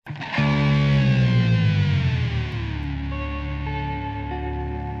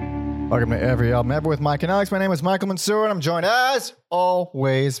Welcome to Every Album Ever with Mike and Alex. My name is Michael Mansour, and I'm joined, as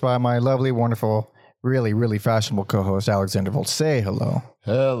always, by my lovely, wonderful, really, really fashionable co-host, Alexander Volt. Say hello.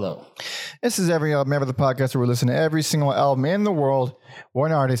 Hello. This is Every Album Ever, the podcast where we listen to every single album in the world,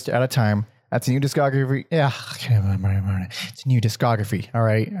 one artist at a time. That's a new discography. Yeah, it's a new discography. All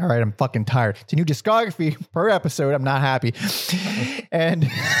right. I'm fucking tired. It's a new discography per episode. I'm not happy. And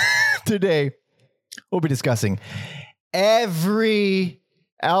today we'll be discussing every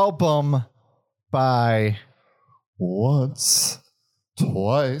album by Once,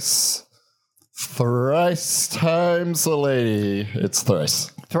 twice, thrice times a lady. It's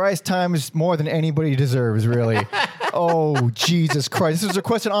thrice. Thrice times more than anybody deserves, really. Oh, Jesus Christ. This was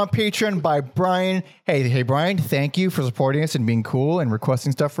requested on Patreon by Brian. Hey, Brian, thank you for supporting us and being cool and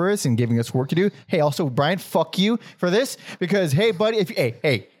requesting stuff for us and giving us work to do. Hey, also, Brian, fuck you for this because, hey, buddy,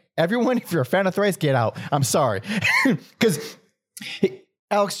 hey, everyone, if you're a fan of Thrice, get out. I'm sorry. Because,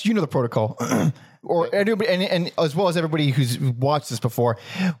 Alex, you know the protocol. Or anybody, and as well as everybody who's watched this before,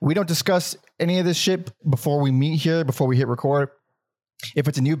 we don't discuss any of this shit before we meet here, before we hit record. If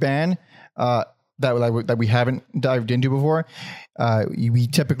it's a new band that we haven't dived into before, we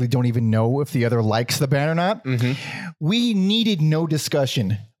typically don't even know if the other likes the band or not. Mm-hmm. We needed no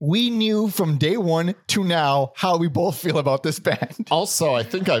discussion. We knew from day one to now how we both feel about this band. Also, I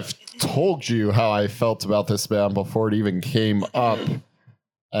think I've told you how I felt about this band before it even came up.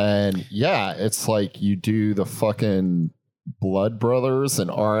 And yeah, it's like you do the fucking Blood Brothers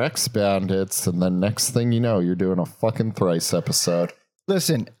and RX Bandits, and then next thing you know, you're doing a fucking Thrice episode.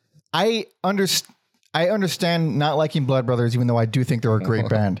 Listen, I understand not liking Blood Brothers, even though I do think they're a great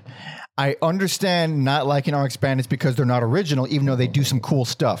band. I understand not liking RX Bandits because they're not original, even though they do some cool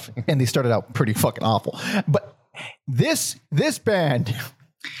stuff, and they started out pretty fucking awful. But this band,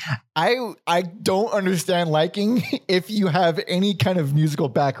 I don't understand liking if you have any kind of musical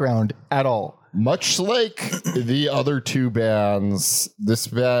background at all. Much like the other two bands, this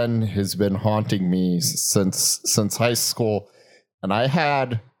band has been haunting me since high school. And I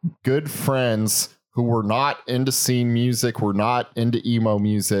had good friends who were not into scene music, were not into emo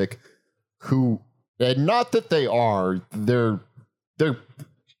music, and not that they're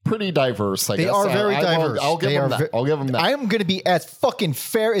pretty diverse. They are very diverse. I'll give them that. I am going to be as fucking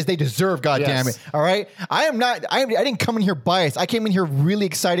fair as they deserve. God damn it! All right, I didn't come in here biased. I came in here really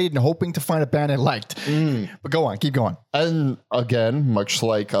excited and hoping to find a band I liked. But go on, keep going. And again, much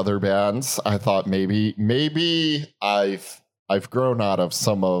like other bands, I thought maybe I've grown out of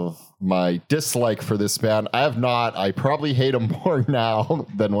some of my dislike for this band. I have not. I probably hate them more now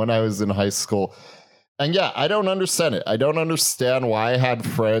than when I was in high school. And yeah, I don't understand it. I don't understand why I had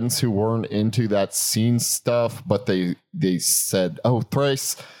friends who weren't into that scene stuff, but they said, oh,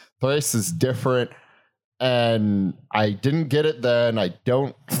 Thrice is different. And I didn't get it then. I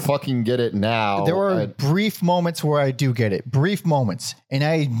don't fucking get it now. There were brief moments where I do get it. Brief moments. And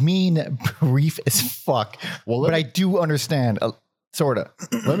I mean brief as fuck. But I do understand, sort of.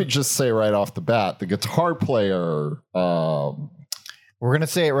 Let me just say right off the bat, the guitar player... we're going to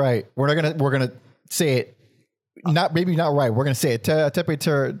say it right. We're going to say it. Maybe not right. We're going to say it. Tepe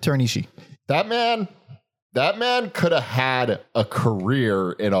Teranishi. That man could have had a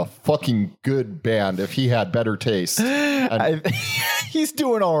career in a fucking good band if he had better taste. He's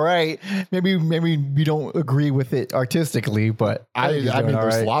doing all right. Maybe we don't agree with it artistically, but I mean,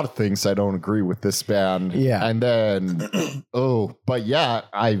 there's a lot of things I don't agree with this band. Yeah. And then,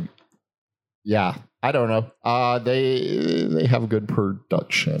 I don't know. They have good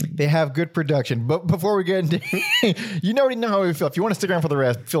production. They have good production. But before we get into you already know how we feel. If you want to stick around for the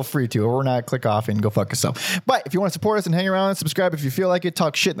rest, feel free to. Or not, click off and go fuck yourself. But if you want to support us and hang around, subscribe if you feel like it,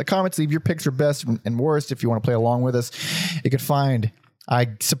 talk shit in the comments, leave your picks for best and worst if you want to play along with us. You can find, I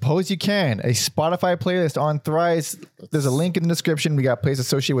suppose you can, a Spotify playlist on Thrice. There's a link in the description. We got playlists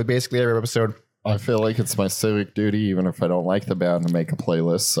associated with basically every episode. I feel like it's my civic duty, even if I don't like the band, to make a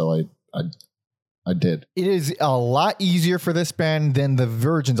playlist. So I did. It is a lot easier for this band than the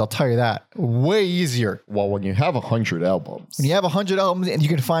Virgins, I'll tell you that. Way easier. Well, when you have 100 albums. When you have 100 albums and you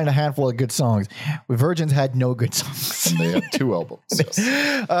can find a handful of good songs. The Virgins had no good songs. And they had 2 albums.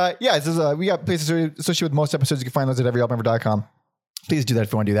 Yes. We got places associated with most episodes. You can find those at everyalbumever.com. Please do that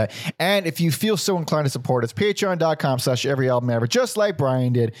if you want to do that. And if you feel so inclined to support us, patreon.com/everyalbumever, just like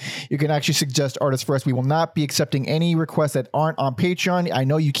Brian did. You can actually suggest artists for us. We will not be accepting any requests that aren't on Patreon. I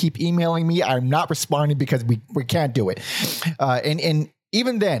know you keep emailing me. I'm not responding because we can't do it. And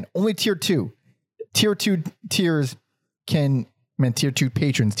even then, only tier 2 tiers can... tier 2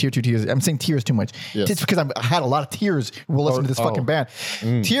 patrons, tier 2 tiers. I'm saying tiers too much. Yes. It's because I had a lot of tiers who will listen to this fucking band.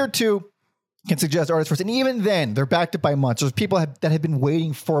 Tier 2 can suggest artists first. And even then, they're backed up by months. There's people that have been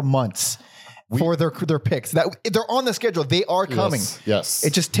waiting for months for their picks. That they're on the schedule. They are coming. Yes.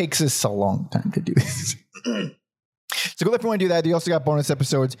 It just takes us a long time to do this. So go if you want to do that. You also got bonus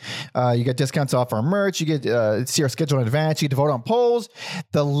episodes. You get discounts off our merch. You get see our schedule in advance. You get to vote on polls.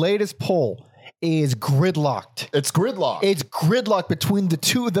 The latest poll is gridlocked. It's gridlocked. It's gridlocked between the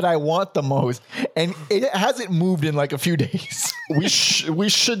two that I want the most, and it hasn't moved in like a few days. we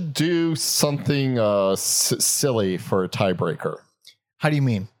should do something silly for a tiebreaker. How do you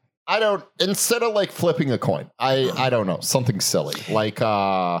mean? Instead of like flipping a coin, I don't know, something silly like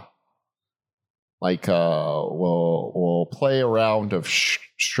we'll play a round of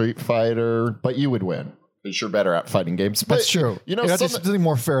Street Fighter, but you would win because you're better at fighting games. But, that's true. You know, something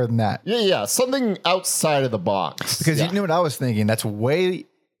more fair than that. Yeah, something outside of the box. Because you know what I was thinking? That's way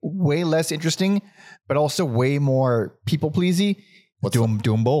less interesting, but also way more people pleasy. Do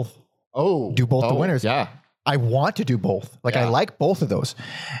them both. Do both the winners. Yeah, I want to do both. I like both of those.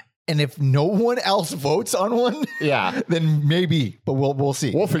 And if no one else votes on one, then maybe. But we'll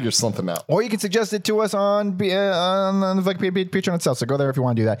see. We'll figure something out. Or you can suggest it to us on the Patreon itself. So go there if you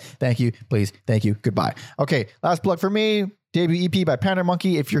want to do that. Thank you, please. Thank you. Goodbye. Okay, last plug for me. Debut EP by Panda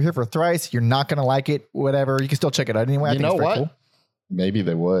Monkey. If you're here for Thrice, you're not gonna like it. Whatever. You can still check it out anyway. You know what? Cool. Maybe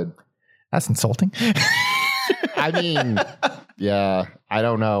they would. That's insulting. I mean, yeah. I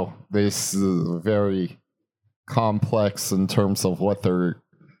don't know. This is very complex in terms of what they're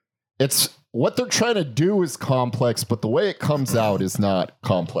trying to do is complex, but the way it comes out is not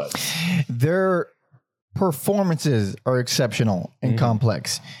complex. Their performances are exceptional and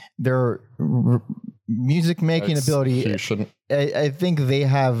complex. Their music making ability, I think they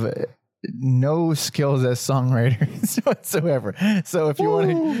have no skills as songwriters whatsoever. So if you want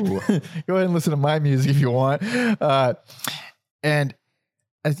to go ahead and listen to my music if you want. And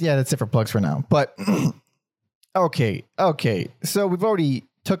that's it for plugs for now. But okay. So we've already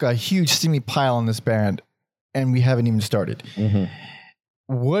took a huge steamy pile on this band and we haven't even started.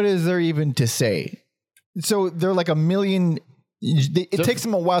 What is there even to say? So they're like a million. It takes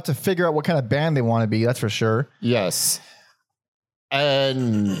them a while to figure out what kind of band they want to be. That's for sure. Yes.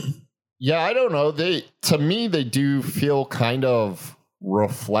 And yeah, I don't know. To me, they do feel kind of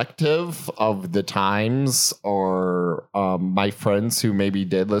reflective of the times or my friends who maybe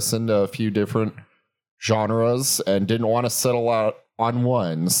did listen to a few different genres and didn't want to settle out on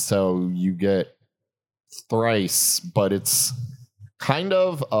one. So you get Thrice, but it's kind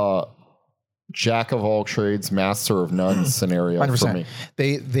of a jack of all trades, master of none scenario 100%. For me.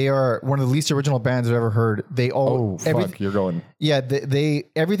 They are one of the least original bands I've ever heard. They all you're going. Yeah, they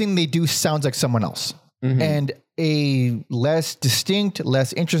everything they do sounds like someone else. And a less distinct,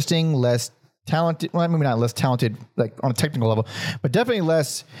 less interesting, less talented, well, maybe not less talented like on a technical level, but definitely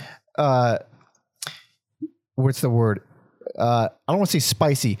less what's the word? I don't want to say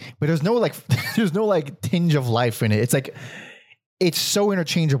spicy, but there's no like tinge of life in it. It's like it's so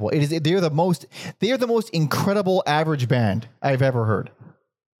interchangeable. They're the most incredible average band I've ever heard.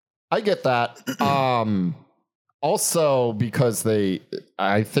 I get that. Also because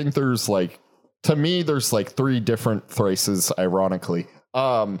I think there's like, to me, there's like 3 different Thrices, ironically.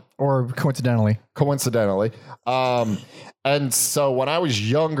 Or coincidentally. And so when I was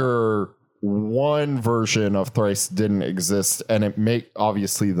younger, one version of Thrice didn't exist, and it make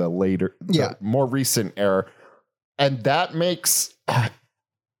obviously the more recent era, and that makes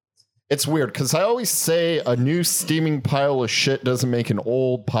it's weird because I always say a new steaming pile of shit doesn't make an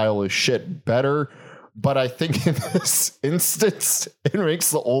old pile of shit better, but I think in this instance it makes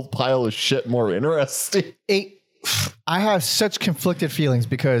the old pile of shit more interesting. I have such conflicted feelings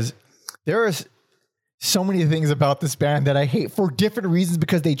because there is so many things about this band that I hate for different reasons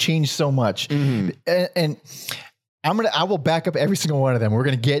because they change so much. And I will back up every single one of them. We're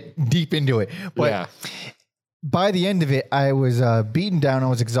going to get deep into it. But by the end of it, I was beaten down. I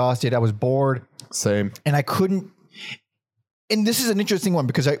was exhausted. I was bored. Same. And I couldn't. And this is an interesting one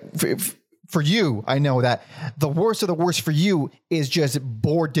because for you, I know that the worst of the worst for you is just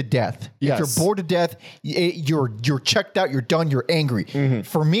bored to death. Yes. If you're bored to death, you're checked out. You're done. You're angry.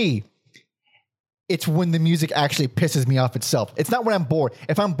 For me, it's when the music actually pisses me off itself. It's not when I'm bored.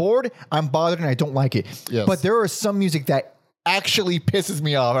 If I'm bored, I'm bothered and I don't like it. Yes. But there are some music that actually pisses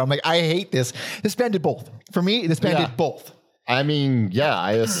me off. I'm like, I hate this. This band did both. For me, this band did both. I mean,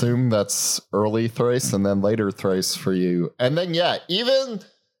 I assume that's early Thrice and then later Thrice for you. And then, even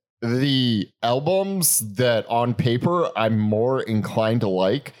the albums that on paper I'm more inclined to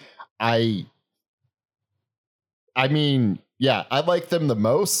like, I mean, I like them the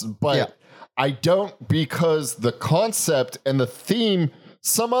most, but I don't, because the concept and the theme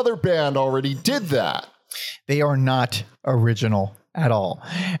some other band already did that. They are not original at all,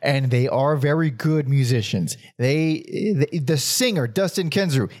 and they are very good musicians. The singer Dustin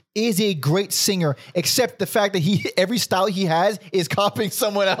Kensrue is a great singer, except the fact that every style he has is copying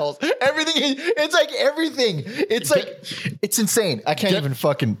someone else. It's insane. I can't even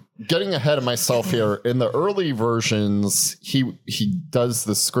fucking. Getting ahead of myself here. In the early versions, he does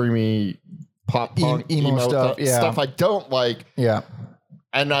the screamy pop punk emo stuff. Stuff I don't like. Yeah.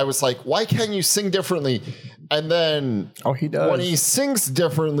 And I was like, why can't you sing differently? And then he does. When he sings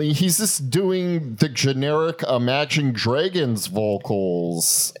differently, he's just doing the generic Imagine Dragons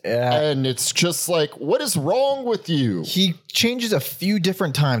vocals. Yeah. And it's just like, what is wrong with you? He changes a few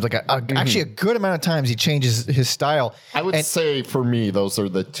different times, actually a good amount of times he changes his style. I would say for me, those are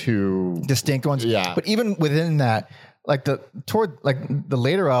the two distinct ones. Yeah. But even within that, toward the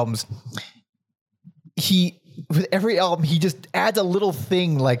later albums, with every album, he just adds a little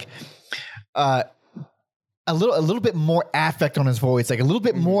thing, a little bit more affect on his voice, like a little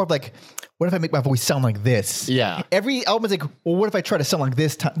bit more of like, what if I make my voice sound like this? Yeah. Every album is like, well, what if I try to sound like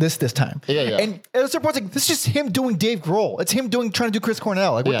this time? Yeah, yeah. And at a certain point, it's like, this is just him doing Dave Grohl. It's him trying to do Chris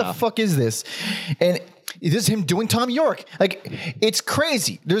Cornell. Like, what the fuck is this? And this is him doing Tom York. Like, it's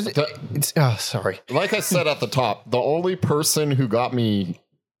crazy. Sorry. Like I said at the top, the only person who got me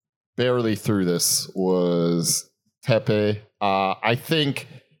barely through this was Tepe. I think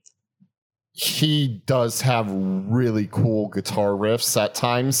he does have really cool guitar riffs at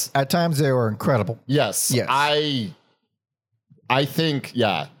times. At times they were incredible. Yes. I think,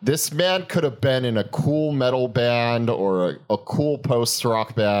 this man could have been in a cool metal band or a cool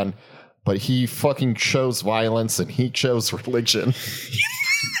post-rock band, but he fucking chose violence and he chose religion.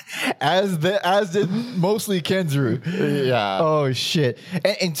 As did mostly Kensrue. Yeah. Oh shit.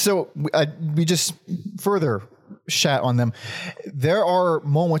 And so we just further chat on them. There are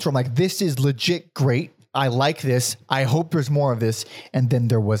moments where I'm like, this is legit great. I like this. I hope there's more of this. And then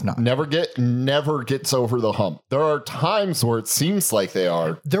there was not. Never gets over the hump. There are times where it seems like they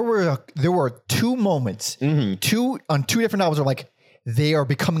are. There were two moments, on two different albums where I'm like, they are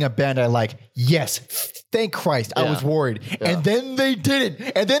becoming a band I like. Yes, thank Christ. I was worried. Yeah. And then they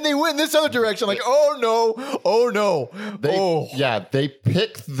didn't. And then they went in this other direction. I'm like, oh no. They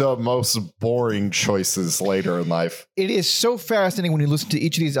pick the most boring choices later in life. It is so fascinating when you listen to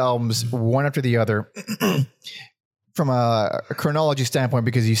each of these albums one after the other from a chronology standpoint,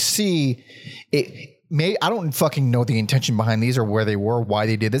 because you see it. I don't fucking know the intention behind these or where they were, why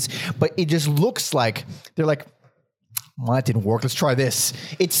they did this, but it just looks like they're like, well, that didn't work. Let's try this.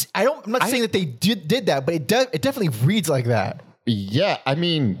 I'm not saying that they did that, but it definitely reads like that. Yeah, I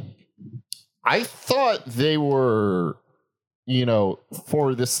mean, I thought they were,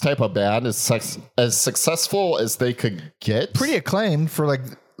 for this type of band, as successful as they could get. Pretty acclaimed for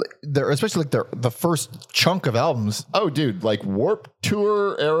especially the first chunk of albums. Oh, dude, like Warped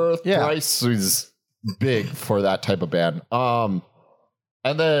Tour era Thrice was big for that type of band. And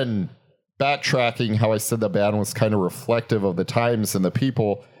then backtracking, how I said the band was kind of reflective of the times and the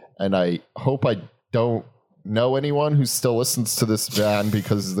people, and I hope I don't know anyone who still listens to this band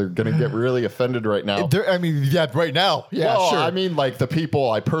because they're going to get really offended right now. Right now. Yeah, well, sure. I mean, like the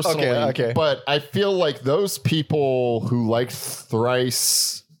people I personally, okay. But I feel like those people who like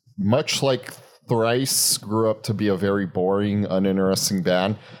Thrice, much like Thrice grew up to be a very boring, uninteresting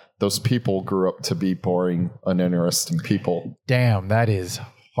band, those people grew up to be boring, uninteresting people. Damn, that is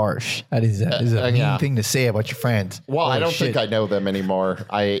harsh. That is a mean thing to say about your friends. Well, I don't think I know them anymore.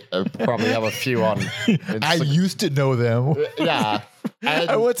 I probably have a few on. I used to know them. Yeah.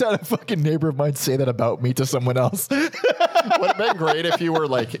 I once had a fucking neighbor of mine say that about me to someone else. Would have been great if you were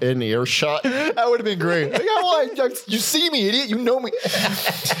like in earshot. That would have been great. You see me, idiot. You know me.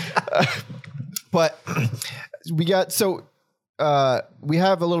 But we got we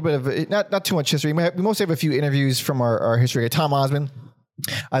have a little bit of not too much history. We mostly have a few interviews from our history. Tom Osmond.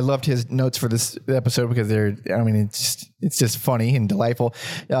 I loved his notes for this episode because it's just funny and delightful.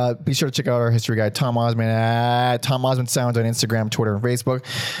 Be sure to check out our history guide, Tom Osmond, at Tom Osmond Sounds on Instagram, Twitter, and Facebook,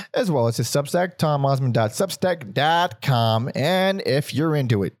 as well as his Substack, tomosmond.substack.com. And if you're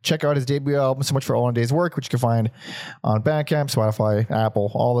into it, check out his debut album, So Much for All in a Day's Work, which you can find on Bandcamp, Spotify,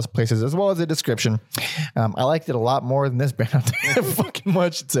 Apple, all those places, as well as the description. I liked it a lot more than this band. Fucking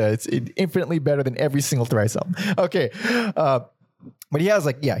much. It's infinitely better than every single Thrice album. Okay. But he has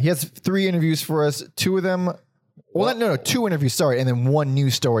he has 3 interviews for us. 2 of them, no, 2 interviews, sorry, and then 1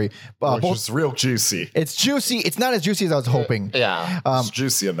 news story. Which is real juicy. It's juicy. It's not as juicy as I was hoping. Yeah, it's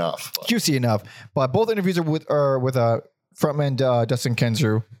juicy enough. Juicy enough. But both interviews are with frontman Dustin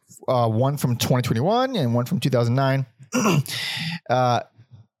Kensrue. One from 2021 and one from 2009.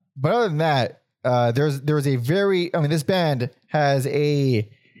 But other than that, there's a very, I mean, this band has a,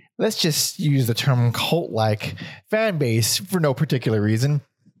 let's just use the term cult-like fan base for no particular reason.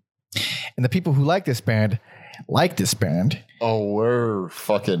 And the people who like this band. Oh, we're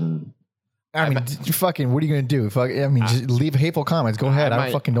fucking. I mean, fucking, what are you going to do? I mean, just leave hateful comments. Go ahead. I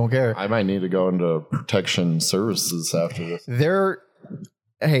fucking don't care. I might need to go into protection services after this.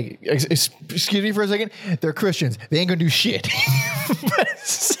 Hey, excuse me for a second. They're Christians. They ain't going to do shit.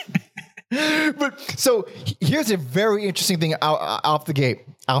 But so here's a very interesting thing out of the gate.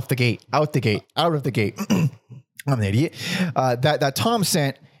 I'm an idiot. That Tom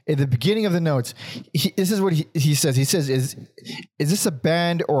sent at the beginning of the notes. This is what he says. He says, is this a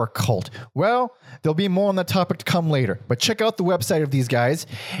band or a cult? Well, there'll be more on that topic to come later, but check out the website of these guys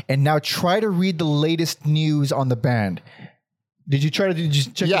and now try to read the latest news on the band. Did you check this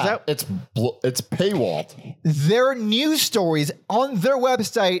out? It's paywalled. Their news stories on their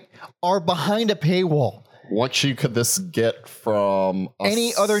website are behind a paywall. What could this get from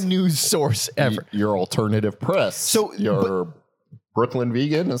any other news source ever? Your alternative press. So your Brooklyn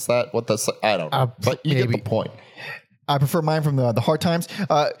Vegan, is that what that's? I don't know, but you get the point. I prefer mine from the Hard Times.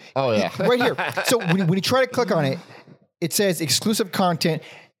 Oh yeah, right here. So when you try to click on it, it says exclusive content.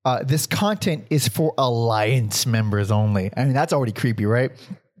 This content is for Alliance members only. I mean, that's already creepy, right?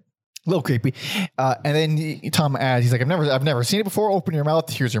 A little creepy. And then Tom adds, he's like, I've never seen it before. Open your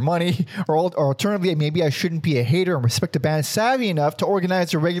mouth. Here's your money. Or alternatively, maybe I shouldn't be a hater and respect a band savvy enough to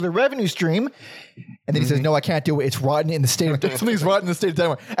organize a regular revenue stream. And then he says, no, I can't do it. It's rotten in the state of something's rotten in the state of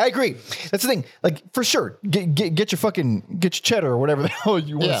Denmark. I agree. That's the thing. Like, for sure, get your cheddar or whatever the hell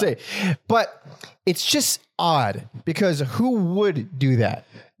you want to say. But it's just odd because who would do that?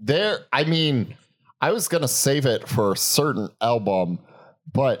 I mean, I was going to save it for a certain album,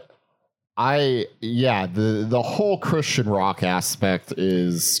 but the whole Christian rock aspect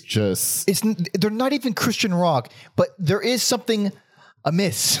is just... They're not even Christian rock, but there is something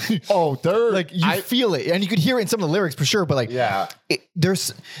amiss. Oh, they're... like, you feel it, and you could hear it in some of the lyrics for sure, but like... Yeah.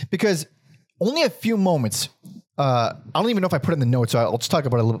 Because only a few moments... I don't even know if I put it in the notes, so I'll just talk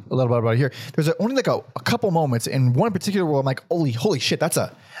about a little bit about it here. There's only like a couple moments, and one in particular where I'm like, holy shit, that's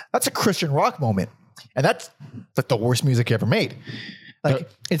a Christian rock moment. And that's like the worst music ever made. Like,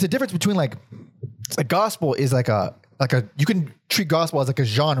 it's a difference between like gospel is like a you can treat gospel as like a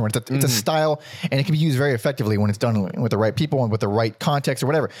genre. It's a style, and it can be used very effectively when it's done with the right people and with the right context or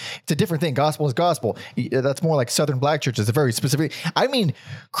whatever. It's a different thing. Gospel is gospel. That's more like Southern Black churches. It's a very specific. I mean,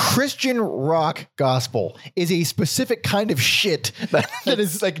 Christian rock gospel is a specific kind of shit that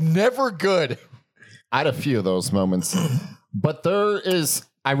is like never good. I had a few of those moments, but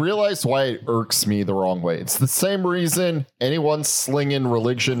I realize why it irks me the wrong way. It's the same reason anyone slinging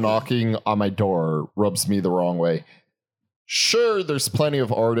religion knocking on my door rubs me the wrong way. Sure, there's plenty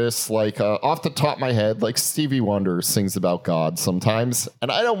of artists, like off the top of my head, like Stevie Wonder sings about God sometimes, and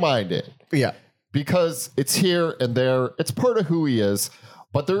I don't mind it. Yeah. Because it's here and there. It's part of who he is.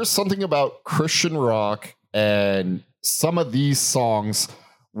 But there is something about Christian rock and some of these songs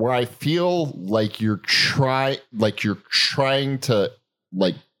where I feel like you're trying to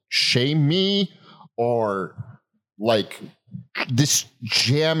like shame me or like this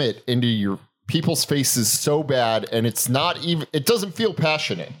jam it into your people's faces so bad, and it doesn't feel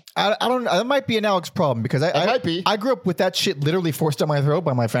passionate. I don't know. That might be an Alex problem because I grew up with that shit literally forced down my throat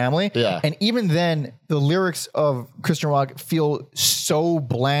by my family. Yeah. And even then the lyrics of Christian rock feel so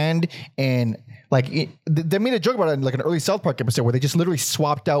bland, and like they made a joke about it in like an early South Park episode where they just literally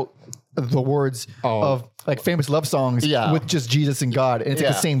swapped out the words of like famous love songs with just Jesus and God, and it's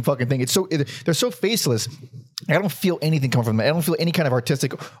like the same fucking thing. They're so faceless. I don't feel anything coming from them. I don't feel any kind of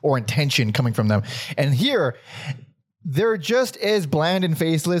artistic or intention coming from them. And here, they're just as bland and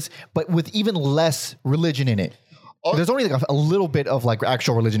faceless, but with even less religion in it. There's only like a little bit of like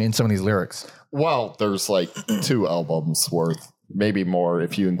actual religion in some of these lyrics. Well, there's like 2 albums worth, maybe more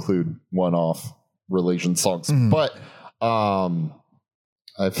if you include one-off religion songs. Mm-hmm. But I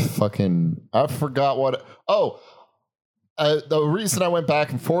forgot what. The reason I went back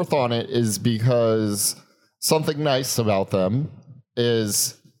and forth on it is because something nice about them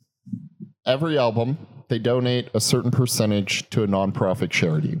is every album they donate a certain percentage to a nonprofit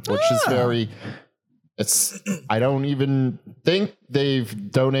charity, which is very. I don't even think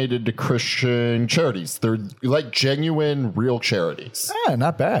they've donated to Christian charities. They're like genuine, real charities.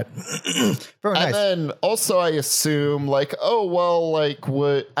 Not bad. Very nice. And then also I assume I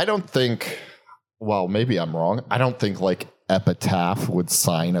don't think, well, maybe I'm wrong. I don't think like Epitaph would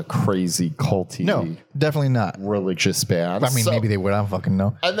sign a crazy culty No, definitely not. religious band. I mean, maybe they would. I don't fucking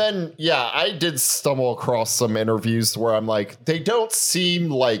know. And then, yeah, I did stumble across some interviews where I'm like, they don't seem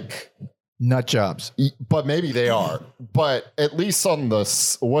like, Nut jobs. but maybe they are. But at least on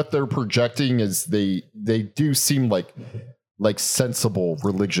what they're projecting is they do seem like sensible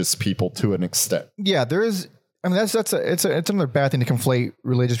religious people to an extent. Yeah, there is. I mean, it's another bad thing to conflate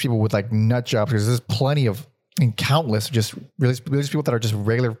religious people with like nut jobs, because there's plenty of and countless just religious people that are just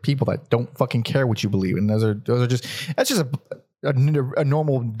regular people that don't fucking care what you believe, and those are just a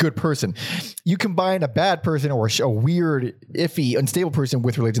normal good person. You combine a bad person or a weird, iffy, unstable person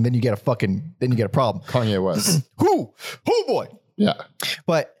with religion, then you get a problem. Kanye West. Who? Oh boy. Yeah.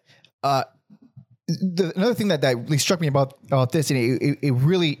 But another thing that really struck me about this, and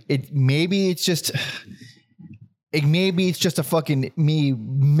maybe it's just a fucking me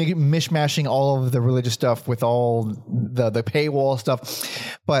mishmashing all of the religious stuff with all the paywall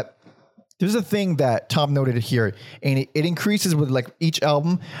stuff. But there's a thing that Tom noted here, and it increases with like each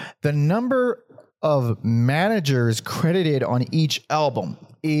album. The number of managers credited on each album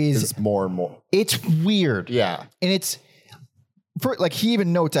is more and more. It's weird. Yeah. And it's like he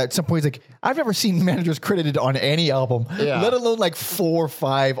even notes at some point, he's like, I've never seen managers credited on any album, let alone like 4 or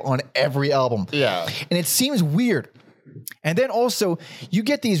 5 on every album. Yeah. And it seems weird. And then also you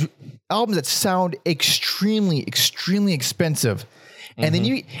get these albums that sound extremely, extremely expensive. And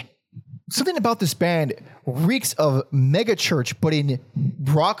then something about this band reeks of mega church, but in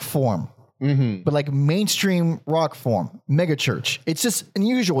rock form. But like mainstream rock form, mega church. It's just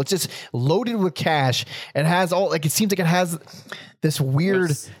unusual. It's just loaded with cash and has it seems like it has this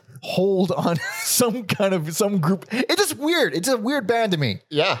weird hold on some group. It's just weird. It's a weird band to me.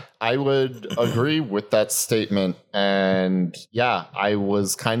 Yeah, I would agree with that statement. And yeah, I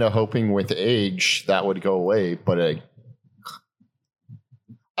was kind of hoping with age that would go away, but I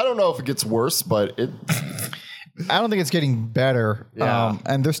don't know if it gets worse, but I don't think it's getting better. Yeah.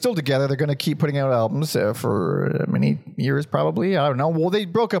 And they're still together. They're going to keep putting out albums for many years, probably. I don't know. Well, they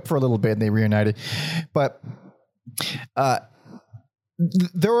broke up for a little bit and they reunited. But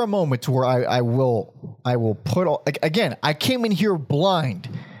there are moments where I will put all, again, I came in here blind.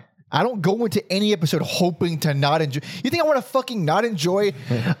 I don't go into any episode hoping to not enjoy. You think I want to fucking not enjoy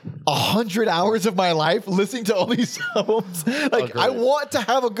 100 hours of my life listening to all these albums? Like, I want to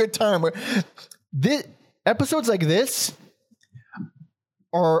have a good time. Episodes like this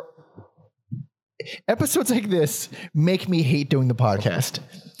make me hate doing the podcast,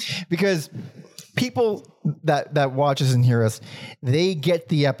 because people that watch us and hear us, they get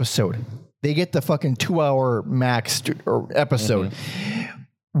the episode. They get the fucking 2-hour max episode.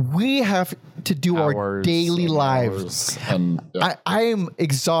 We have to do our daily lives. I am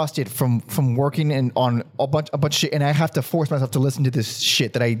exhausted from working and on a bunch of shit, and I have to force myself to listen to this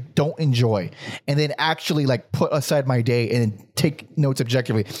shit that I don't enjoy, and then actually like put aside my day and take notes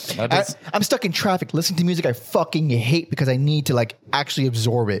objectively. I'm stuck in traffic listening to music I fucking hate because I need to like actually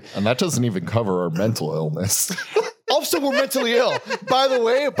absorb it. And that doesn't even cover our mental illness. Also, we're mentally ill. By the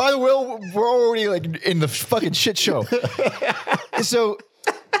way, we're already like in the fucking shit show. So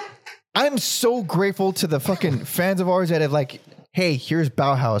I'm so grateful to the fucking fans of ours that have like, hey, here's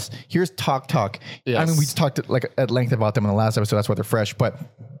Bauhaus, here's Talk. Yes. I mean, we talked like at length about them in the last episode. That's why they're fresh. But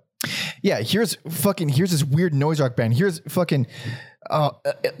yeah, here's this weird noise rock band. Here's fucking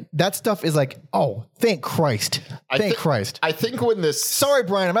that stuff is like, oh, thank Christ. Thank Christ. I think when this... Sorry,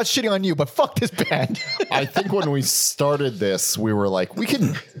 Brian, I'm not shitting on you, but fuck this band. I think when we started this, we were like, we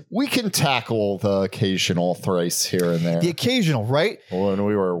can tackle the occasional thrice here and there. The occasional, right? When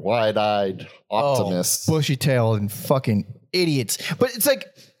we were wide-eyed optimists. Bushy-tailed and fucking idiots. But it's like,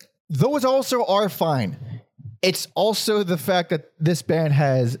 those also are fine. It's also the fact that this band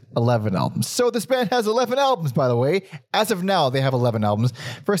has 11 albums. So this band has 11 albums, by the way. As of now, they have 11 albums.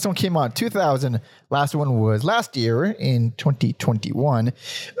 First one came out in 2000. Last one was last year in 2021.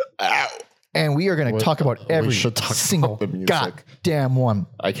 And we are going to talk about every single goddamn one.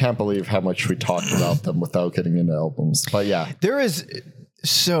 I can't believe how much we talked about them without getting into albums. But yeah. There is...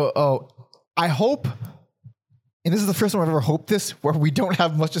 I hope... And this is the first time I've ever hoped this, where we don't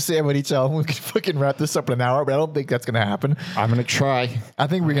have much to say about each album. We can fucking wrap this up in an hour, but I don't think that's going to happen. I'm going to try. I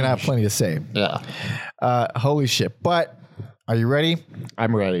think we're going to have plenty to say. Yeah. Holy shit. But are you ready?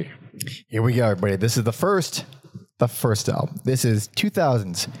 I'm ready. Here we go, everybody. This is the first album. This is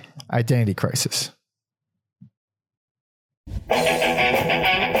 2000's Identity Crisis.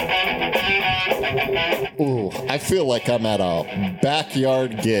 Ooh, I feel like I'm at a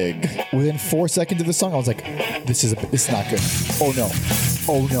backyard gig. Within 4 seconds of the song, I was like, this is not good.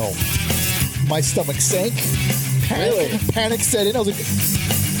 Oh no. My stomach sank. Panic set in. I was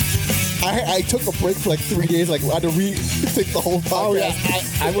like, I took a break for like 3 days. Like, I had to rethink the whole podcast. Oh yeah,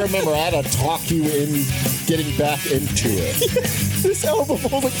 I remember I had to talk you in getting back into it. This album,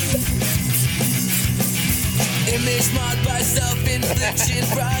 I was like,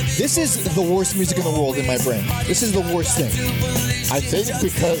 this is the worst music in the world in my brain. This is the worst thing. I think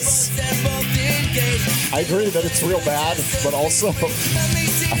because I agree that it's real bad, but also I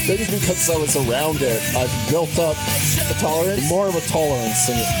think because I was around it, I've built up A tolerance? more of a tolerance.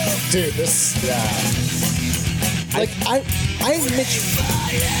 And dude, this, yeah. Like, I've mentioned...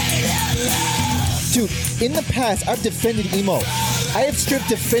 Dude, in the past, I've defended emo. I have straight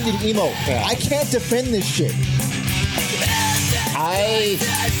defended emo. Yeah. I can't defend this shit.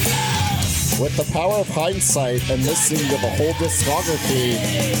 With the power of hindsight and listening to the whole discography,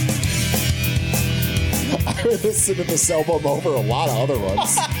 I would listen to this album over a lot of other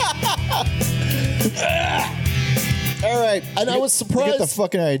ones. All right. And I was You get the surprised.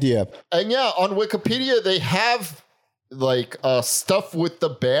 fucking idea. And yeah, on Wikipedia, they have like stuff with the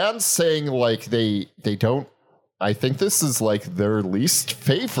band saying like they don't. I think this is like their least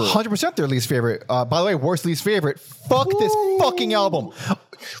favorite. 100% their least favorite. By the way, worst least favorite. Fuck this fucking album.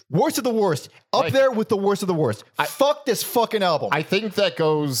 Worst of the worst. Up Like- there with the worst of the worst. Fuck this fucking album. I think that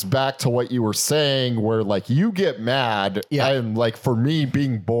goes back to what you were saying, where like you get mad, Yeah. and like for me,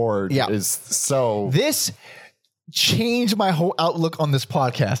 being bored Yeah. is so. This changed my whole outlook on this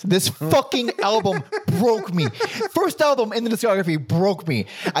podcast. This fucking album broke me. First album in the discography broke me.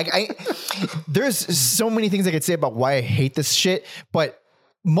 There's so many things I could say about why I hate this shit, but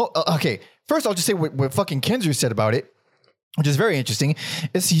okay. First, I'll just say what fucking Kenzu said about it, which is very interesting.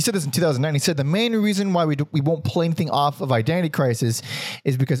 He said this in 2009. He said the main reason why we won't play anything off of Identity Crisis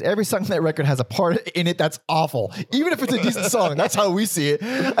is because every song on that record has a part in it that's awful, even if it's a decent song. That's how we see it.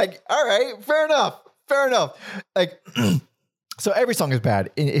 Like, all right, fair enough. Like, so every song is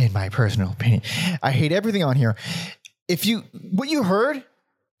bad in my personal opinion. I hate everything on here. What you heard,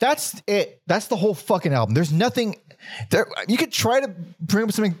 that's it. That's the whole fucking album. There's nothing there. You could try to bring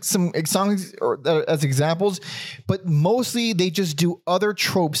up some songs as examples, but mostly they just do other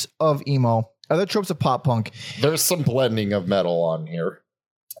tropes of emo, other tropes of pop punk. There's some blending of metal on here.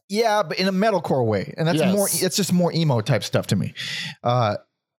 Yeah, but in a metalcore way, and that's Yes. more. It's just more emo type stuff to me.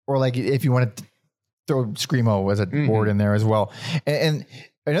 Or like if you want to throw screamo as a word in there as well. And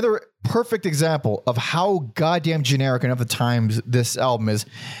another perfect example of how goddamn generic and of the times this album is.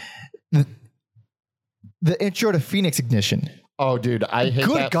 The intro to Phoenix Ignition. Oh, dude, I hate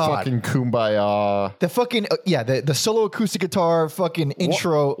Good that God. fucking Kumbaya. The fucking the solo acoustic guitar fucking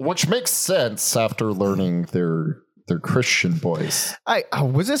intro. Which makes sense after learning their Christian boys.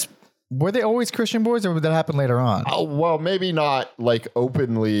 Were they always Christian boys, or would that happen later on? Oh, well, maybe not like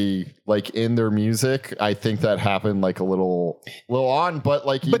openly, like in their music. I think that happened like a little on, but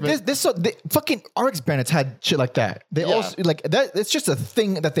like But even this the fucking RX Bandits had shit like that. They Yeah. also like that. It's just a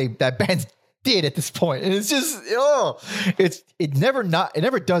thing that bands did at this point, and it's just it never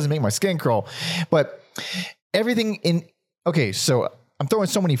does make my skin crawl. But everything in so I'm throwing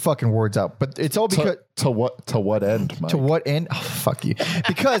so many fucking words out, but it's all because to what end, Mike? to what end? Oh, fuck you.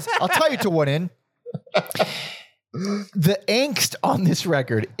 Because I'll tell you to what end. The angst on this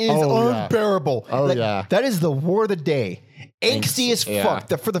record is Oh, yeah. unbearable. Oh, yeah. That is the word of the day. Angsty as yeah.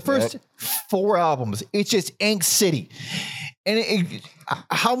 fuck. For the first 4 albums, it's just angst city. And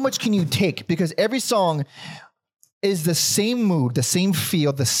how much can you take? Because every song is the same mood, the same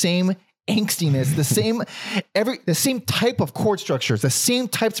feel, the same angstiness, the same type of chord structures, the same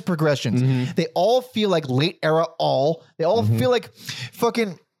types of progressions. They all feel like late era They all feel like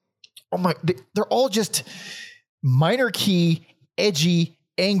fucking they're all just minor key, edgy,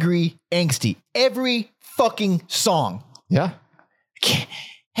 angry, angsty. Every fucking song. Yeah.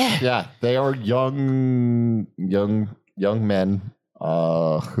 Yeah, they are young men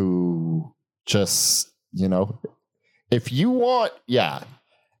who just, if you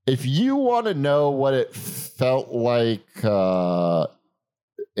want to know what it felt like in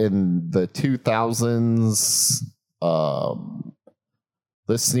the 2000s,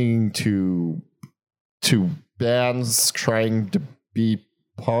 listening to bands trying to be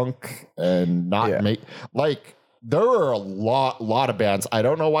punk and not make like. There were a lot of bands. I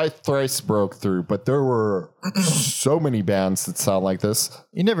don't know why Thrice broke through, but there were so many bands that sound like this.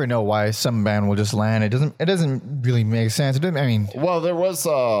 You never know why some band will just land. It doesn't really make sense. Well, there was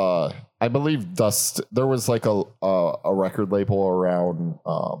I believe there was like a record label around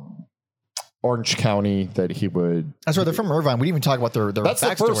Orange County that he would. That's right. They're from Irvine. We didn't even talk about their That's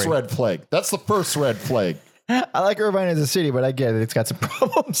backstory. the first red flag. That's the first red flag. I like Irvine as a city, but I get it. It's got some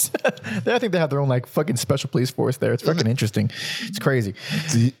problems. I think they have their own like fucking special police force there. It's fucking interesting. It's crazy.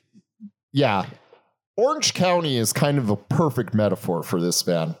 Yeah. Orange County is kind of a perfect metaphor for this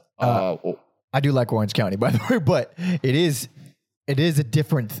band. I do like Orange County, by the way, but it is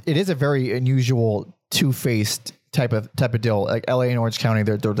a very unusual two-faced type of deal. Like LA and Orange County,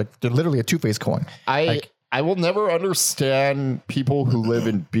 they're literally a two-faced coin. I will never understand people who live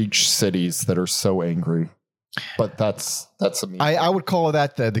in beach cities that are so angry. But that's amazing. I would call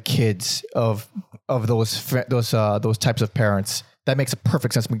that the kids of those types of parents. That makes a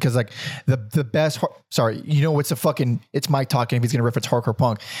perfect sense because like the best. It's Mike talking. If he's gonna reference hardcore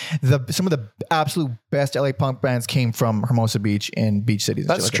punk, some of the absolute best LA punk bands came from Hermosa Beach and beach cities.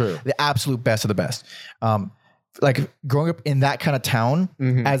 That's true. The absolute best of the best. Like growing up in that kind of town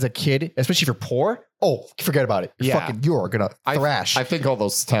as a kid, especially if you're poor. Oh, forget about it. You're gonna thrash. I think all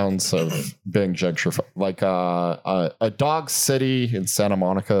those towns have been gentrified. Like a Dog City in Santa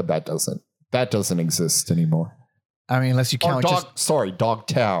Monica, that doesn't exist anymore. I mean, unless you count Dog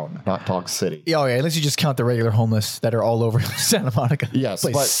Town, not Dog City. Oh yeah, unless you just count the regular homeless that are all over Santa Monica. Yes,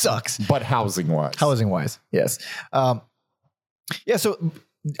 place sucks. But housing wise, yes. Yeah. So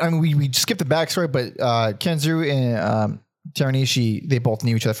I mean, we skipped the backstory, but Kenzu and Teranishi, they both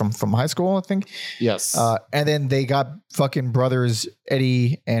knew each other from high school, I think. Yes. And then they got fucking brothers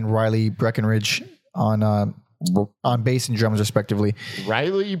Eddie and Riley Breckenridge on bass and drums, respectively.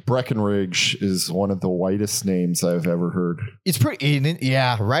 Riley Breckenridge is one of the whitest names I've ever heard. It's pretty,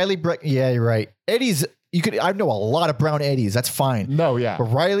 yeah. Yeah, you're right. Eddie's. I know a lot of brown Eddies. That's fine. No, yeah. But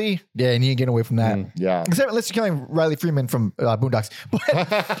Riley, yeah, you need to get away from that. Yeah. Except unless you're killing Riley Freeman from Boondocks, but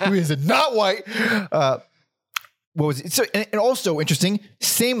who is not white. What was it? So, and also interesting,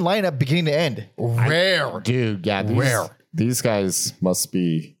 same lineup beginning to end. Rare. Dude, yeah. These guys must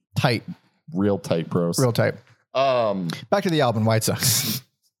be tight. Real tight bros. Real tight. Back to the album, White Sox.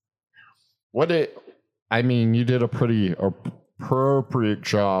 You did a pretty appropriate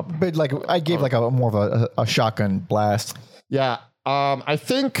job. But like I gave like a more of a shotgun blast. Yeah. I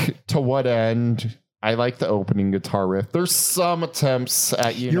think to what end I like the opening guitar riff. There's some attempts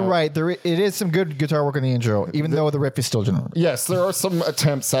at You're right. It is some good guitar work in the intro, even though the riff is still general. Yes, there are some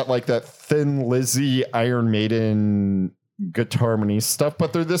attempts at like that Thin Lizzy Iron Maiden guitar harmony stuff,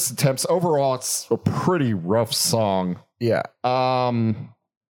 but they're this attempts. Overall, it's a pretty rough song. Yeah. I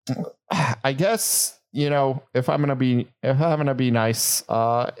guess, if I'm gonna be nice,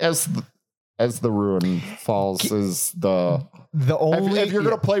 as the Ruin Falls is the only. If you're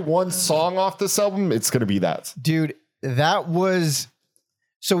gonna play one song off this album, it's gonna be that. Dude, that was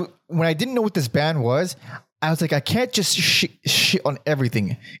so. When I didn't know what this band was, I was like, I can't just shit on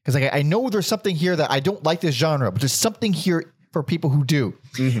everything because like I know there's something here that I don't like this genre, but there's something here for people who do.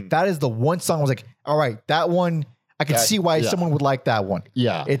 Mm-hmm. That is the one song I was like, all right, that one. I can see why someone would like that one.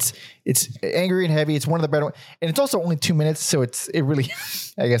 Yeah. It's angry and heavy. It's one of the better ones. And it's also only 2 minutes. So it really,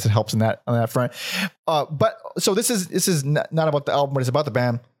 I guess it helps on that front. But so this is not about the album, but it's about the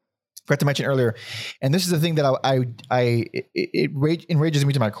band. Forgot to mention earlier. And this is the thing that it enrages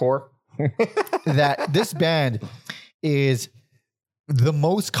me to my core that this band is the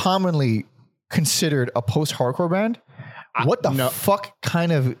most commonly considered a post-hardcore band. What the fuck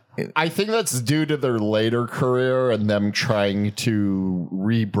kind of... I think that's due to their later career and them trying to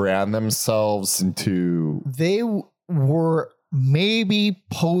rebrand themselves into... They were maybe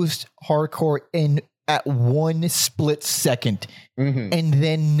post-hardcore at one split second and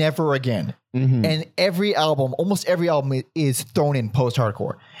then never again. Mm-hmm. And almost every album is thrown in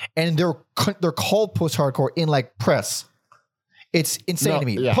post-hardcore. And they're called post-hardcore in like press. It's insane to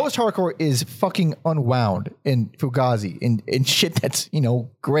me. Yeah. Post-hardcore is fucking unwound in Fugazi and shit that's,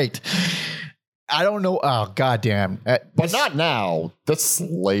 great. I don't know. Oh, goddamn. But not now. That's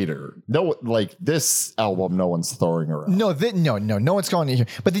later. No, like this album, no one's throwing around. No one's calling it here.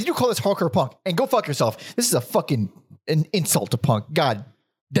 But they do call this hardcore punk. And go fuck yourself. This is a fucking an insult to punk. God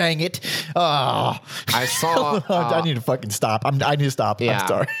dang it. I saw... I need to fucking stop. I need to stop. Yeah. I'm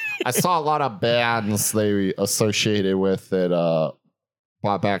sorry. I saw a lot of bands they associated with it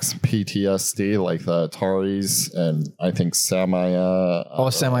brought back some PTSD, like the Ataris and I think Samaya.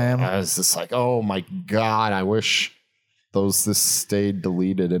 Samaya. I was just like, oh my God, I wish this stayed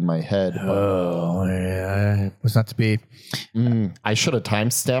deleted in my head. Yeah, it was not to be. I should have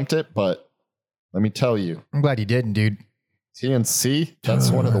timestamped it, but let me tell you. I'm glad you didn't, dude. TNC, that's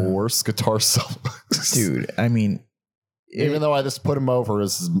one of the worst guitar solos. Dude, I mean... Even though I just put him over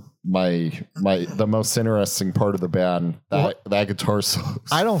as the most interesting part of the band, that guitar solo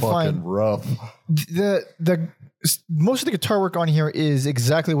is fucking rough. The most of the guitar work on here is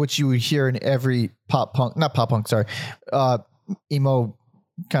exactly what you would hear in every not pop punk, sorry, emo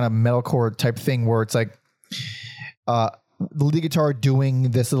kind of metalcore type thing, where it's like the lead guitar doing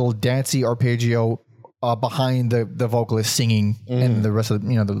this little dancey arpeggio behind the vocalist singing, and the rest of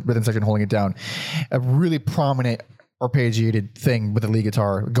the rhythm section holding it down. A really prominent arpeggiated thing with the lead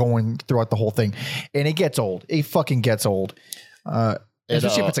guitar going throughout the whole thing, and it gets old. It fucking gets old.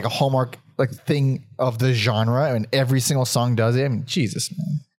 Especially if it's like a hallmark like thing of the genre, and every single song does it. I mean, Jesus,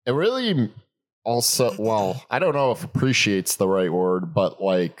 man. It really also, well, I don't know if appreciates the right word, but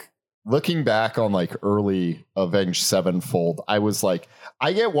like looking back on like early Avenged Sevenfold, I was like,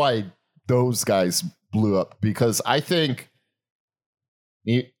 I get why those guys blew up, because I think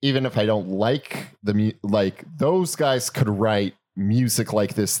even if I don't like like those guys could write music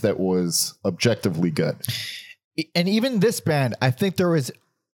like this that was objectively good. And even this band, I think there was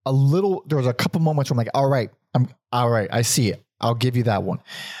a couple moments where I'm like, all right, I see it. I'll give you that one.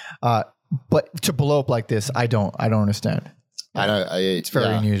 But to blow up like this, I don't understand. It's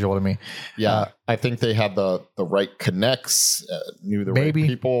very unusual to me. Yeah, I think they had the right connects, knew the right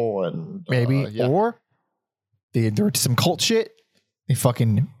people, and or they're into some cult shit. They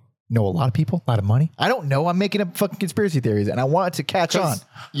fucking know a lot of people, a lot of money. I don't know. I'm making up fucking conspiracy theories, and I want it to catch on.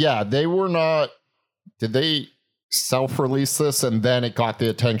 Yeah, they were not. Did they self-release this, and then it got the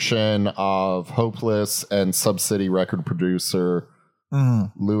attention of Hopeless and Sub-City record producer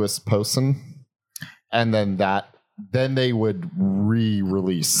Louis Posen, and then they would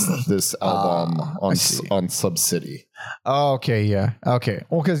re-release this album on Sub-City. Oh, okay, yeah, okay.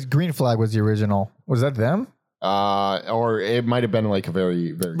 Well, because Green Flag was the original. Was that them? Or it might have been like a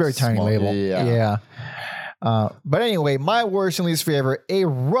very tiny small label. Yeah. But anyway, my worst and least favorite, a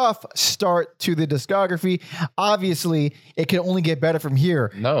rough start to the discography. Obviously, it can only get better from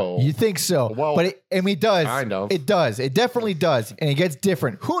here. No. You think so? Well, but it does. Kind of. It does. It definitely does. And it gets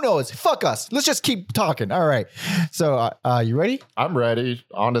different. Who knows? Fuck us. Let's just keep talking. All right. So, you ready? I'm ready.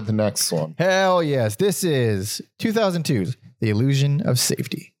 On to the next one. Hell yes. This is 2002's The Illusion of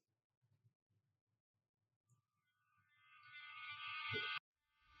Safety.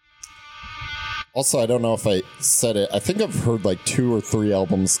 Also, I don't know if I said it. I think I've heard like 2 or 3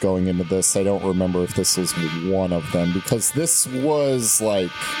 albums going into this. I don't remember if this was one of them, because this was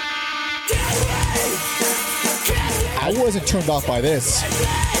like... I wasn't turned off by this.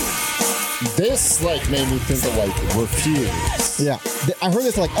 This like made me think of like Refuse. Yeah. I heard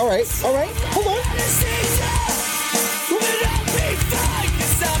this like, all right, hold on.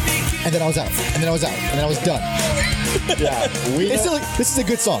 And then I was out. And then I was out. And then I was done. Yeah, this is a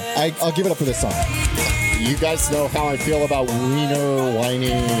good song. I'll give it up for this song. You guys know how I feel about Wiener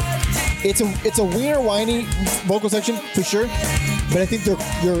whiny. It's a Wiener whiny vocal section for sure, but I think they're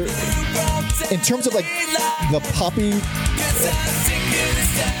in terms of like the poppy.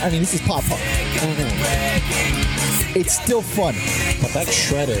 I mean, this is pop punk. It's still fun, but that's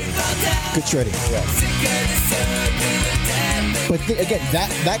shredding. Good shredding. Yeah. But again,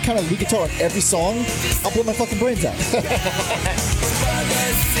 that kind of lead guitar on every song, I'll blow my fucking brains out.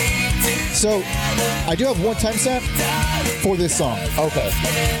 So, I do have one timestamp for this song. Okay.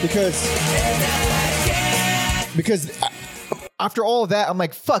 Because after all of that, I'm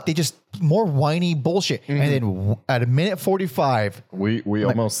like, fuck, they just more whiny bullshit. And then at a minute 45, we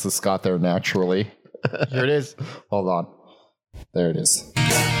almost just got there naturally. Here it is. Hold on. There it is.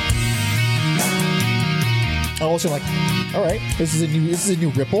 I'm also like, all right, this is a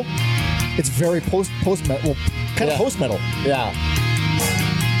new Ripple. It's very post metal, kind of post metal. Yeah.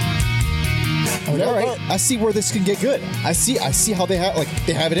 I'm like, all right, I see where this can get good. I see how they have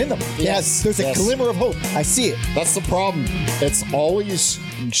it in them. There's a glimmer of hope. I see it. That's the problem. It's always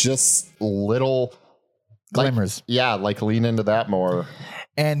just little glimmers. Like lean into that more.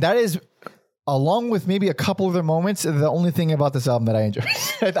 And that is, along with maybe a couple other moments, the only thing about this album that I enjoy.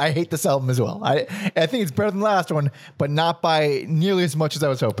 I hate this album as well. I think it's better than the last one, but not by nearly as much as I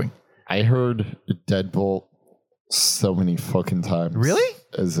was hoping. I heard Deadbolt so many fucking times. Really?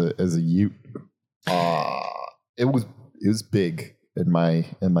 As a youth. It was big in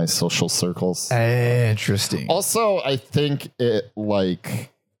my social circles. Interesting. Also, I think it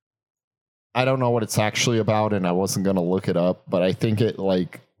like, I don't know what it's actually about, and I wasn't gonna look it up, but I think it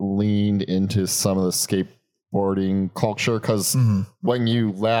like leaned into some of the skateboarding culture, because when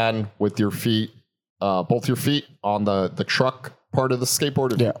you land with your feet, both your feet on the truck part of the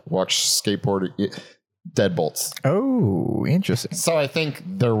skateboard, if you watch skateboarding, Deadbolts. Oh, interesting. So I think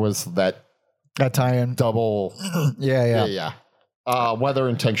there was that tie-in double. Yeah. Whether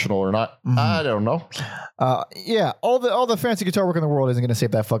intentional or not, I don't know. Yeah, all the fancy guitar work in the world isn't going to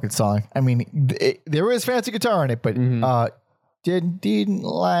save that fucking song. I mean, there is fancy guitar in it, but didn't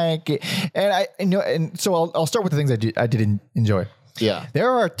like it. And so I'll start with the things I did enjoy. Yeah, there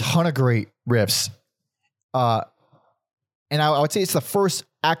are a ton of great riffs, and I would say it's the first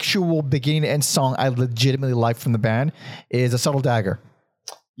actual beginning to end song I legitimately like from the band is A Subtle Dagger.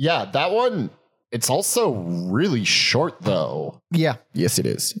 Yeah, that one. It's also really short though. Yeah. Yes, it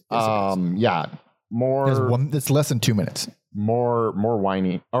is. Yeah. More. It's less than 2 minutes. More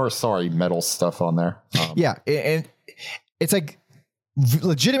whiny. Or sorry, metal stuff on there. Yeah, and it's like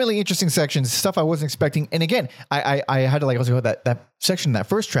legitimately interesting sections, stuff I wasn't expecting. And again, I had to like also that section, that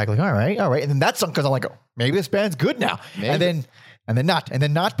first track, like all right, and then that song because I'm like, oh, maybe this band's good now, maybe. And then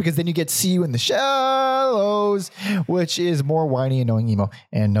not because then you get See You in the Shallows, which is more whiny, annoying emo,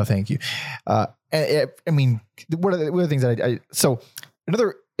 and no thank you. I mean, what are the things that so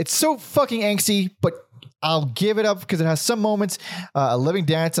another, it's so fucking angsty, but I'll give it up because it has some moments. A Living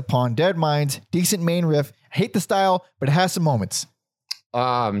Dance Upon Dead Minds, decent main riff. I hate the style, but it has some moments.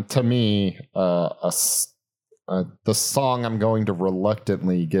 To me, the song I'm going to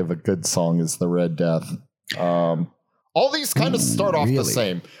reluctantly give a good song is The Red Death. All these kind of start off the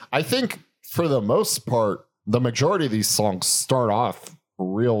same. I think for the most part, the majority of these songs start off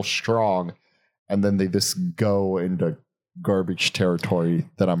real strong, and then they just go into garbage territory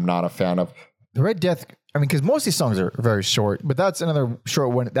that I'm not a fan of. The Red Death, I mean, because most of these songs are very short, but that's another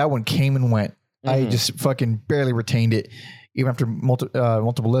short one. That one came and went. I just fucking barely retained it, even after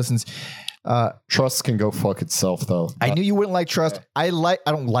multiple listens. Trust can go fuck itself, though. I knew you wouldn't like Trust. I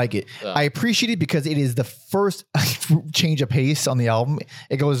don't like it. Yeah. I appreciate it because it is the first change of pace on the album.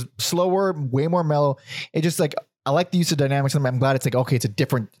 It goes slower, way more mellow. It just like, I like the use of dynamics. I'm glad it's like, okay, it's a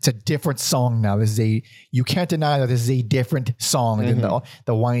different song now. You can't deny that this is a different song than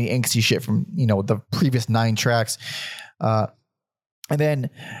the whiny angsty shit from, the previous 9 tracks. And then,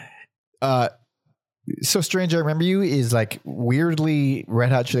 So Strange I Remember You is like weirdly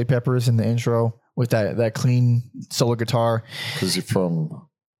Red Hot Chili Peppers in the intro with that clean solo guitar. Because you're from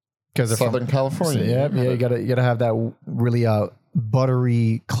Southern California. Yeah, you gotta have that really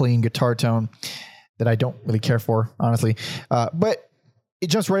buttery, clean guitar tone that I don't really care for, honestly. But it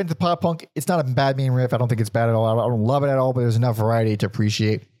jumps right into pop punk. It's not a bad main riff. I don't think it's bad at all. I don't love it at all, but there's enough variety to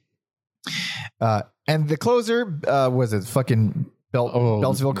appreciate. And the closer was it fucking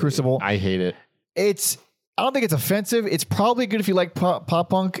Beltsville Crucible. I hate it. I don't think it's offensive. It's probably good if you like pop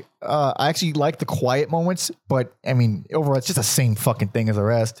punk. I actually like the quiet moments, but I mean, overall, it's just the same fucking thing as the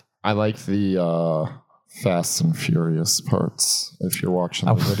rest. I like the Fast and Furious parts. If you're watching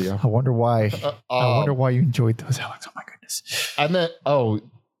the video, I wonder why. I wonder why you enjoyed those, Alex. Oh my goodness. And then,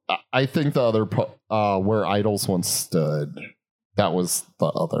 I think the other Where Idols Once Stood. That was the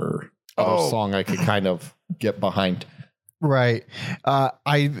other song I could kind of get behind. Right. The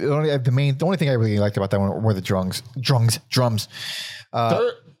only thing I really liked about that one were the drums.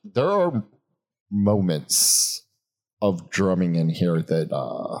 There are moments of drumming in here that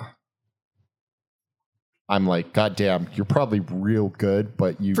I'm like, God damn, you're probably real good,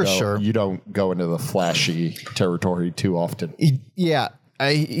 but you don't go into the flashy territory too often.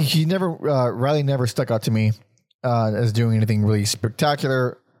 Riley never stuck out to me as doing anything really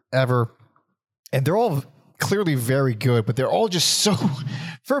spectacular ever. And they're all clearly very good, but they're all just so,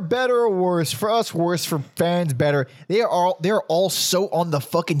 for better or worse, for us worse, for fans better. They're all so on the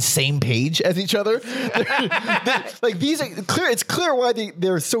fucking same page as each other. Like these are clear. It's clear why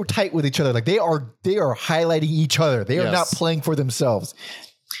they're so tight with each other. Like they are highlighting each other. They are not playing for themselves,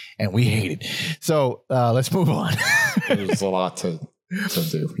 and we hate it. So let's move on. There's a lot to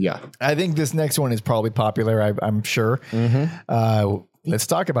do. Yeah, I think this next one is probably popular. I'm sure. Let's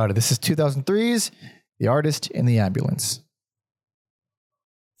talk about it. This is 2003's The Artist in the Ambulance.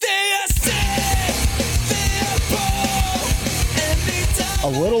 A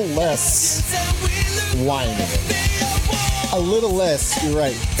little less whining. A little less, you're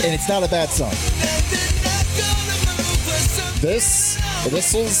right. And it's not a bad song. This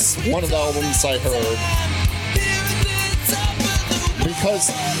was one of the albums I heard because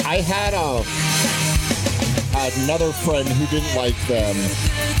I had another friend who didn't like them,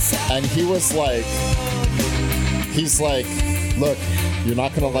 and he's like, look, you're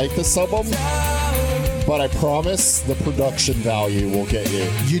not gonna like this album, but I promise the production value will get you.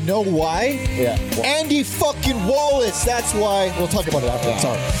 You know why? Yeah. Andy fucking Wallace. That's why. We'll talk about it after.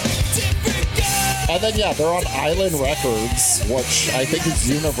 Sorry. And then they're on Island Records, which I think is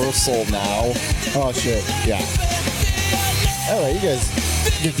Universal now. Oh shit. Yeah. All right, you guys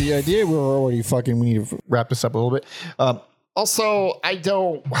get the idea. We need to wrap this up a little bit. Also, I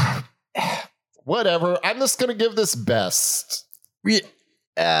don't. Whatever. I'm just gonna give this best.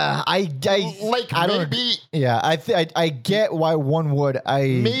 I Like I don't. maybe, Yeah, I get why one would.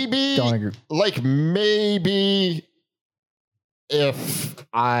 I maybe, don't agree. like maybe, if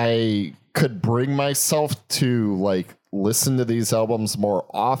I could bring myself to like listen to these albums more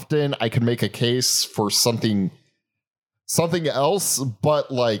often, I could make a case for something else.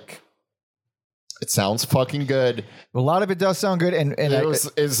 But like, it sounds fucking good. A lot of it does sound good, and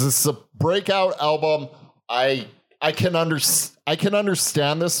Is this a breakout album? I can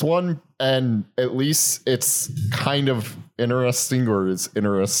understand this one, and at least it's kind of interesting, or as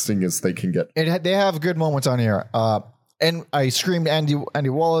interesting as they can get. they have good moments on here. And I screamed Andy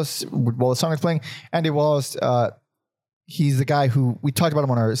Wallace while the song was playing. Andy Wallace, he's the guy who we talked about him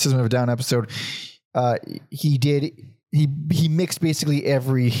on our System of a Down episode. He mixed basically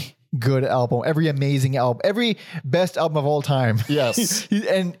every good album, every amazing album, every best album of all time. Yes.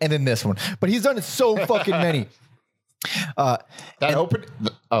 and then this one. But he's done it so fucking many. Sorry. No,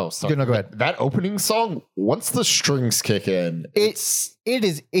 go ahead. That opening song, once the strings kick in,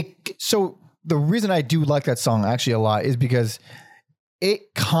 so the reason I do like that song actually a lot is because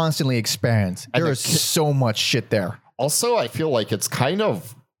it constantly expands. There is so much shit there. also I feel like it's kind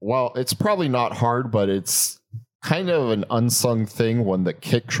of, well, it's probably not hard, but it's kind of an unsung thing when the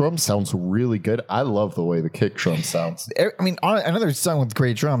kick drum sounds really good. I love the way the kick drum sounds. I mean, another song with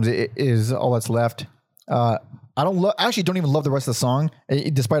great drums is All That's Left. I actually don't even love the rest of the song,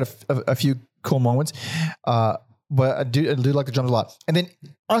 despite a few cool moments. But I do like the drums a lot. And then,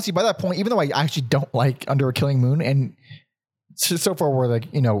 honestly, by that point, even though I actually don't like Under a Killing Moon, and so far we're like,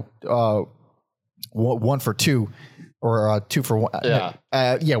 1 for 2 or 2 for 1. Yeah.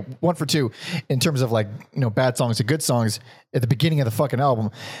 1 for 2 in terms of like, bad songs to good songs at the beginning of the fucking album.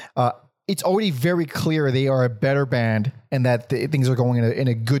 It's already very clear they are a better band and that things are going in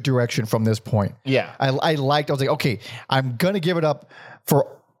a good direction from this point. Yeah. I was like, okay, I'm going to give it up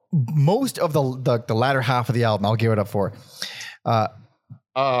for most of the latter half of the album. I'll give it up for.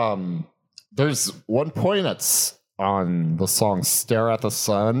 There's one point that's on the song Stare at the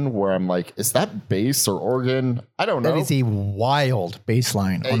Sun where I'm like, is that bass or organ? I don't know. That is a wild bass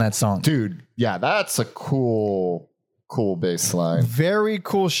line on that song. Dude, yeah, that's a cool bass line. Very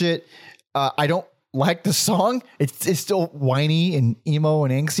cool shit. I don't like the song. It's still whiny and emo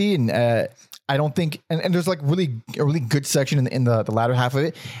and angsty, and I don't think. And there's like a really good section in the latter half of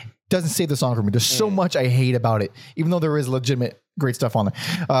it. Doesn't save the song for me. There's so much I hate about it, even though there is legitimate great stuff on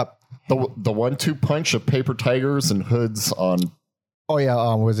there. The 1-2 punch of Paper Tigers and Hoods on. Oh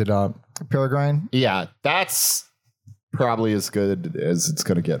yeah, was it Peregrine? Yeah, that's probably as good as it's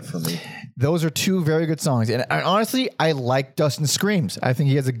gonna get for me. Those are two very good songs, and honestly, I like Dustin Screams. I think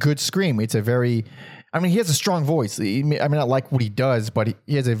he has a good scream. It's a very, he has a strong voice. I may not like what he does, but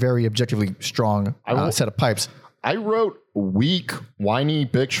he has a very objectively strong set of pipes. I wrote weak, whiny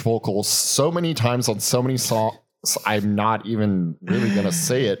bitch vocals so many times on so many songs. I'm not even really gonna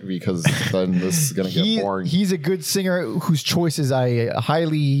say it because then this is gonna get boring. He's a good singer whose choices I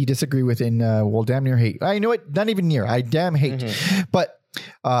highly disagree with and damn near hate. I know what, not even near. I damn hate. Mm-hmm. But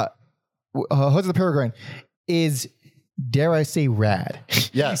Hoods of the Peregrine is, dare I say, rad.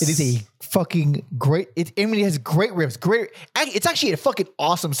 Yes, it is a fucking great. It has great riffs. It's actually a fucking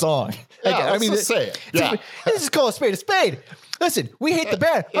awesome song. Yeah, let's say it. Yeah, this is called a spade a spade. Listen, we hate the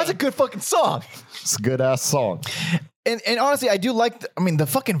band. That's a good fucking song. It's a good ass song. And honestly, I do like. The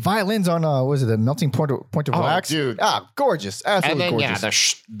fucking violins on was it the Melting Point of Wax? Dude, gorgeous, absolutely and then,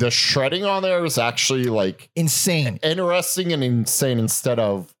 gorgeous. Yeah, the shredding on there is actually like insane, interesting and insane. Instead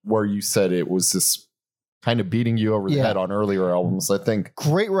of where you said it was just kind of beating you over the head on earlier albums, I think.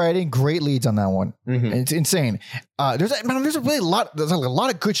 Great writing, great leads on that one. Mm-hmm. It's insane. There's a lot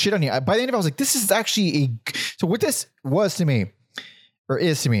of good shit on here. By the end of it, I was like, this is actually so what this was to me, or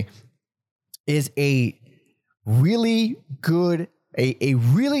is to me, is a really good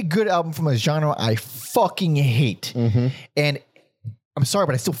album from a genre I fucking hate. Mm-hmm. And I'm sorry,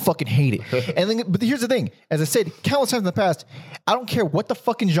 but I still fucking hate it. But here's the thing. As I said countless times in the past, I don't care what the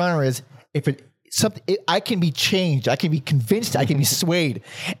fucking genre is. If I can be changed. I can be convinced. I can be swayed.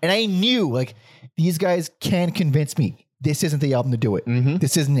 And I knew, like, these guys can convince me. This isn't the album to do it. Mm-hmm.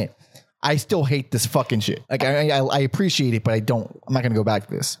 This isn't it. I still hate this fucking shit. Like, I appreciate it, but I'm not going to go back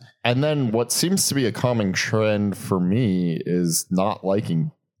to this. And then what seems to be a common trend for me is not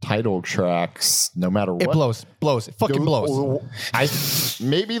liking title tracks no matter what. It blows. It fucking blows.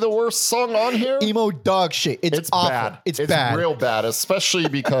 Maybe the worst song on here? Emo dog shit. It's awful. Bad. It's bad. Real bad, especially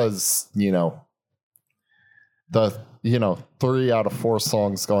because, the 3 out of 4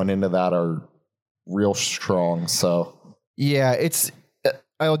 songs going into that are real strong. So Yeah, it's.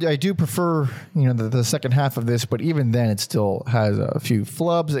 I do prefer, the second half of this, but even then, it still has a few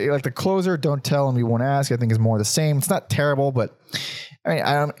flubs. Like the closer, "Don't Tell and We Won't Ask," I think is more the same. It's not terrible, but I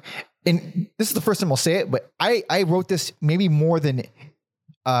mean, and this is the first time I'll say it, but I wrote this maybe more than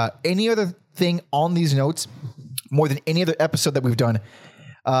any other thing on these notes, more than any other episode that we've done.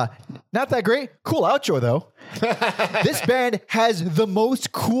 Not that great. Cool outro though. This band has the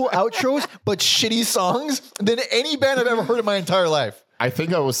most cool outros, but shitty songs than any band I've ever heard in my entire life. I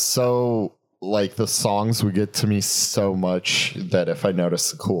think I was so like the songs would get to me so much that if I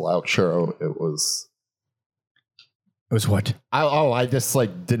noticed a cool outro, it was what? I just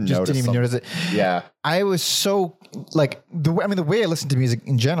like didn't Didn't even notice it. Yeah. I was so like the way I listen to music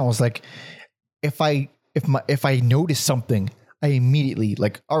in general is like if I notice something, I immediately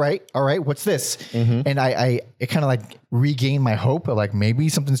like, all right, what's this? Mm-hmm. And I kind of like regain my hope of like maybe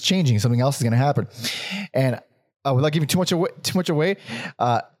something's changing, something else is going to happen. And without giving too much away,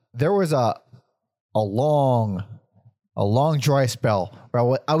 there was a long dry spell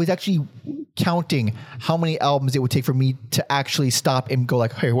where I was actually counting how many albums it would take for me to actually stop and go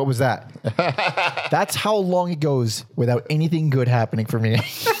like, hey, what was that? That's how long it goes without anything good happening for me.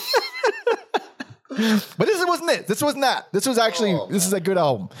 But this wasn't it. This wasn't that. This was actually, this is a good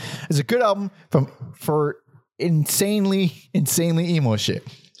album. It's a good album for insanely emo shit.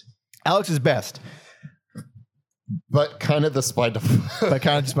 Alex is best. But kind of despite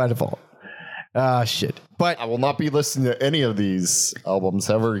default. Shit. But I will not be listening to any of these albums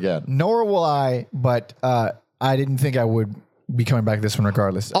ever again. Nor will I, but I didn't think I would be coming back to this one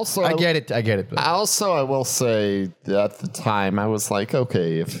regardless. Also, I get it. Also, I will say that at the time I was like,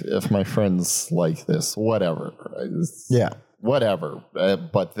 okay, if my friends like this, whatever. Whatever.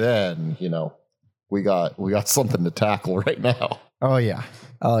 But then, we got something to tackle right now. Oh yeah.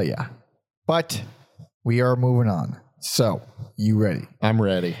 But we are moving on. So, you ready? I'm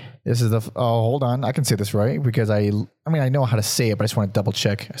ready. This is hold on. I can say this right because I know how to say it, but I just want to double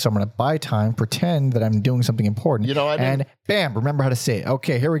check. So I'm going to buy time, pretend that I'm doing something important. And bam, remember how to say it.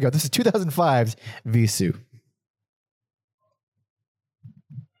 Okay, here we go. This is 2005's Visu.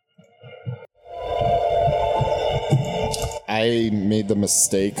 I made the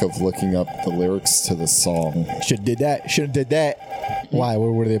mistake of looking up the lyrics to the song. Should've did that. Why?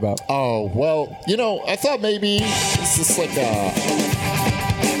 What were they about? Oh, well, I thought maybe it's just like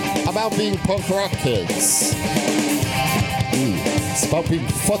about being punk rock kids. It's about being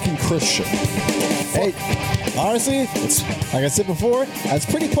fucking Christian. Hey, honestly, it's like I said before, it's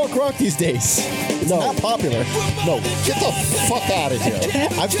pretty punk rock these days. It's not popular. No, get the fuck out of here.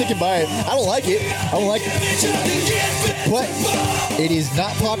 I'm sticking by it. I don't like it. But it is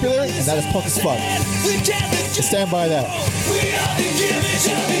not popular, and that is punk as fuck. So stand by that.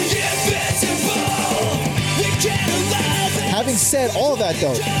 Having said all of that,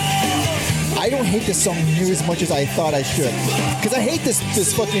 though, I don't hate this song near as much as I thought I should. Because I hate this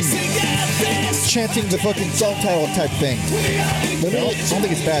fucking chanting the fucking song title type thing. But I don't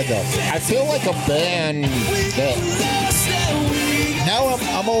think it's bad, though. I feel like a band that... Now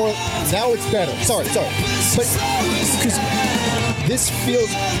now it's better. Sorry. But because this feels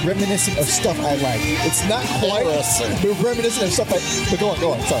reminiscent of stuff I like. It's not quite but reminiscent of stuff but go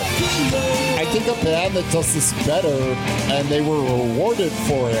on, sorry. I think a band that does this better and they were rewarded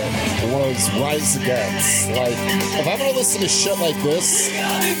for it was Rise Against. Like, if I'm gonna listen to shit like this,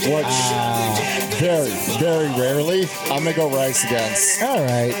 which very, very rarely, I'm gonna go Rise Against.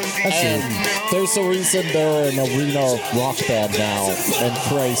 Alright. And there's a reason they're an arena rock band now, and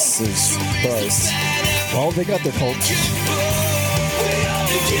Christ is Christ. Well, they got their cult.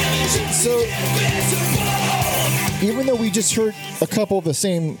 So, even though we just heard a couple of the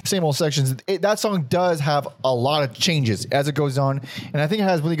same old sections, that song does have a lot of changes as it goes on, and I think it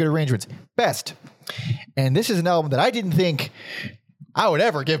has really good arrangements. Best. And this is an album that I didn't think I would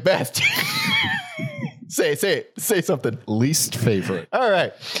ever give best. Say it. Say something. Least favorite. All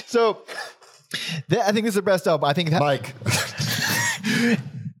right. So, I think this is the best album. I think Mike.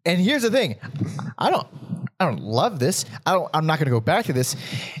 And here's the thing. I don't love this. I'm not going to go back to this.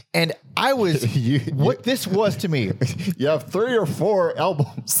 And I was what this was to me. You have 3 or 4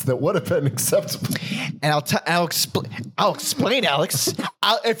 albums that would have been acceptable. And I'll explain, Alex.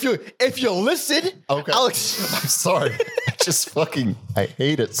 If you listen, okay. I'm sorry. I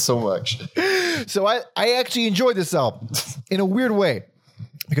hate it so much. So I actually enjoyed this album in a weird way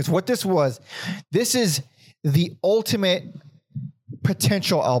because what this is the ultimate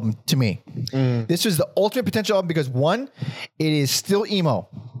potential album to me. This was the ultimate potential album because one, it is still emo.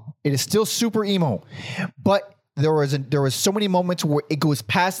 It is still super emo. But there was so many moments where it goes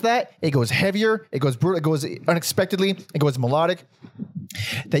past that, it goes heavier, it goes brutal, it goes unexpectedly, it goes melodic,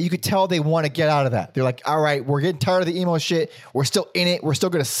 that you could tell they want to get out of that. They're like, all right, we're getting tired of the emo shit. We're still in it. We're still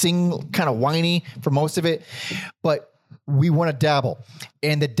going to sing kind of whiny for most of it, but we want to dabble.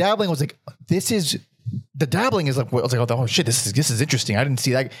 And the dabbling was like, the dabbling is like, I was like, oh shit, this is interesting. I didn't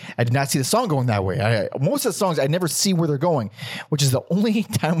see that. I did not see the song going that way. Most of the songs I never see where they're going, which is the only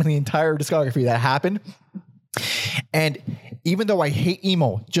time in the entire discography that happened. And even though I hate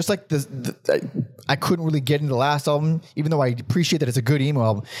emo, just like I couldn't really get into the last album, even though I appreciate that it's a good emo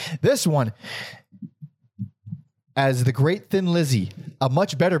album. This one, as the great Thin Lizzy, a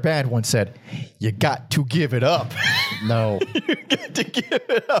much better band, once said, you got to give it up. No. You got to give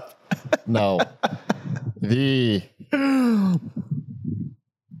it up. No.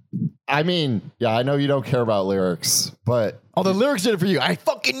 I mean, yeah, I know you don't care about lyrics, but... Oh, the lyrics did it for you. I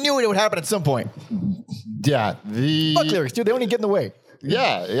fucking knew it would happen at some point. Yeah, Fuck lyrics, dude. They only get in the way.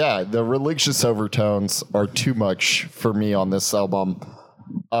 Yeah. The religious overtones are too much for me on this album.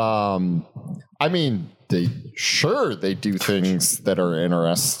 I mean, they do things that are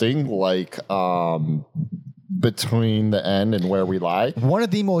interesting, like Between the End and Where We Lie. One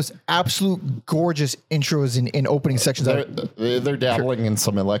of the most absolute gorgeous intros in opening sections. They're dabbling in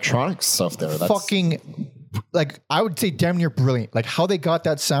some electronic stuff there. That's fucking, like, I would say damn near brilliant. Like how they got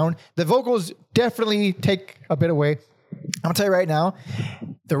that sound. The vocals definitely take a bit away. I'm gonna tell you right now,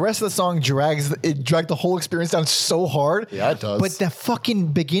 the rest of the song dragged the whole experience down so hard. Yeah, it does. But the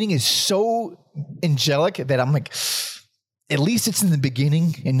fucking beginning is so angelic that I'm like, at least it's in the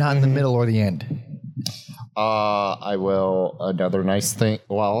beginning and not in the middle or the end. I will. Another nice thing.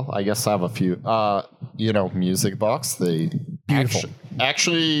 Well, I guess I have a few. Music Box. They Beautiful.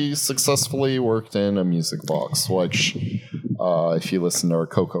 Actually successfully worked in a music box, which, if you listen to our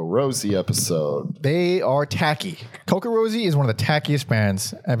Coco Rosie episode, they are tacky. Coco Rosie is one of the tackiest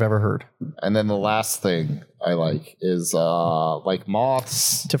bands I've ever heard. And then the last thing I like is like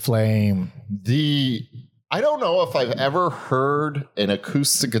Moths to Flame. I don't know if I've ever heard an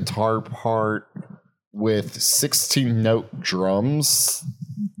acoustic guitar part with 16-note drums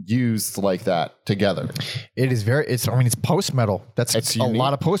used like that together. It is it's post metal. It's a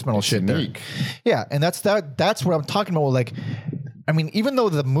lot of post metal shit unique there. Yeah, and that's what I'm talking about. Like, I mean, even though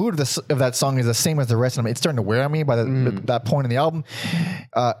the mood of that song is the same as the rest of them, it's starting to wear on me by that point in the album.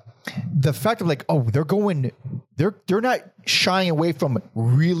 The fact of like, oh, they're not shying away from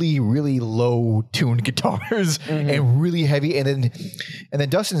really, really low tuned guitars and really heavy, and then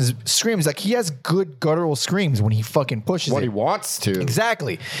Dustin's screams, like he has good guttural screams when he fucking pushes he wants to.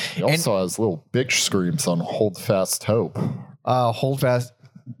 Exactly. He also has little bitch screams on Hold Fast Hope. Hold Fast.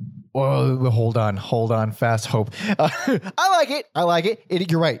 Oh, hold on, Fast Hope. I like it.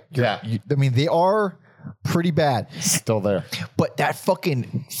 You're right. I mean, they are pretty bad. Still there. But that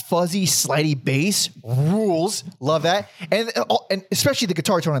fucking fuzzy, slidey bass rules. Love that. And especially the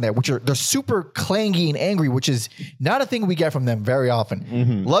guitar tone on that, they're super clangy and angry, which is not a thing we get from them very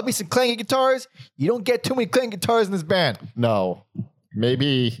often. Love me some clangy guitars. You don't get too many clangy guitars in this band. No.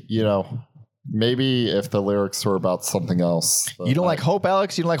 Maybe if the lyrics were about something else. You don't like Hope,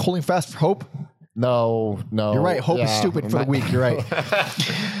 Alex? You don't like Holding Fast for Hope? No. You're right. Hope is stupid for the weak. You're right.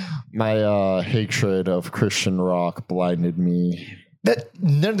 My hatred of Christian rock blinded me.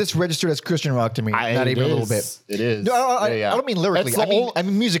 None of this registered as Christian rock to me. Not even a little bit. It is. No, I don't mean lyrically. I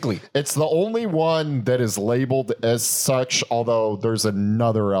mean musically. It's the only one that is labeled as such, although there's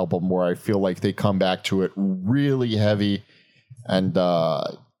another album where I feel like they come back to it really heavy. And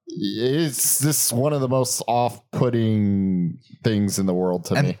it's this one of the most off-putting things in the world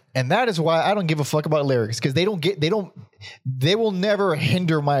to me. And that is why I don't give a fuck about lyrics, because they will never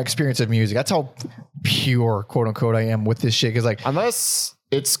hinder my experience of music. That's how pure, quote unquote, I am with this shit. Because like, unless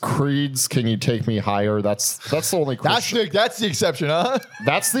it's Creed's "Can You Take Me Higher," that's the only question. That's the exception, huh?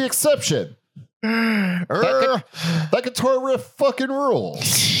 That's the exception. That guitar riff fucking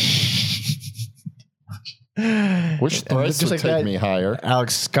rules. Which thrice would take me higher?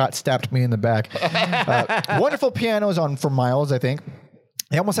 Alex Scott stabbed me in the back. Wonderful pianos for Miles, I think.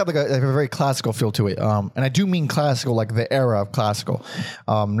 They almost have like a very classical feel to it. And I do mean classical, like the era of classical,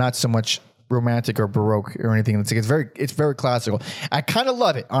 not so much romantic or Baroque or anything. It's very classical. I kind of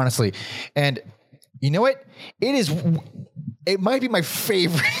love it, honestly. And you know what? It might be my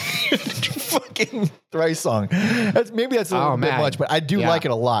favorite fucking Thrice song. That's a little bit much, but I do like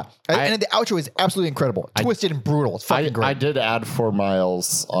it a lot. And the outro is absolutely incredible. Twisted and brutal. It's fucking great. I did add 4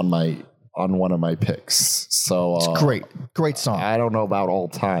 Miles on one of my picks. So it's great song. I don't know about all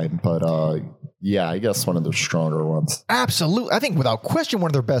time, but yeah, I guess one of the stronger ones. Absolutely. I think without question one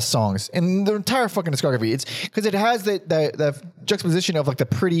of their best songs in their entire fucking discography. It's because it has the juxtaposition of like the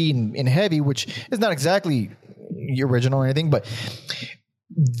pretty and heavy, which is not exactly original or anything, but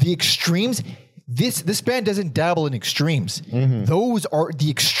the extremes. This band doesn't dabble in extremes. Those are the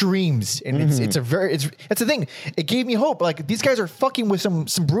extremes, and it's that's the thing. It gave me hope. Like these guys are fucking with some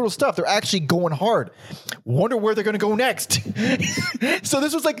brutal stuff. They're actually going hard. Wonder where they're gonna go next. So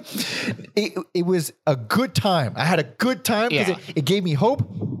this was like, it was a good time. I had a good time because it gave me hope,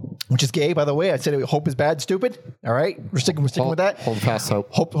 which is gay, by the way. I said hope is bad, stupid. All right, we're sticking with that. Hold fast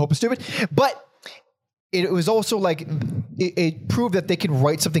hope. Hope is stupid, but. It was also like it proved that they can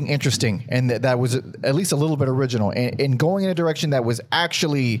write something interesting, and that was at least a little bit original, and going in a direction that was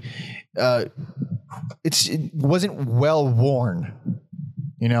actually, it wasn't well worn,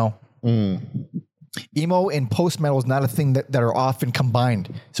 you know. Emo and post metal is not a thing that are often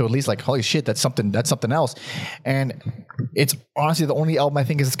combined. So at least like, holy shit, that's something else, and it's honestly the only album I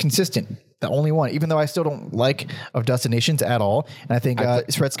think is consistent. The only one, even though I still don't like Of Dust and Nations at all. And I think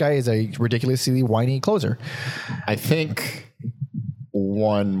Red Sky is a ridiculously whiny closer. I think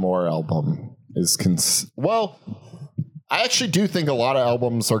one more album is I actually do think a lot of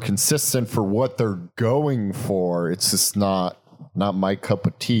albums are consistent for what they're going for. It's just not my cup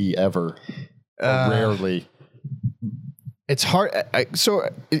of tea ever. Rarely. It's hard.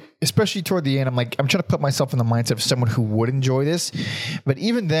 Especially toward the end, I'm trying to put myself in the mindset of someone who would enjoy this. But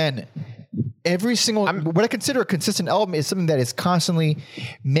even then, every single what I consider a consistent album is something that is constantly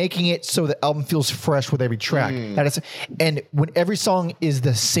making it so the album feels fresh with every track. And when every song is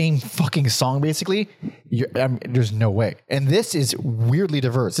the same fucking song, basically, there's no way. And this is weirdly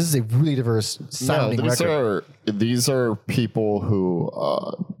diverse. This is a really diverse sounding record. These are people who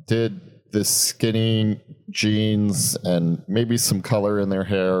did the skinny jeans and maybe some color in their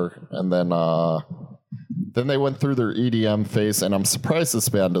hair, and then they went through their EDM phase, and I'm surprised this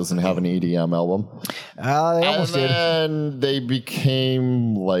band doesn't have an EDM album. They almost did. And they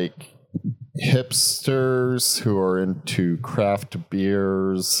became like hipsters who are into craft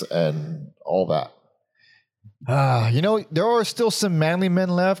beers and all that. There are still some manly men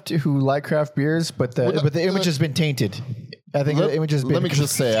left who like craft beers, but the image has been tainted. I think the image has been. Let me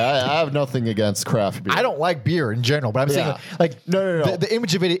just say, I have nothing against craft beer. I don't like beer in general, but I'm saying no. The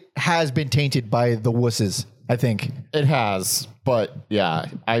image of it has been tainted by the wusses. I think it has, but yeah,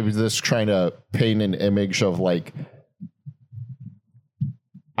 I was just trying to paint an image of like.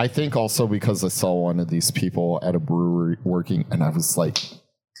 I think also because I saw one of these people at a brewery working, and I was like.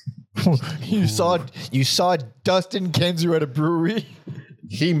 You saw Dustin Kenzu at a brewery?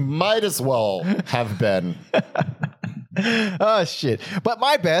 He might as well have been. Oh shit! But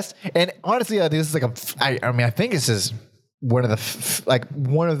my best, and honestly, this is like I think this is one of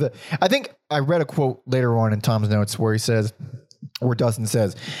the. I think I read a quote later on in Tom's notes where Dustin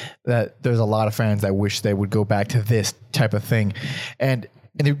says that there's a lot of fans that wish they would go back to this type of thing, and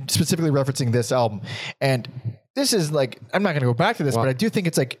they're specifically referencing this album. And this is like, I'm not going to go back to this, but I do think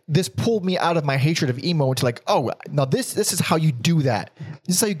it's like, this pulled me out of my hatred of emo into like, oh, now this is how you do that.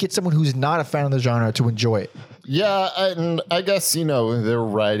 This is how you get someone who's not a fan of the genre to enjoy it. Yeah, and I guess, they're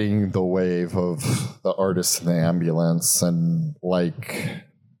riding the wave of the Artist in the Ambulance, and like,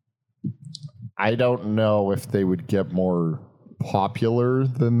 I don't know if they would get more popular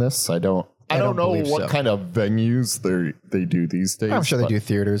than this. I don't know what kind of venues they do these days. I'm sure they do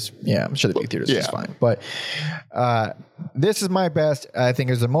theaters. Yeah, I'm sure they do theaters just fine. But this is my best. I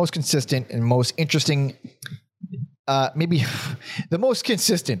think is the most consistent and most interesting. Maybe the most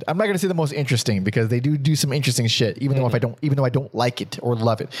consistent. I'm not going to say the most interesting because they do some interesting shit. Even though I don't like it or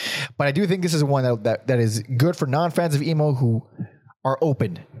love it, but I do think this is one that is good for non-fans of emo who are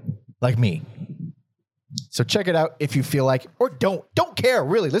open, like me. So check it out if you feel like, or don't care,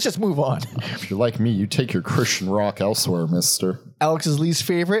 really. Let's just move on. If you're like me, you take your Christian rock elsewhere, mister. Alex's least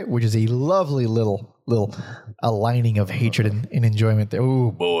favorite, which is a lovely little aligning of hatred and enjoyment there.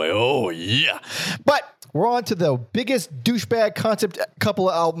 Oh boy, oh yeah. But we're on to the biggest douchebag concept couple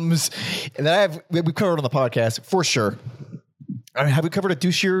of albums that we've covered on the podcast, for sure. I mean, have we covered a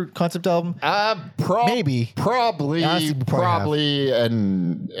douchier concept album? Maybe. Probably. Honestly,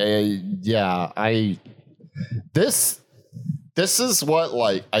 and yeah, This is what,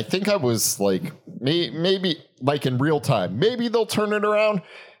 like, I think I was like, maybe like in real time, maybe they'll turn it around.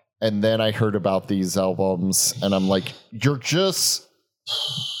 And then I heard about these albums and I'm like, you're just,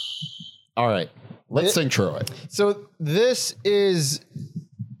 all right, let's sing through it. So this is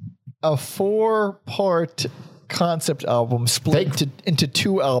a 4-part concept album split into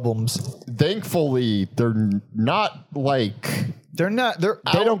 2 albums. Thankfully, they're not like They're not.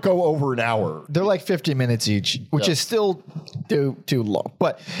 They don't go over an hour. They're like 50 minutes each, which is still too long.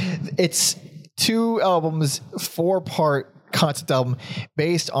 But it's 2 albums, 4-part concept album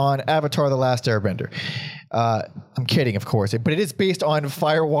based on Avatar: The Last Airbender. I'm kidding, of course, but it is based on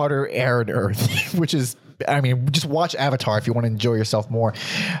fire, water, air, and earth, which is. I mean, just watch Avatar if you want to enjoy yourself more.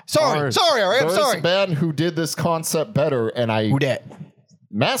 Sorry, I'm sorry. There's a band who did this concept better, and Who dat?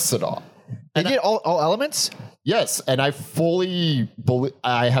 Mastodon. They did all elements? Yes, and I fully believe.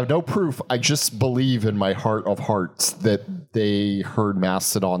 I have no proof. I just believe in my heart of hearts that they heard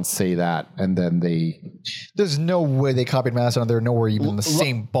Mastodon say that, and then they. There's no way they copied Mastodon. They're nowhere even in the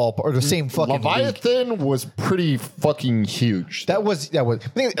same ballpark or the same fucking. Leviathan league. Was pretty fucking huge. That was. I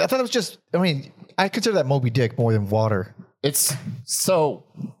thought it was just. I mean, I consider that Moby Dick more than water. It's so.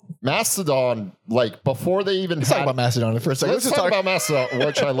 Mastodon, like before they even talk about Mastodon for a second. Let's talk about Mastodon,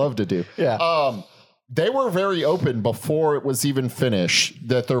 which I love to do. Yeah. They were very open before it was even finished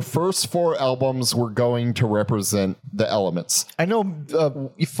that their first 4 albums were going to represent the elements. I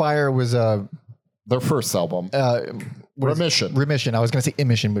know Fire was their first album. Remission. Remission. I was going to say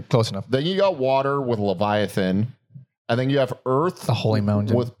Emission, but close enough. Then you got Water with Leviathan. And then you have Earth, the Holy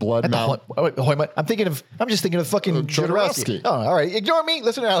Mountain with Blood Mountain. Holy Mountain. I'm just thinking of fucking Jodorowsky. Oh, all right. Ignore me.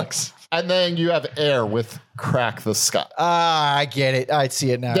 Listen to Alex. And then you have Air with Crack the Sky. I get it. I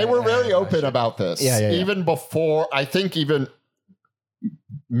see it now. They were very open about this. Yeah. Even before, I think even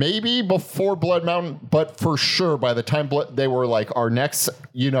maybe before Blood Mountain, but for sure by the time they were like, our next,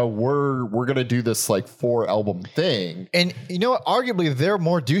 we're going to do this like 4 album thing. And you know what? Arguably, they're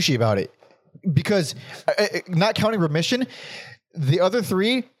more douchey about it. Because not counting Remission, the other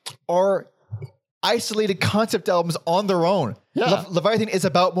 3 are isolated concept albums on their own. Yeah. Leviathan is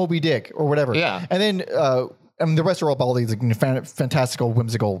about Moby Dick or whatever. Yeah. And then the rest are all these like, fantastical,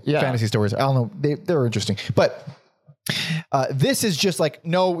 whimsical fantasy stories. I don't know. They're interesting. But this is just like,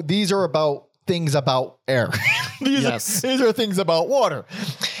 no, these are about things about air. These are things about water.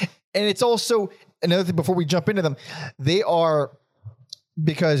 And it's also another thing before we jump into them. They are...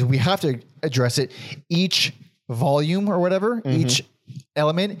 Because we have to address it, each volume or whatever, each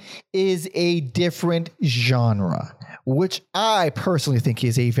element is a different genre, which I personally think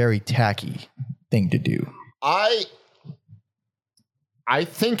is a very tacky thing to do. I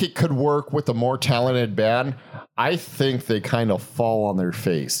think it could work with a more talented band. I think they kind of fall on their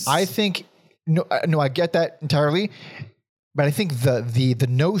face. I think no, I get that entirely, but I think the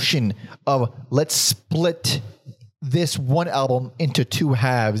notion of let's split this one album into 2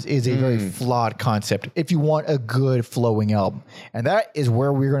 halves is a very flawed concept if you want a good flowing album. And that is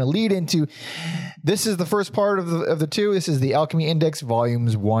where we're going to lead into. This is the first part of the 2. This is the Alchemy Index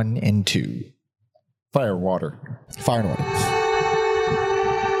volumes 1 and 2. Fire and Water. Fire and Water.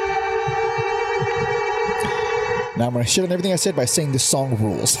 Now I'm going to shit on everything I said by saying this song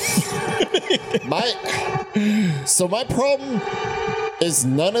rules. My problem is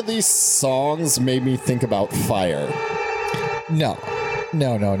none of these songs made me think about fire. No,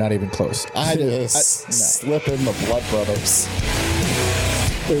 not even close. No. Slip in the Blood Brothers.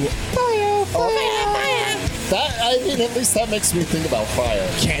 At least that makes me think about fire.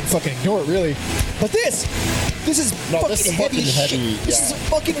 Can't fucking ignore it, really. But this is fucking heavy shit. This is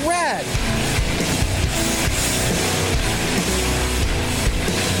fucking rad.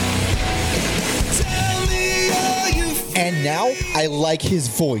 And now I like his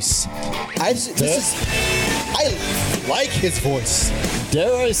voice. I like his voice.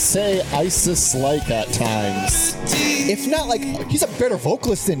 Dare I say ISIS-like at times. If not, like, he's a better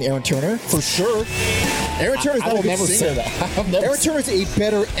vocalist than Aaron Turner, for sure. Aaron Turner's not a good singer. Aaron Turner's a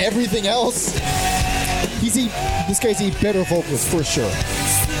better everything else. This guy's a better vocalist, for sure.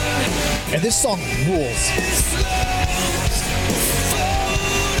 And this song rules.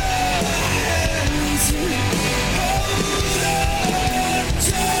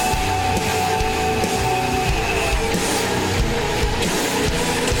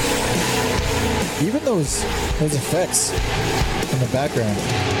 Even those effects in the background,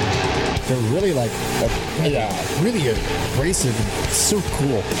 they're really like, really abrasive and so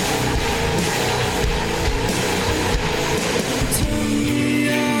cool.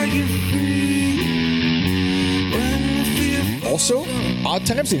 Also, odd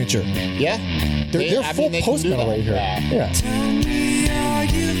time signature. Yeah. They're full post metal right here. Yeah.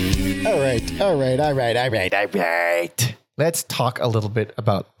 All right. Let's talk a little bit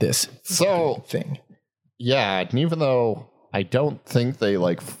about this thing. Yeah, and even though I don't think they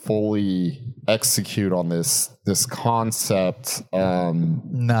like fully execute on this concept,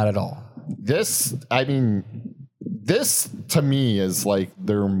 not at all. This to me is like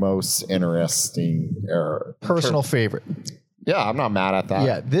their most interesting personal favorite. Yeah, I'm not mad at that.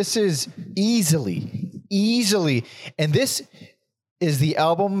 Yeah, this is easily, and this is the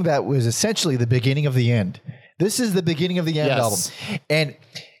album that was essentially the beginning of the end. This is the beginning of the end album. And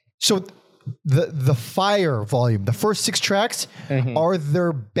so the Fire volume, the first 6 tracks are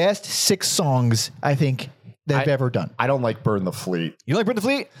their best 6 songs, I think, they've ever done. I don't like Burn the Fleet. You like Burn the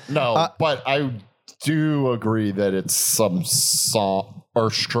Fleet? No, but I do agree that it's some song or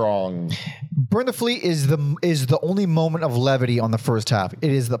strong. Burn the Fleet is the only moment of levity on the first half.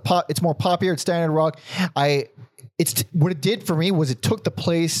 It is it's more poppier, it's standard rock. It's what it did for me was it took the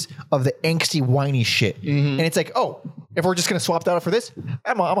place of the angsty, whiny shit, and it's like, oh, if we're just gonna swap that out for this,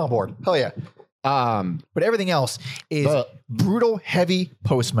 I'm on board. Hell yeah. But everything else is brutal, heavy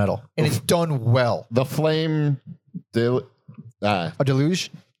post metal, and it's done well. The Flame, A Deluge.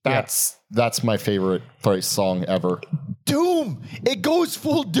 That's my favorite Thrice song ever. Doom. It goes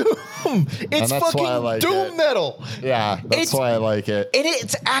full Doom. It's fucking Doom metal. Yeah, that's why I like it. And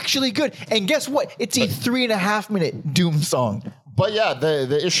it's actually good. And guess what? It's a 3.5-minute Doom song. But yeah,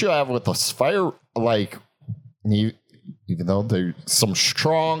 the issue I have with this Fire, like, even though there's some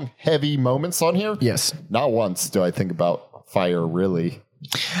strong, heavy moments on here, yes, not once do I think about Fire, really.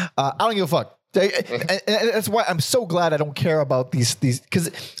 I don't give a fuck. And that's why I'm so glad I don't care about these because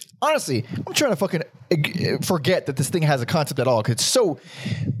honestly, I'm trying to fucking forget that this thing has a concept at all because it's so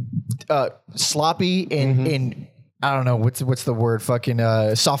sloppy and I don't know what's the word, fucking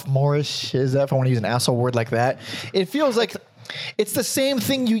sophomorish. Is that if I want to use an asshole word like that? It feels like it's the same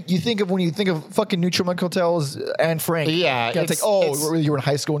thing you think of when you think of fucking Neutral Milk Hotels and Frank. Yeah, it's like, oh, you were in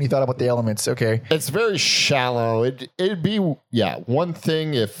high school and you thought about the elements. Okay, it's very shallow. It'd be one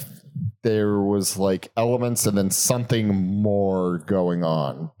thing if there was like elements and then something more going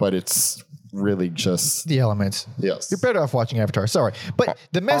on, but it's really just the elements. Yes, you're better off watching Avatar. Sorry, but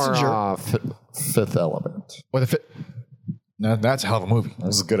The Messenger, Fifth Element, or that's a hell of a movie. That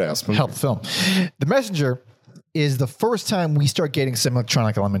was a good ass movie. Hell of a film. The Messenger is the first time we start getting some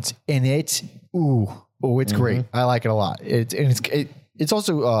electronic elements, and it's great. I like it a lot. It's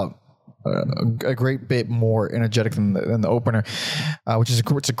also a great bit more energetic than the opener, which is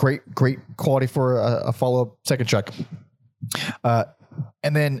a great quality for a follow up second track.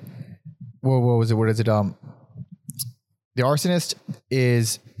 And then what was it? What is it? The Arsonist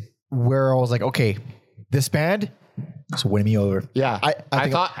is where I was like, okay, this band is winning me over. Yeah, I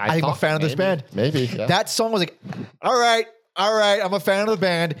think I'm a fan of this band. Maybe yeah. That song was like, all right, I'm a fan of the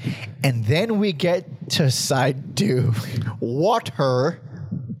band. And then we get to side 2, Water.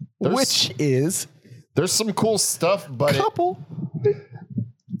 Which is there's some cool stuff, but couple.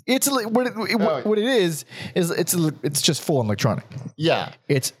 It's what it is it's just full electronic. Yeah,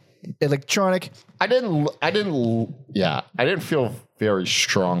 it's electronic. I didn't feel very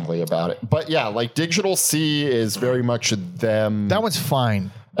strongly about it, but yeah, like Digital Sea is very much them. That one's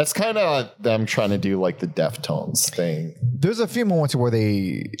fine. That's kind of them trying to do like the Deftones thing. There's a few moments where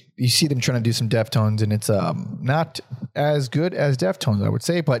you see them trying to do some Deftones, and it's not as good as Deftones, I would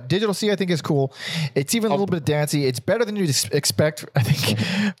say. But Digital Sea, I think, is cool. It's even a little bit dancey. It's better than you'd expect, I think.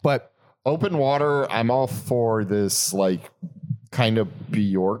 But Open Water, I'm all for this like kind of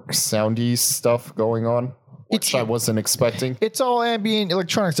Bjork soundy stuff going on, which I wasn't expecting. It's all ambient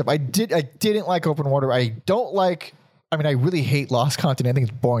electronic stuff. I didn't like Open Water. I really hate Lost Continent. I think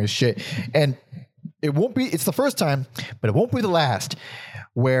it's boring as shit. And it's the first time, but it won't be the last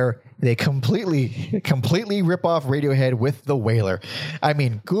where they completely rip off Radiohead with The Wailer. I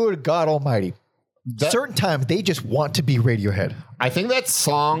mean, good God almighty. Certain times they just want to be Radiohead. I think that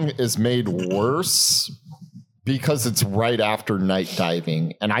song is made worse because it's right after Night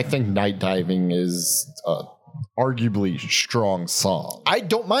Diving. And I think Night Diving is arguably strong song. I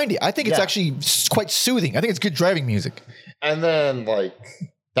don't mind it. I think it's actually quite soothing. I think it's good driving music. And then like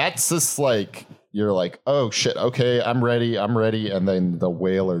that's just like you're like, oh shit, okay, I'm ready. And then the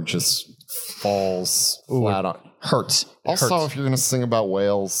Wailer just falls flat on. Hurts. Also, if you're gonna sing about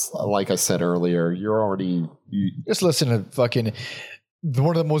whales, like I said earlier, you just listen to fucking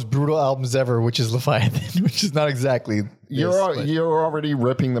one of the most brutal albums ever, which is Leviathan, which is not exactly. You're already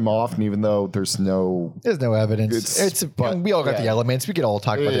ripping them off, and even though there's no evidence, we all got the elements. We could all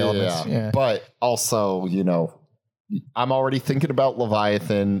talk about the elements. Yeah. But also, I'm already thinking about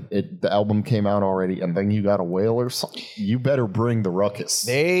Leviathan. The album came out already, and then you got a Wailer song. You better bring the Ruckus.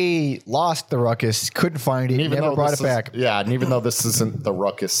 They lost the Ruckus, couldn't find it, never brought it back. Yeah, and even though this isn't the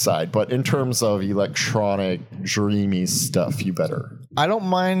Ruckus side, but in terms of electronic, dreamy stuff, you better. I don't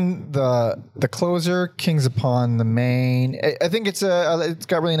mind the closer, Kings Upon the Main. I think it's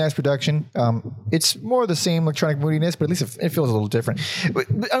got really nice production. It's more the same electronic moodiness, but at least it feels a little different.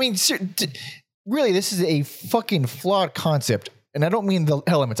 I mean, really, this is a fucking flawed concept. And I don't mean the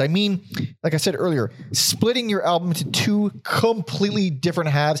elements. I mean, like I said earlier, splitting your album into two completely different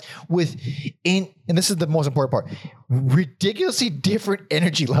halves and this is the most important part, ridiculously different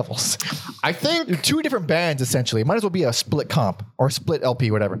energy levels. I think Two different bands, essentially. It might as well be a split comp or a split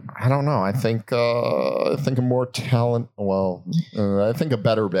LP, whatever. I don't know. I think a more talent. Well, I think a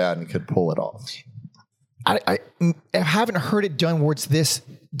better band could pull it off. I haven't heard it done where it's this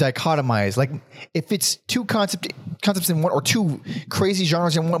dichotomized. Like if it's two concepts in one or two crazy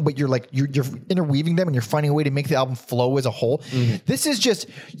genres in one, but you're interweaving them and you're finding a way to make the album flow as a whole. Mm-hmm. This is just,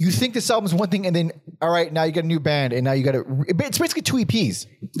 you think this album's one thing and then, all right, now you got a new band and now you got it's basically two EPs.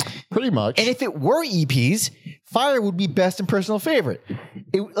 Pretty much. And if it were EPs, Fire would be best and personal favorite.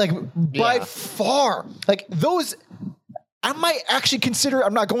 By far. Like those, I might actually consider,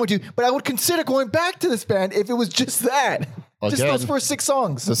 I'm not going to, but I would consider going back to this band if it was just that. Again, just those first 6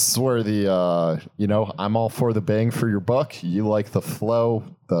 songs. This is where the, I'm all for the bang for your buck. You like the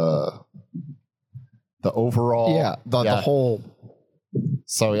flow, the overall. Yeah, the whole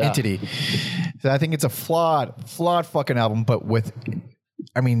entity. So I think it's a flawed fucking album, but with,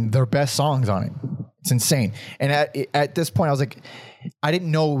 their best songs on it. It's insane. And at this point, I was like, I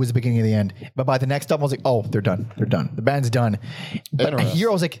didn't know it was the beginning of the end. But by the next album, I was like, oh, they're done. They're done. The band's done. But here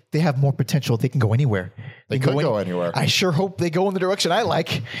I was like, they have more potential. They can go anywhere. They could go anywhere. I sure hope they go in the direction I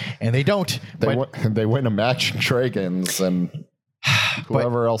like. And they don't. They win a match Dragons and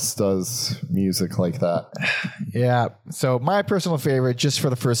whoever else does music like that. Yeah. So my personal favorite, just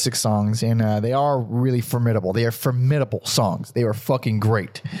for the first 6 songs. And they are really formidable. They are formidable songs. They are fucking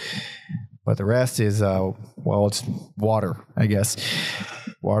great. But the rest is, it's water, I guess.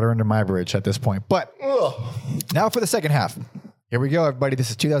 Water under my bridge at this point. But now for the second half. Here we go, everybody. This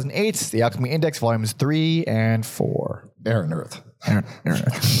is 2008's The Alchemy Index, volumes 3 and 4. Aaron Earth. Aaron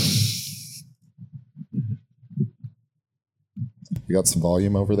Earth. You got some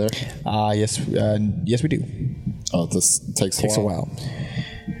volume over there? Yes, we do. Oh, this takes a while.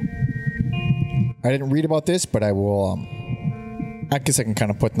 I didn't read about this, but I will. I guess I can kind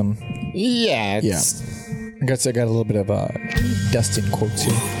of put them. Yeah. I guess I got a little bit of Dustin quotes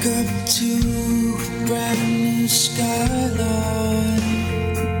here. Woke up to a brand new skyline.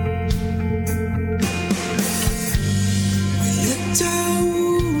 We looked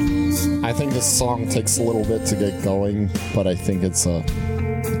down. I think this song takes a little bit to get going, but I think it's a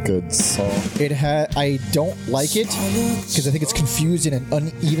good song. I don't like it because I think it's confused in an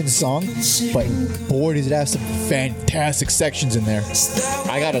uneven song, but boy, does it have some fantastic sections in there.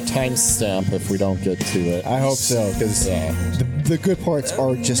 I got a timestamp if we don't get to it. I hope so, because the good parts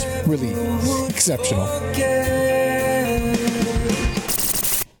are just really exceptional.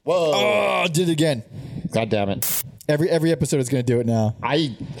 Whoa! Oh, did it again. God damn it. Every episode is going to do it now.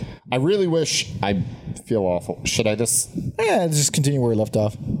 I really wish. I feel awful. Should I just... Yeah, just continue where we left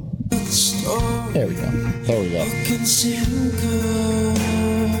off. There we go.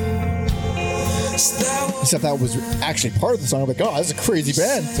 Except that was actually part of the song. I'm like, oh, that's a crazy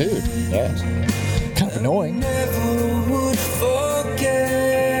band, too. Yeah. Kind of annoying.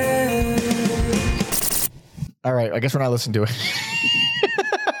 All right, I guess we're not listening to it.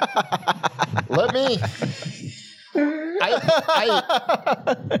 Let me... I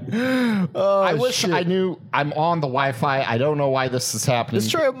wish I knew. I'm on the Wi-Fi. I don't know why this is happening. Let's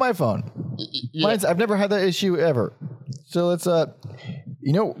try it with my phone. Yeah. I've never had that issue ever. So let's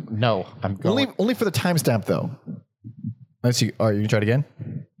No, I'm going. Only for the timestamp though. Let's see. All right, you can try it again.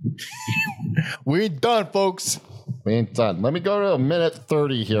 We ain't done, folks. We ain't done. Let me go to a minute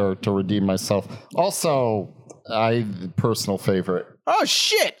 30 here to redeem myself. Also, personal favorite. Oh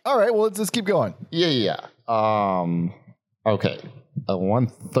shit! All right, well let's keep going. Yeah. Okay. A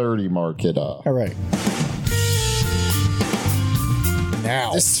 1:30 mark it up. All right.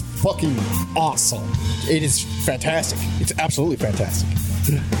 Now. This is fucking awesome. It is fantastic. It's absolutely fantastic.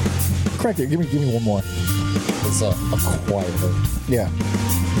 Crank it. Give me one more. It's a quieter. Yeah.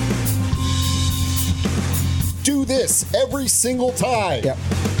 Do this every single time. Yep.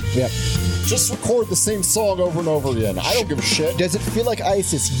 Just record the same song over and over again. I don't give a shit. Does it feel like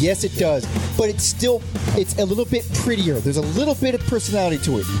ISIS? Yes, it does. But it's a little bit prettier. There's a little bit of personality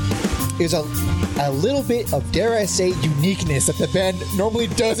to it. There's a little bit of, dare I say, uniqueness that the band normally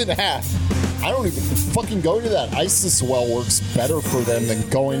doesn't have. I don't even fucking go to that ISIS well works better for them than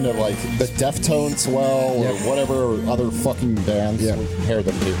going to like the Deftones well or whatever other fucking bands we compare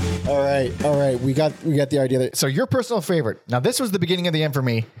them to. All right. We got the idea that. So your personal favorite. Now this was the beginning of the end for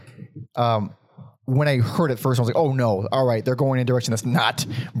me. When I heard it first, I was like, oh no, all right, they're going in a direction that's not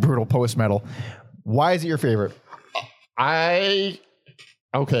brutal post-metal. Why is it your favorite? Okay.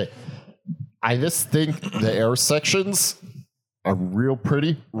 I just think the air sections are real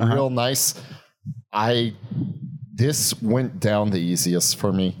pretty, real nice. This went down the easiest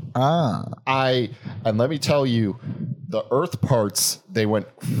for me. And let me tell you, the earth parts, they went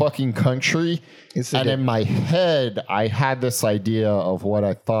fucking country. Yes, they and did. in my head, I had this idea of what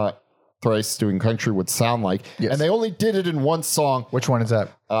I thought Thrice doing country would sound like. Yes. And they only did it in one song. Which one is that?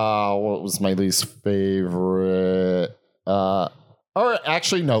 What was my least favorite? Or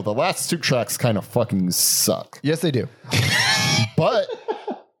actually, no, the last two tracks kind of fucking suck. Yes, they do. But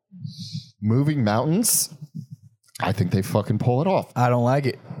Moving Mountains, I think they fucking pull it off. I don't like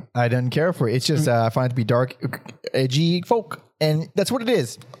it. I didn't care for it. It's just I find it to be dark, edgy folk, and that's what it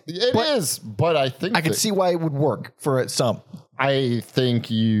is. It is, but I think I can see why it would work for some. I think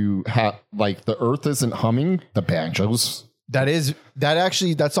you have like the earth isn't humming, the banjos.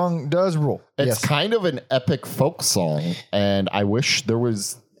 That song does rule. It's Yes. kind of an epic folk song, and I wish there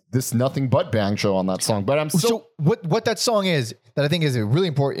was this nothing but banjo on that song. But I'm still So what that song is that I think is really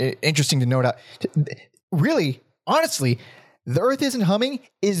important, interesting to note out. Really, honestly, The Earth Isn't Humming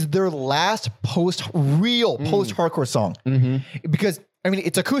is their last post-hardcore song because I mean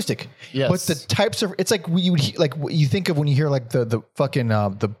it's acoustic. Yes. But the types of it's like what you think of when you hear like the fucking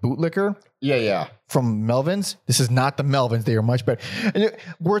the bootlicker yeah. from Melvins. This is not the Melvins; they are much better. And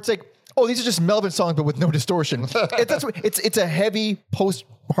where it's like, oh, these are just Melvin songs, but with no distortion. It's a heavy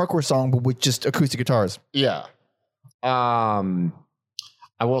post-hardcore song, but with just acoustic guitars. Yeah.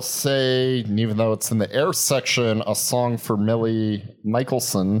 I will say, even though it's in the air section, a song for Millie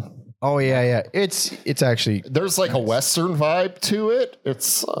Michelson. Oh yeah. It's actually There's like a Western vibe to it.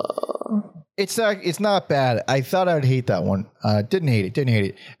 It's it's not bad. I thought I'd hate that one. Didn't hate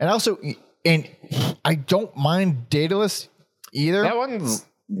it. And also, I don't mind Daedalus either. that one's,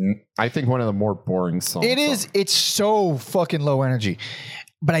 I think, one of the more boring songs. It is. It's so fucking low energy,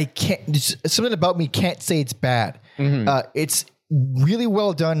 but I can't. Something about me can't say it's bad. It's really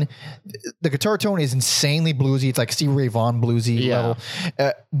well done. The guitar tone is insanely bluesy. It's like Stevie Ray Vaughan bluesy level.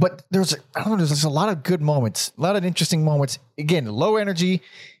 But there's a lot of good moments, a lot of interesting moments. Again, low energy.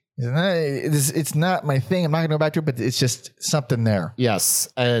 It's not my thing. I'm not gonna go back to it, but it's just something there.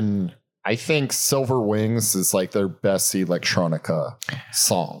 Yes, and I think Silver Wings is like their best electronica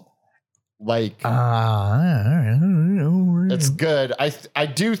song. Like it's good. I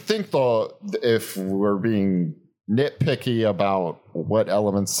do think though, if we're being nitpicky about what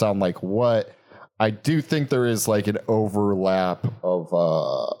elements sound like what, I do think there is like an overlap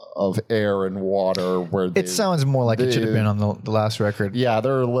of air and water where It sounds more like it should have been on the last record. yeah,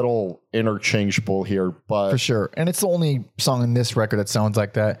 they're a little interchangeable here, but For sure. And it's the only song in this record that sounds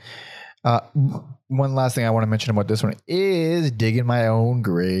like that. One last thing I want to mention about this one is Digging My Own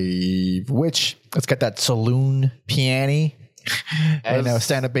Grave, which it's got that saloon piano and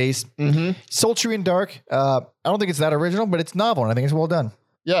stand-up bass. Sultry and dark. I don't think it's that original, but it's novel, and I think it's well done.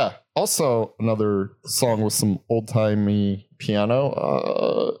 yeah. Also, another song with some old-timey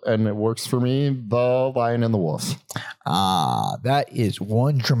piano, and it works for me, The Lion and the Wolf. That is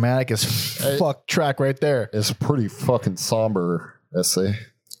one dramatic as fuck track right there. It's a pretty fucking somber essay.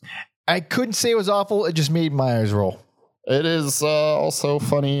 I couldn't say it was awful. It just made my eyes roll. It is also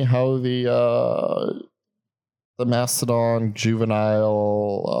funny how the Mastodon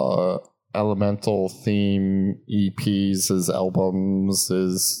Juvenile Elemental theme EPs as albums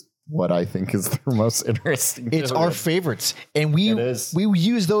is what I think is their most interesting. It's period. our favorites, and It is. we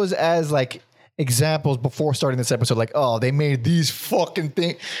use those as like examples before starting this episode. Like, oh, they made these fucking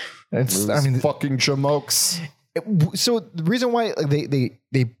things. It's, I mean, fucking jamokes. so the reason why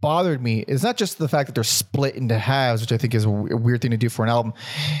they bothered me is not just the fact that they're split into halves, which I think is a weird thing to do for an album.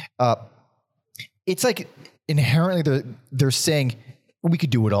 It's like inherently they're saying we could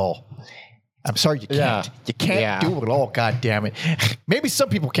do it all. I'm sorry, you can't. Yeah. You can't do it all. God damn it. Maybe some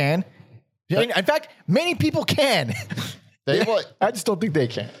people can. In fact, many people can. They like I just don't think they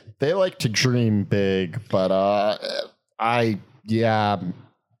can. they like to dream big, but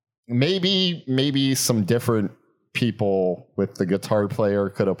maybe some different people with the guitar player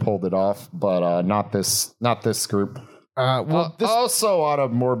could have pulled it off, but not this group. Also, out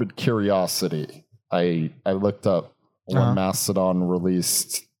of morbid curiosity, I looked up when Mastodon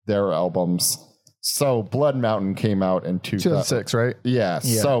released their albums. So Blood Mountain came out in 2006, right? Yeah,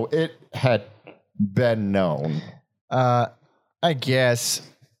 so it had been known. I guess.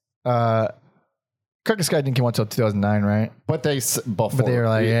 Carcass Sky didn't come out until 2009, right? But they were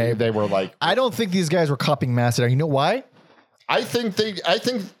like, hey, they were like, I don't think these guys were copying Mastodon. You know why? I think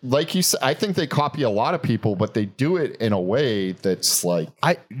like you said, I think they copy a lot of people, but they do it in a way that's like,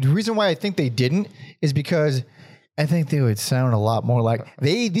 The reason why I think they didn't is because I think they would sound a lot more like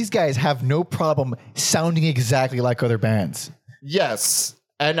these guys have no problem sounding exactly like other bands. Yes.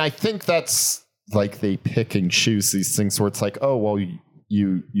 And I think that's like they pick and choose these things where it's like, oh, well,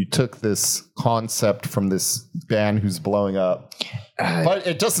 you took this concept from this band who's blowing up, but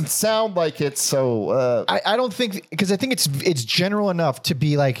it doesn't sound like it. So I don't think, because I think it's general enough to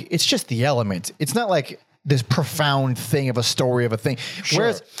be like, it's just the element. It's not like this profound thing of a story of a thing. Sure.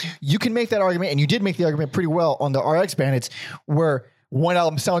 Whereas you can make that argument, and you did make the argument pretty well on the RX Bandits, where one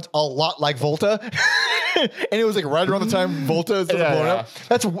album sounds a lot like Volta. And it was like right around the time Volta is blowing up.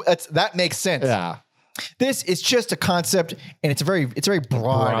 That makes sense. yeah. This is just a concept, and it's very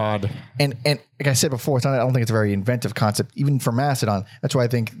broad. And like I said before, I don't think it's a very inventive concept, even for Mastodon. That's why I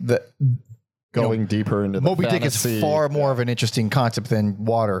think that Going deeper into the Moby Dick fantasy, is far more of an interesting concept than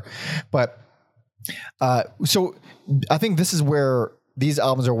Water. But so I think this is where these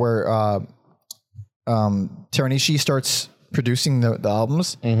albums are where Teranishi starts producing the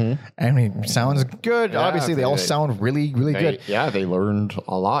albums. Mm-hmm. I mean, sounds good. Yeah, obviously, they all sound really, really good. Yeah, they learned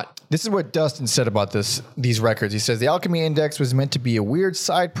a lot. This is what Dustin said about these records. He says, the Alchemy Index was meant to be a weird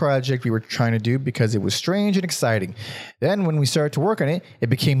side project we were trying to do because it was strange and exciting. Then when we started to work on it, it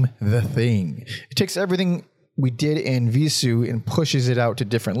became the thing. It takes everything we did in Visu and pushes it out to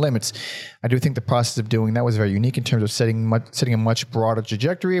different limits. I do think the process of doing that was very unique in terms of setting a much broader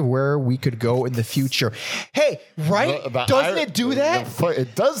trajectory of where we could go in the future. Hey, right? Doesn't it do that?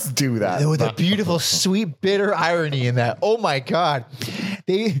 It does do that. With a beautiful, sweet, bitter irony in that. Oh my God.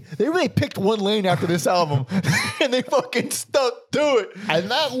 They really picked one lane after this album and they fucking stuck to it.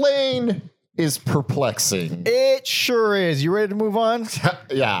 And that lane is perplexing. It sure is. You ready to move on?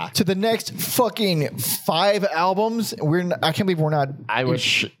 Yeah. To the next fucking 5 albums. I can't believe we're not. I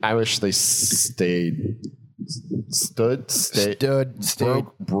wish they stayed.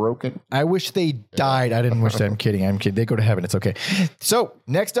 Broken. I wish they died. I didn't wish that. I'm kidding. They go to heaven. It's okay. So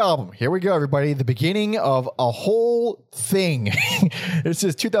next album. Here we go, everybody. The beginning of a whole thing. This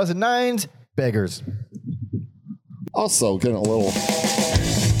is 2009's Beggars. Also getting a little.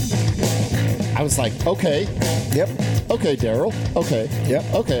 I was like, okay. Yep. Okay, Daryl. Okay.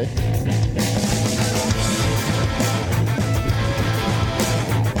 Yep. Okay.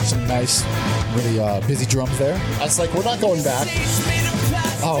 Some nice, really busy drums there. I was like, we're not going back.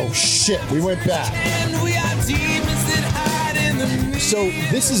 Oh, shit. We went back. So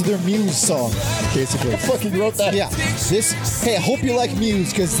this is their Muse song, basically. I fucking wrote that. Yeah. Hey, I hope you like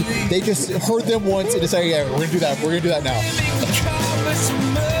Muse because they just heard them once and decided, yeah, we're gonna do that. We're gonna do that now.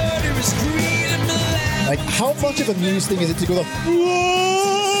 Like, how much of a Muse thing is it to go the?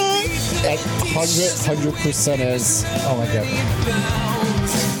 At 100% is. Oh my God.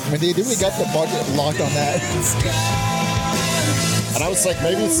 I mean, they really got the budget locked on that. And I was like,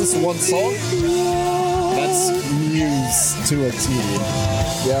 maybe it's just one song. That's Muse to a T.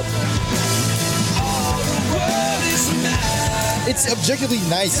 Yep. It's objectively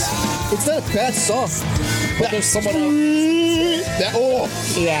nice. It's not a bad song. But there's someone else.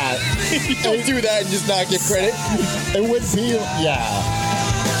 Yeah. Don't do that and just not give credit. It would be, yeah.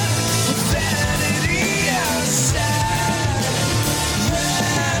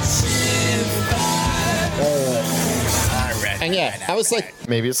 And yeah, I was like,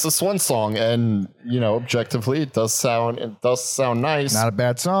 maybe it's this one song, and objectively, it does sound nice. Not a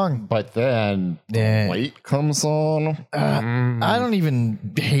bad song. But then Wait comes on. I don't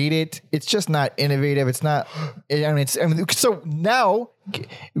even hate it. It's just not innovative. It's not. So now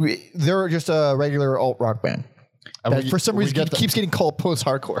they're just a regular alt rock band. That for some reason keeps getting called post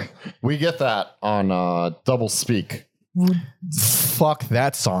hardcore. We get that on Double Speak. Fuck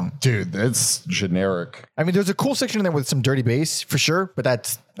that song, dude. That's generic. I mean, there's a cool section in there with some dirty bass for sure, but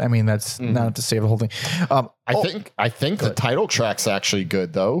that's not to save the whole thing. I think the title track's actually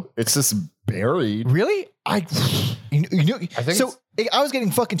good though. It's just buried. Really? I think so. I was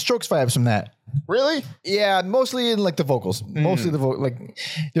getting fucking Strokes vibes from that. Really? Yeah, mostly in like the vocals. Mostly the like.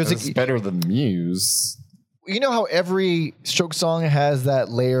 It's better than Muse. You know how every Strokes song has that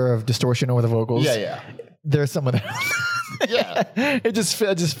layer of distortion over the vocals? Yeah. There's some of that. Yeah. It just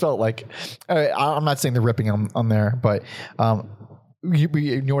felt like, I'm not saying they're ripping on there, but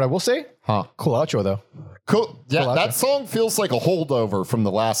you know what I will say? Huh. Cool outro though. Cool. Yeah, cool that outro. song feels like a holdover from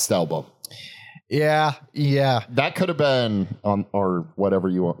the last album. Yeah. That could have been on, or whatever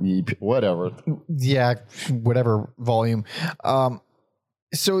you want, whatever. Yeah, whatever volume.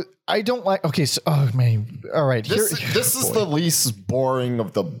 So I don't like. Okay, so oh man, all right. This is the least boring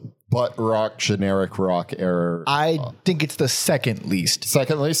of the butt rock, generic rock era. I think it's the second least.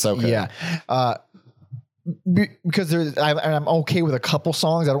 Second least, okay. Yeah. Because I'm okay with a couple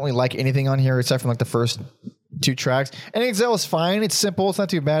songs. I don't really like anything on here except from like the first 2 tracks. And Exile is fine. It's simple. It's not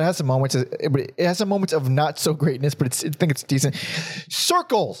too bad. It has some moments. It has some moments of not so greatness, but I think it's decent.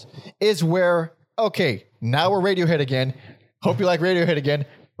 Circles is where, okay, now we're Radiohead again. Hope you like Radiohead again.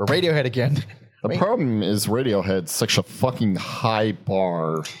 We're Radiohead again. The problem is Radiohead's such a fucking high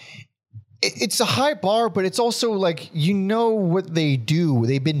bar. It's a high bar, but it's also like, you know what they do.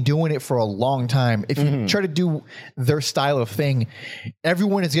 They've been doing it for a long time. If you try to do their style of thing,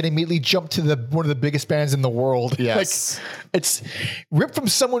 everyone is going to immediately jump to one of the biggest bands in the world. Yes. Like, it's ripped from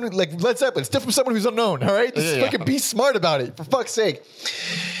someone like Led Zeppelin. It's different from someone who's unknown. All right. Just fucking be smart about it, for fuck's sake.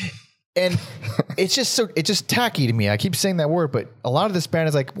 And it's just tacky to me. I keep saying that word, but a lot of this band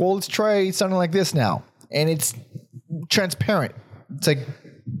is like, well, let's try something like this now. And it's transparent. It's like,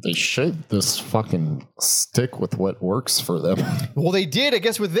 they should just fucking stick with what works for them. Well, they did, I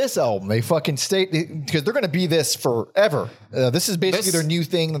guess, with this album. They fucking stayed, because they're going to be this forever. This is basically their new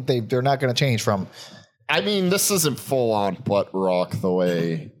thing that they're not going to change from. I mean, this isn't full on butt rock the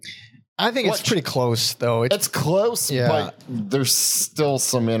way. I think it's pretty close, though. It's close, but there's still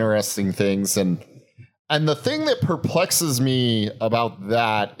some interesting things. And the thing that perplexes me about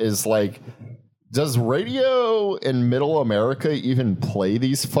that is like, does radio in Middle America even play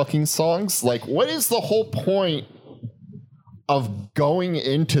these fucking songs? Like, what is the whole point of going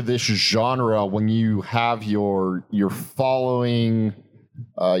into this genre when you have your following,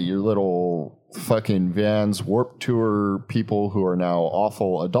 your little fucking Vans Warped Tour people who are now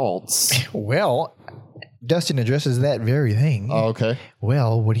awful adults? Well, Dustin addresses that very thing. Oh, okay.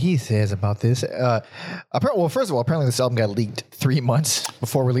 Well, what he says about this, well, first of all, apparently this album got leaked 3 months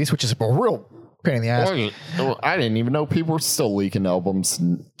before release, which is a real pain in the ass. I didn't even know people were still leaking albums.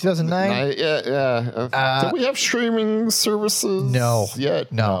 2009? Yeah. Do we have streaming services? No.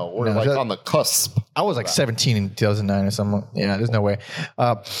 Yet? No. We're like on the cusp. I was like 17 in 2009 or something. Yeah, there's no way.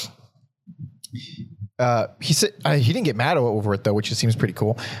 He said he didn't get mad over it though, which seems pretty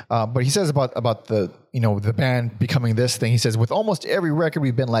cool. But he says about the the band becoming this thing. He says with almost every record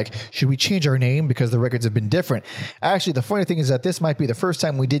we've been like, should we change our name because the records have been different? Actually, the funny thing is that this might be the first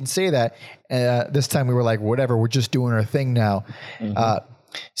time we didn't say that. This time we were like, whatever, we're just doing our thing now.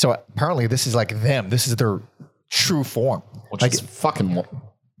 So apparently this is like them. This is their true form. Which like, is fucking.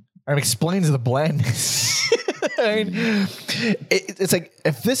 And explains the blend. I mean, it's like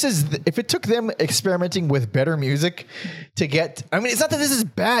if it took them experimenting with better music to get. I mean, it's not that this is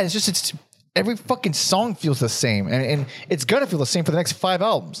bad. It's just every fucking song feels the same, and it's gonna feel the same for the next 5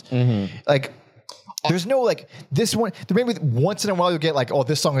 albums. Like, there's no like this one. There maybe once in a while you'll get like, oh,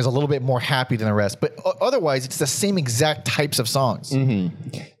 this song is a little bit more happy than the rest, but otherwise it's the same exact types of songs.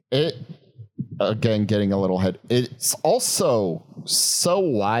 It again getting a little head. It's also so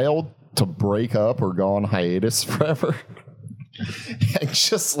wild to break up or go on hiatus forever. And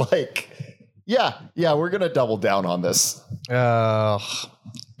just like, yeah, we're going to double down on this. Yeah,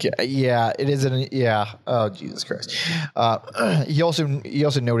 it isn't. Yeah. Oh, Jesus Christ. He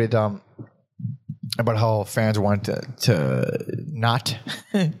also noted, about how fans want to not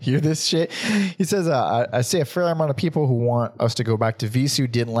hear this shit. He says, I see a fair amount of people who want us to go back to Visu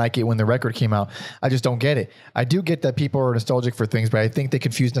didn't like it when the record came out. I just don't get it. I do get that people are nostalgic for things, but I think they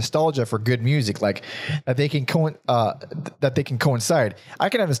confuse nostalgia for good music, like that they can coincide. I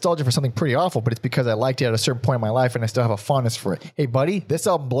can have nostalgia for something pretty awful, but it's because I liked it at a certain point in my life and I still have a fondness for it. Hey, buddy, this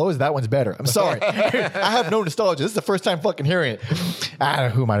album blows. That one's better. I'm sorry. I have no nostalgia. This is the first time fucking hearing it. I don't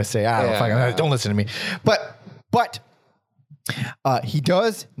know who am I to say. I don't know. Don't listen to me. But he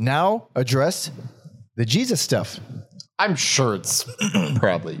does now address the Jesus stuff. I'm sure it's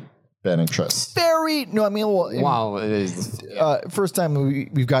probably been interest. Wow, it is. First time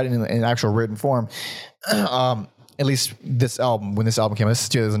we've got it in actual written form. At least this album, when this album came out, this is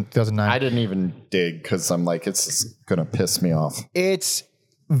 2009. I didn't even dig because I'm like, it's just gonna piss me off. It's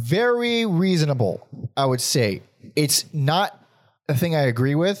very reasonable, I would say. It's not a thing I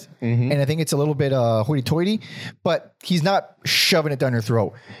agree with, and I think it's a little bit hoity-toity, but he's not shoving it down your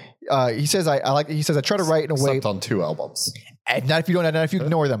throat. He says, He says, I try to write in a way. Except on 2 albums. And not if you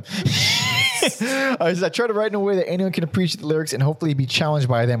ignore them. He says, I try to write in a way that anyone can appreciate the lyrics and hopefully be challenged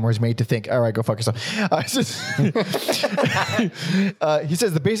by them or is made to think, all right, go fuck yourself. He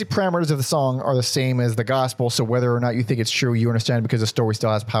says the basic parameters of the song are the same as the gospel, so whether or not you think it's true, you understand because the story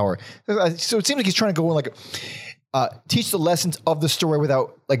still has power. So it seems like he's trying to go in like teach the lessons of the story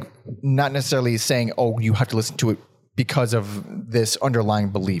without like not necessarily saying, oh, you have to listen to it because of this underlying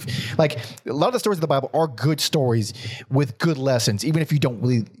belief. Like a lot of the stories of the Bible are good stories with good lessons, even if you don't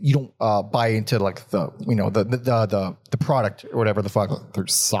buy into like the product or whatever the fuck.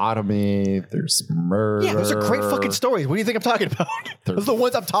 There's sodomy, there's murder. Yeah, those are great fucking stories. What do you think I'm talking about? Those are the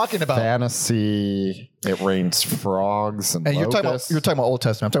ones I'm talking about. Fantasy. It rains frogs and you're locusts. talking about Old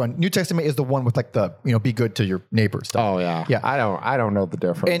Testament. I'm talking about New Testament is the one with like the be good to your neighbor stuff. Oh yeah, yeah. I don't know the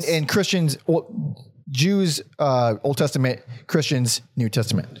difference. And Christians, Jews, Old Testament, Christians, New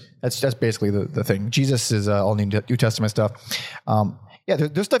Testament. That's basically the thing. Jesus is all New Testament stuff. Yeah,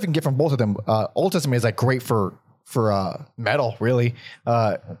 there's stuff you can get from both of them. Old Testament is like great for metal, really.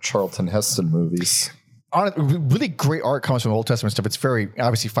 Charlton Heston movies. Really great art comes from Old Testament stuff. It's very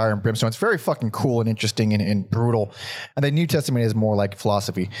obviously fire and brimstone. It's very fucking cool and interesting and brutal. And the New Testament is more like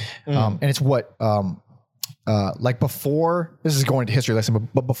philosophy, and it's what like before. This is going into history lesson,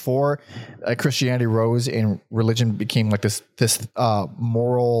 but before Christianity rose and religion became like this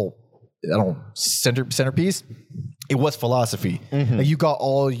moral, centerpiece. It was philosophy. Like you got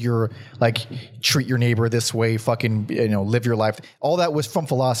all your like treat your neighbor this way, fucking live your life. All that was from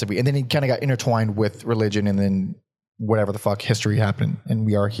philosophy, and then it kind of got intertwined with religion, and then whatever the fuck history happened, and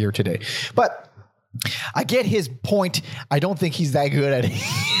we are here today. But I get his point. I don't think he's that good at it.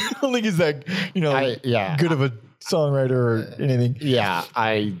 I don't think he's that good of a songwriter or anything. Yeah,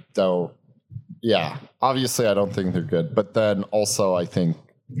 I don't. Yeah, obviously I don't think they're good, but then also I think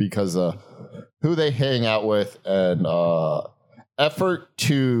because who they hang out with and effort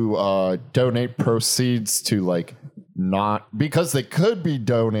to donate proceeds to like not because they could be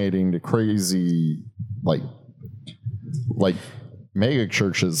donating to crazy like mega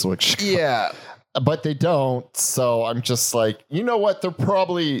churches, which but they don't. So I'm just like, you know what? They're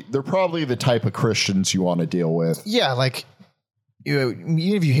probably the type of Christians you want to deal with. Yeah, like even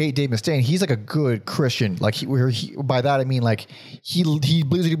if you hate Dave Mustaine, he's like a good Christian. Like by that I mean like he believes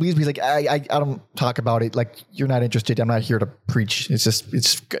what he believes. But he's like I don't talk about it. Like you're not interested. I'm not here to preach.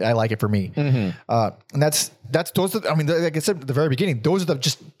 It's I like it for me. And that's those. I mean, like I said at the very beginning, those are the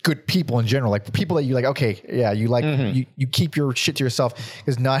just good people in general. Like people that you like. Okay, yeah, you like you keep your shit to yourself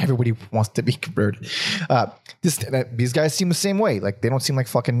because not everybody wants to be converted. These guys seem the same way. Like they don't seem like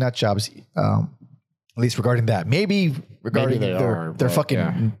fucking nut jobs. At least regarding that. Maybe regarding their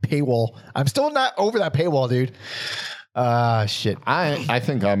fucking paywall. I'm still not over that paywall, dude. Shit. I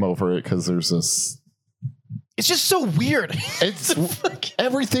think I'm over it because there's this. It's just so weird. It's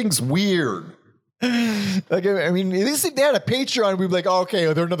everything's weird. Like I mean, at least if they had a Patreon, we'd be like, oh,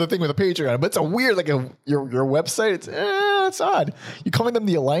 okay, there's another thing with a Patreon. But it's a weird, like your website. It's odd. You calling them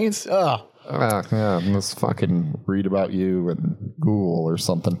the Alliance? Yeah, let's fucking read about you in Google or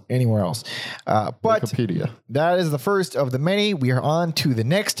something. Anywhere else. But Wikipedia. That is the first of the many. We are on to the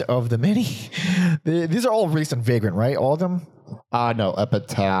next of the many. These are all released on Vagrant, right? All of them? No,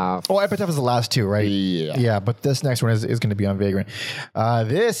 Epitaph. Oh, Epitaph is the last two, right? Yeah. Yeah, but this next one is going to be on Vagrant.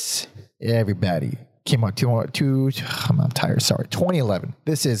 This, everybody, came out I'm tired, sorry, 2011.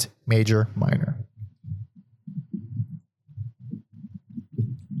 This is Major Minor.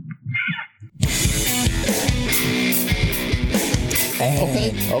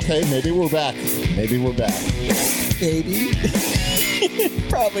 Okay, maybe we're back. Maybe.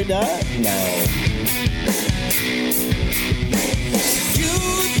 Probably not. No. You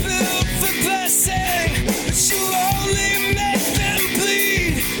built for blessing, but you only make them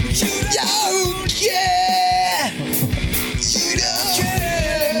bleed. You don't care. You don't care.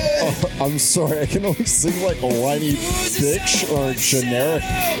 I'm sorry, I can only sing like a whiny bitch or generic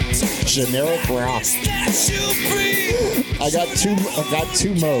rock. I got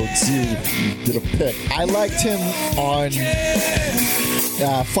two modes. You did a pick. I liked him on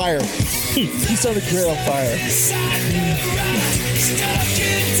Fire. He sounded great on Fire.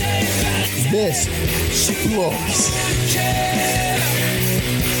 This blows.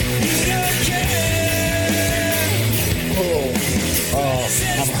 Oh,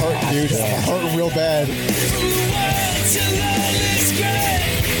 I'm hurt, dude. I'm hurt real bad.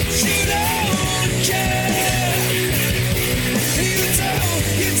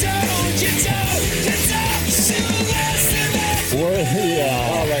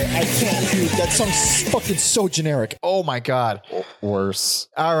 All right, I can't, dude. That song's fucking so generic. Oh my God. Worse.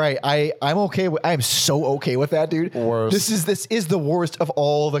 All right, I'm okay with. I am so okay with that, dude. Worse. This is the worst of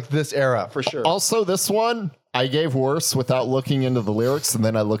all like this era for sure. Also, this one I gave worse without looking into the lyrics, and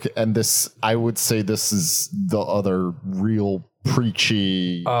then I look and this. I would say this is the other real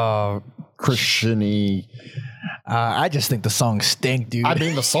preachy, Christian-y. I just think the songs stink, dude. I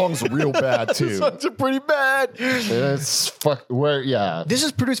mean, the song's real bad too. songs are pretty bad. It's yeah. This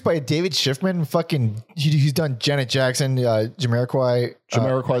is produced by David Schiffman. Fucking, he's done Janet Jackson, Jamiroquai,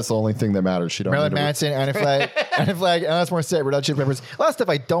 Jamiroquai's the only thing that matters. She don't Marilyn need to Manson, Anna Flag, Alanis Morissette, Red Hot Chili Peppers. A lot of stuff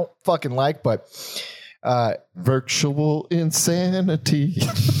I don't fucking like, but virtual insanity.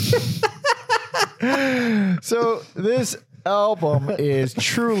 so this album is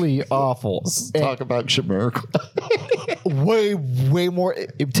truly awful. Talk about Jamiroquai. Way more.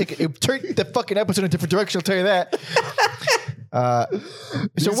 It turned the fucking episode in a different direction. I'll tell you that.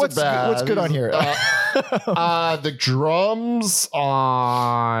 So what's good on here? The drums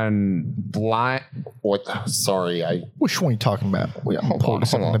on Blind. What? Sorry, Which one are you talking about? I'm pulling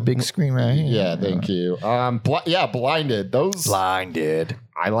something on on. the big screen right here. Yeah, thank you. Blinded. Those Blinded.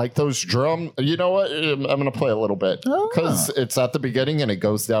 I like those drum. You know what? I'm gonna play a little bit because it's at the beginning and it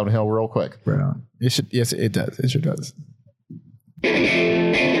goes downhill real quick. Right on. It should. Yes, it does. It sure does.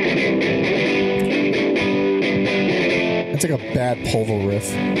 It's like a bad Polvo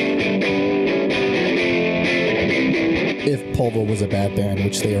riff. If Polvo was a bad band,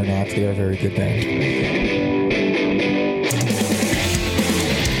 which they are not, they are a very good band.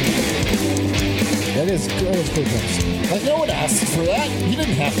 That is good drums. Like no one asked for that. You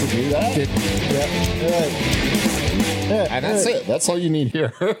didn't have to do that. And that's it. That's all you need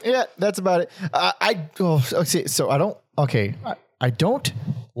here. Yeah, that's about it. I don't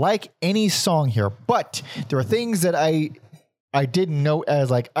like any song here, but there are things that I didn't know as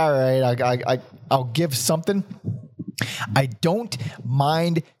like, all right, I'll give something. I don't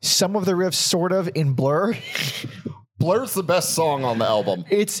mind some of the riffs sort of in Blur. Blur's the best song on the album.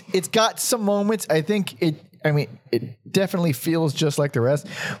 It's got some moments. I think it definitely feels just like the rest,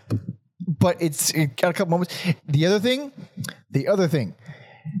 but it got a couple moments. The other thing,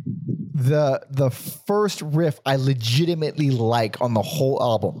 the first riff I legitimately like on the whole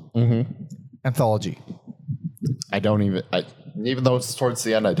album, Anthology. Even though it's towards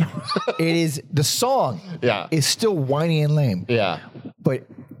the end, I don't. It is the song. Yeah. Is still whiny and lame. Yeah. But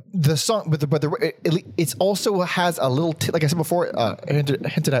the song, it's also has a little, like I said before,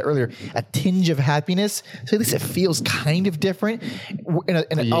 hinted at earlier, a tinge of happiness. So at least it feels kind of different in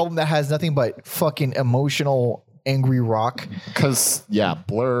an album that has nothing but fucking emotional, angry rock. Because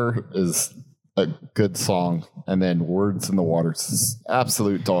Blur is a good song, and then Words in the Water is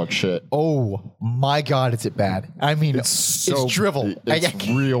absolute dog shit. Oh my god, is it bad? I mean, it's drivel. It's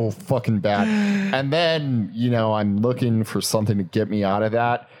real fucking bad. And then I'm looking for something to get me out of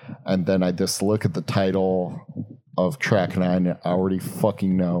that, and then I just look at the title of track 9 and I already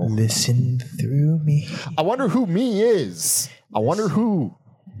fucking know. Listen through me. I wonder who me is. I wonder who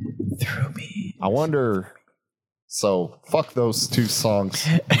through me. I wonder. So fuck those two songs.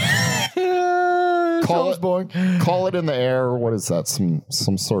 Call it in the air. What is that?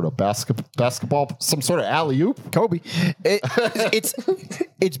 Some sort of basketball, some sort of alley-oop? Kobe. It's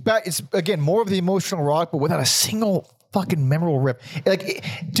again more of the emotional rock, but without a single fucking memorable riff.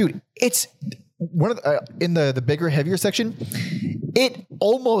 Dude, it's one of in the bigger, heavier section. It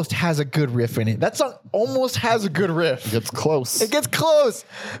almost has a good riff in it. That song almost has a good riff. It gets close. It gets close,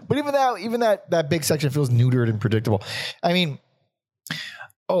 but even that big section feels neutered and predictable. I mean.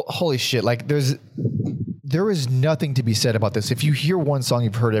 Oh, holy shit. Like there is nothing to be said about this. If you hear one song,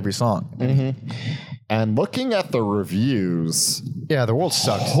 you've heard every song. Mm-hmm. And looking at the reviews. Yeah, the world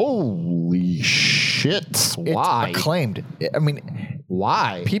sucks. Holy shit. Why? It's acclaimed. I mean,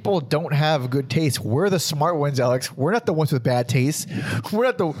 why? People don't have good taste. We're the smart ones, Alex. We're not the ones with bad taste. We're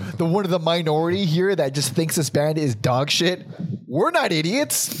not the one of the minority here that just thinks this band is dog shit. We're not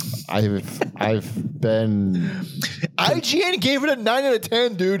idiots. I've been. IGN gave it a 9 out of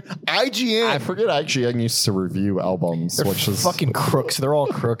 10, dude. IGN. I forget IGN used to review albums, They're which is fucking crooks. They're all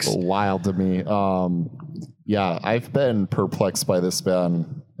crooks. Wild to me. I've been perplexed by this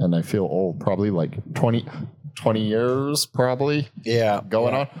band, and I feel old. Probably like 20 years, probably. Yeah,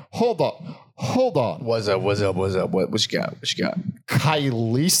 going on. Hold on. What's up? What you got?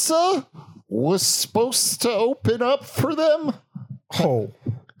 Kylisa was supposed to open up for them. Oh,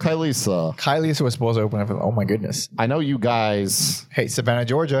 Kylisa was supposed to open up for them. Oh my goodness. I know you guys. Hey, Savannah,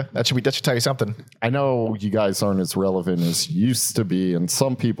 Georgia. That should tell you something. I know you guys aren't as relevant as you used to be, and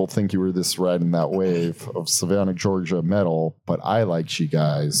some people think you were this riding that wave of Savannah, Georgia metal, but I liked you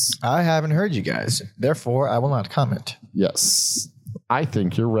guys. I haven't heard you guys. Therefore, I will not comment. Yes. I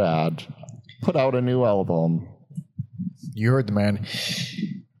think you're rad. Put out a new album. You heard the man.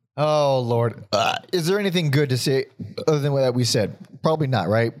 Oh, Lord. Is there anything good to say other than what we said? Probably not,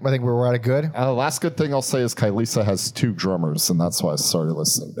 right? I think we're at a good. The last good thing I'll say is Kylisa has 2 drummers, and that's why I started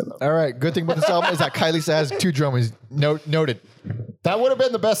listening to them. All right. Good thing about this album is that Kylisa has 2 drummers. Noted. That would have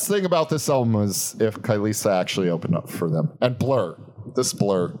been the best thing about this album was if Kylisa actually opened up for them. And Blur. This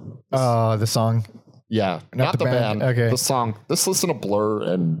Blur. The song. Yeah, not the band. Okay. The song. Just listen to Blur,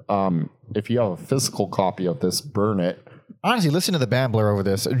 and if you have a physical copy of this, burn it. Honestly, listen to the band Blur over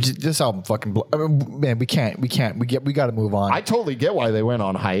this. This album fucking man, we can't. We got to move on. I totally get why they went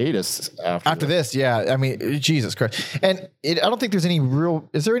on hiatus After this, yeah. I mean, Jesus Christ. And I don't think there's any real.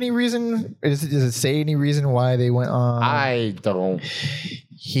 Is there any reason? Does it say any reason why they went on? I don't.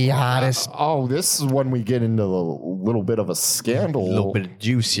 Hiatus. This is when we get into a little bit of a scandal. A little bit of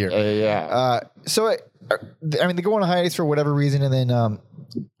juice here. Yeah. I mean, they go on a hiatus for whatever reason, and then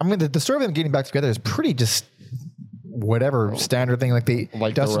the story of them getting back together is pretty just whatever standard thing. Like the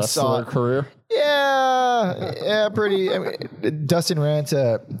rest of their career. Yeah, pretty. I mean, Dustin ran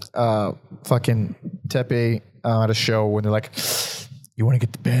to fucking Tepe at a show when they're like, "You want to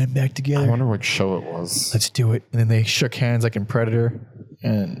get the band back together? I wonder what show it was. Let's do it." And then they shook hands like in Predator.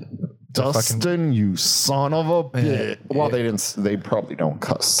 And Dustin, you son of a bitch. Well, they didn't. They probably don't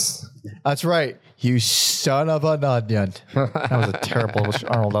cuss. That's right. You son of an onion. That was a terrible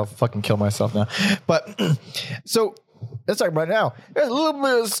Arnold. I'll fucking kill myself now. But so let's talk about it now. There's a little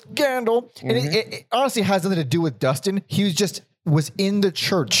bit of scandal. And it honestly has nothing to do with Dustin. He was in the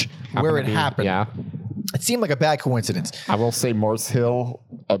church where it happened. Yeah. It seemed like a bad coincidence. I will say Mars Hill,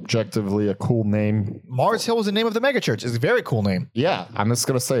 objectively a cool name. Mars Hill was the name of the megachurch. It's a very cool name. Yeah, I'm just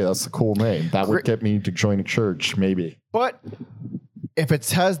going to say that's a cool name. That would get me to join a church, maybe. But if it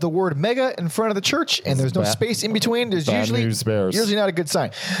has the word mega in front of the church and there's no space in between, there's usually not a good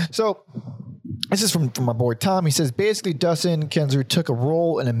sign. So this is from my boy Tom. He says, basically, Dustin Kensrue took a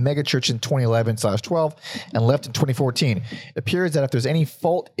role in a mega church in 2011/12 and left in 2014. It appears that if there's any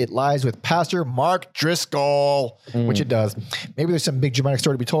fault, it lies with Pastor Mark Driscoll, which it does. Maybe there's some big dramatic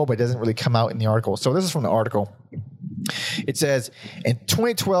story to be told, but it doesn't really come out in the article. So this is from the article. It says, in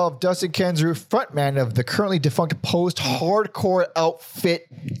 2012, Dustin Kensrue, frontman of the currently defunct post-hardcore outfit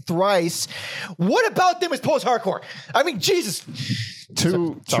Thrice. What about them is post-hardcore? I mean, Jesus.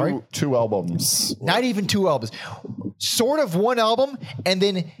 Two albums. Not even 2 albums. Sort of 1 album, and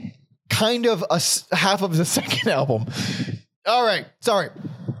then kind of half of the second album. All right. Sorry.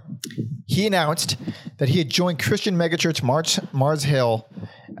 He announced that he had joined Christian megachurch Mars Hill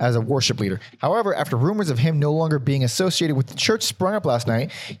as a worship leader. However, after rumors of him no longer being associated with the church sprung up last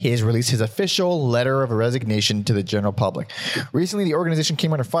night, he has released his official letter of resignation to the general public. Recently, the organization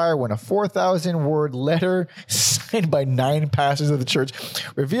came under fire when a 4,000-word letter signed by 9 pastors of the church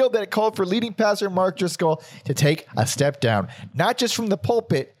revealed that it called for leading pastor Mark Driscoll to take a step down, not just from the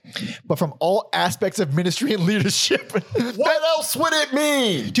pulpit, but from all aspects of ministry and leadership. What else would it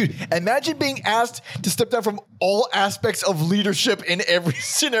mean? Dude, imagine being asked to step down from all aspects of leadership in every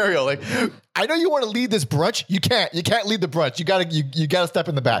scenario. Like, I know you want to lead this brunch. You can't lead the brunch. You gotta step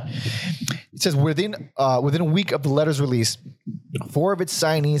in the back. It says within a week of the letter's release, 4 of its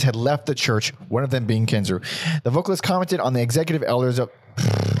signees had left the church, one of them being Kensrue. The vocalist commented on the executive elders of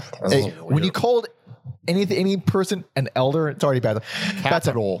when you called any person an elder, it's already bad.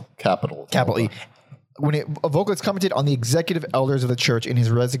 Capital E. When a vocalist commented on the executive elders of the church in his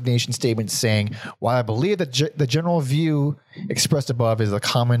resignation statement, saying, "While I believe that the general view expressed above is a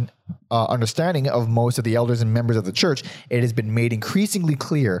common understanding of most of the elders and members of the church, it has been made increasingly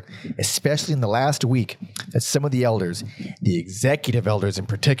clear, especially in the last week, that some of the elders, the executive elders in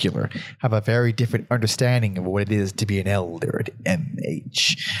particular, have a very different understanding of what it is to be an elder at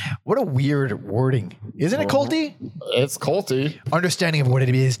MH." What a weird wording. Isn't it culty? It's culty. Understanding of what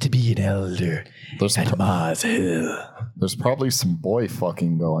it is to be an elder at Mars Hill. There's probably some boy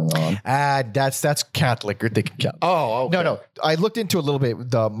fucking going on. That's Catholic. You're thinking Catholic. Oh, okay. No. I looked into a little bit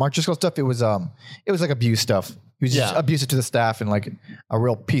the Mark Driscoll stuff. It was like abuse stuff. He was just abusive to the staff and like a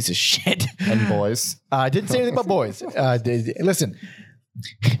real piece of shit. And boys. I didn't say anything about boys. Listen,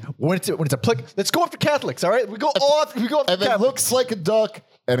 when it's a plick, let's go after Catholics. All right, we go off. And it looks like a duck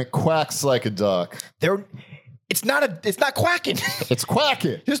and it quacks like a duck. It's not quacking. It's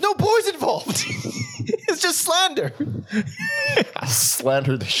quacking. There's no boys involved. It's just slander. I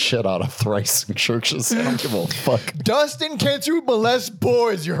slander the shit out of Thrice in churches. I don't give a fuck. Dustin Kensrue molests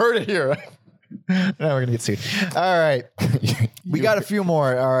boys. You heard it here. Now we're gonna get sued. All right, we got a few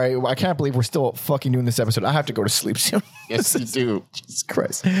more. All right, I can't believe we're still fucking doing this episode. I have to go to sleep soon. Yes, you do. Jesus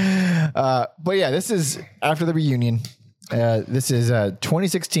Christ. But yeah, this is after the reunion. This is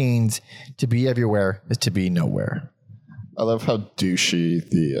 2016's "To Be Everywhere Is to Be Nowhere." I love how douchey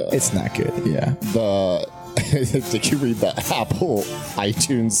It's not good. Yeah. the Did you read the Apple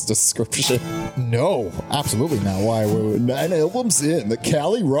iTunes description? No, absolutely not. Why? 9 albums in, the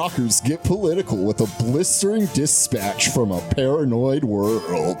Cali Rockers get political with a blistering dispatch from a paranoid world.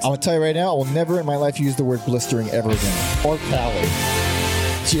 I'm gonna tell you right now, I will never in my life use the word blistering ever again. Or Cali.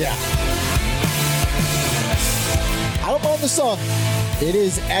 Yeah. I don't mind the song. It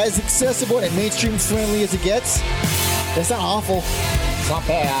is as accessible and mainstream friendly as it gets. It's not awful. It's not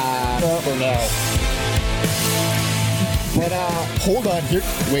bad for now. But hold on here.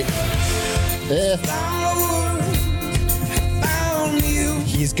 Wait.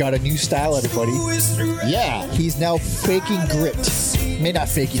 He's got a new style, everybody. Yeah. He's now faking grit. Maybe not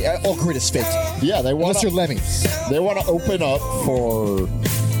faking. All grit is faked. Yeah, they want Unless you're Lemmy. They want to open up for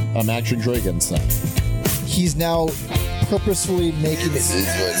Imagine Dragons now. He's now purposefully making this. This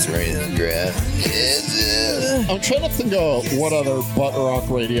is what's right in the draft. I'm trying to think of what other butt rock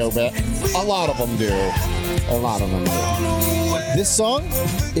radio band. A lot of them do. A lot of them do. This song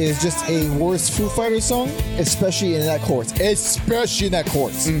is just a worse Foo Fighters song, especially in that chorus. Especially in that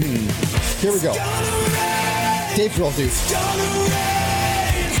chorus. Mm-hmm. Here we go. Dave Grohl, dude.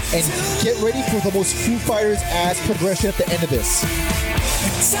 And get ready for the most Foo Fighters ass progression at the end of this.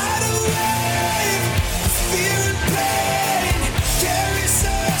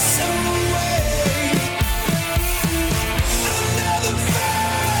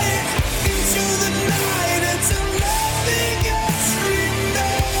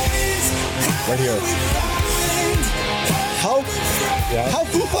 Right here. How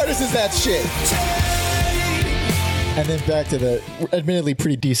Foo Fighters is that shit? And then back to the admittedly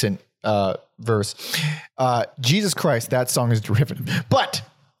pretty decent verse. Jesus Christ, that song is driven. But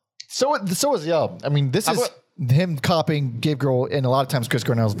so is the album. I mean, this is him copying Dave Grohl and a lot of times Chris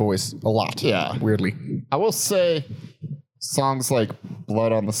Cornell's voice a lot. Yeah. Weirdly. I will say songs like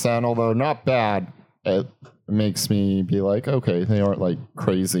Blood on the Sand, although not bad, it makes me be like, okay, they aren't like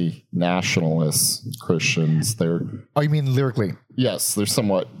crazy nationalist Christians. They're Oh, you mean lyrically? yes, they're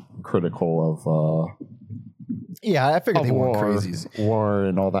somewhat critical of Yeah, I figured they weren't war, crazies. war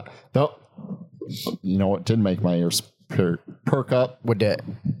and all that. Though, you know what did make my ears perk up? What that?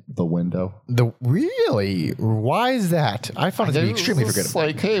 The Window. Really? Why is that? I found it to be extremely It's forgettable.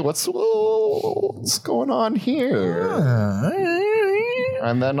 like, hey, what's going on here?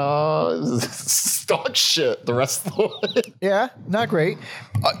 And then stock shit the rest of the way. Yeah, not great.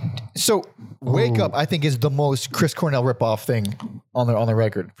 So Wake Up, I think, is the most Chris Cornell ripoff thing on the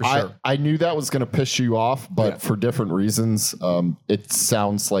record for sure. I knew that was going to piss you off, but for different reasons. It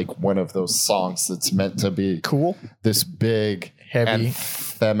sounds like one of those songs that's meant to be Cool. this big, Heavy.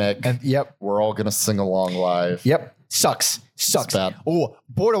 anthemic. And yep. We're all going to sing along live. Yep. Sucks. bad. Oh,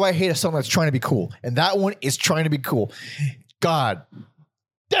 boy, do I hate a song that's trying to be cool. And that one is trying to be cool. God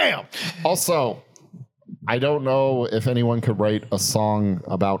damn. Also, I don't know if anyone could write a song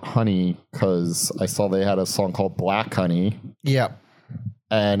about honey because I saw they had a song called Black Honey. Yeah.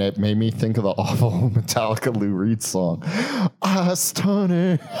 And it made me think of the awful Metallica Lou Reed song.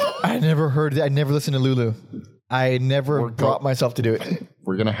 Honey. I never heard that. I never listened to Lulu. I never brought myself to do it.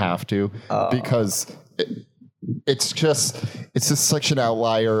 We're going to have to because it's just such an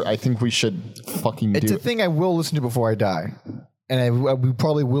outlier. I think we should fucking It's do a it. thing I will listen to before I die. And we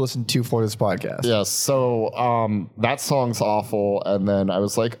probably will listen to for this podcast. Yeah, so that song's awful. And then I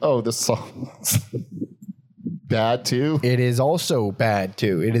was like, oh, this song's bad too. It is also bad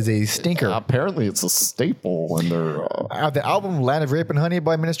too. It is a stinker. Apparently, it's a staple in their. The album "Land of Rape and Honey"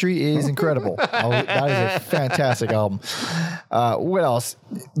 by Ministry is incredible. That is a fantastic album. What else?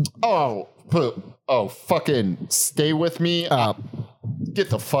 Fucking Stay With Me. Get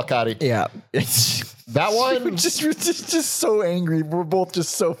the fuck out of here. Yeah, it's That one. we're just so angry. We're both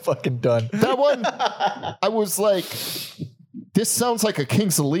just so fucking done. That one. I was like, this sounds like a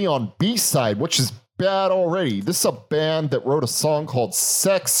Kings of Leon B-side, which is bad already. This is a band that wrote a song called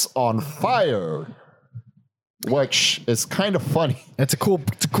Sex on Fire, which is kind of funny. It's a cool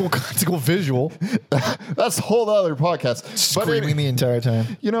visual. That's a whole other podcast. Screaming the entire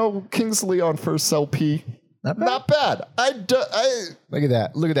time. You know, Kings of Leon first LP. Not bad. Not bad. Look at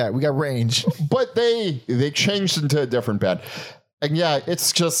that. We got range. But they changed into a different band. And yeah,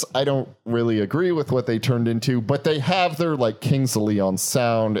 it's just, I don't really agree with what they turned into, but they have their like Kings of Leon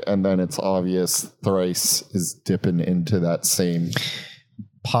sound, and then it's obvious Thrice is dipping into that same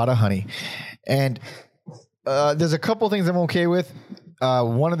Pot of honey. And there's a couple things I'm okay with.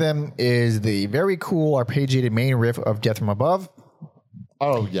 One of them is the very cool arpeggiated main riff of Death from Above.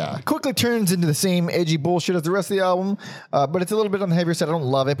 Oh yeah. Quickly turns into the same edgy bullshit as the rest of the album, but it's a little bit on the heavier side. I don't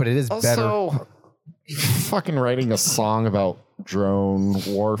love it, but it is better. Also, fucking writing a song about drone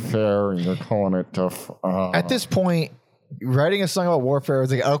warfare, and you're calling it tough. At this point, writing a song about warfare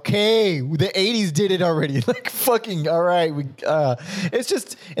is like, okay, the 80s did it already. Like, fucking, all right. It's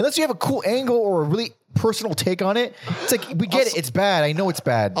just, unless you have a cool angle or a really personal take on it, it's like, we get it. It's bad. I know it's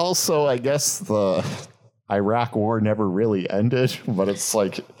bad. Also, I guess the Iraq war never really ended, but it's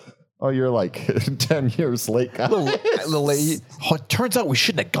like, oh, you're like 10 years late, guys. Little lady. Oh, it turns out we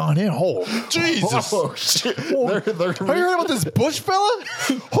shouldn't have gone in. Oh, Jesus. Oh, shit. Have you heard about this Bush fella?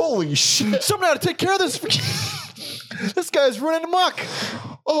 Holy shit. Someone had to take care of this. This guy's running amok.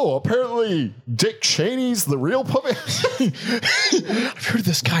 Oh, apparently Dick Cheney's the real puppet. I've heard of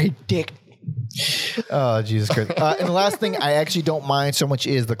this guy, Dick. Oh, Jesus Christ. And the last thing I actually don't mind so much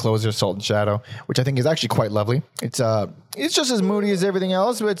is the closer, Salt and Shadow, which I think is actually quite lovely. It's just as moody as everything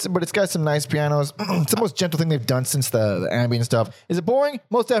else, but it's got some nice pianos. It's the most gentle thing they've done since the ambient stuff. Is it boring?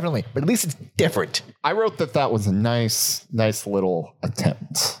 Most definitely. But at least it's different. I wrote that was a nice little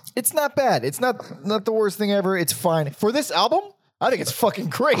attempt. It's not bad. It's not the worst thing ever. It's fine. For this album, I think it's fucking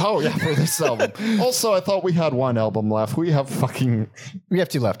great. Oh, yeah, for this album. Also, I thought we had one album left. We have 2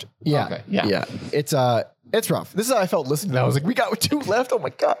 left. Yeah. Okay, yeah. It's rough. This is how I felt listening to that. I was like, we got 2 left. Oh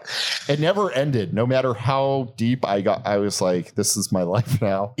my God. It never ended. No matter how deep I got, I was like, this is my life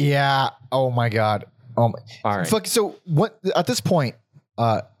now. Yeah. Oh my God. All right. So what at this point,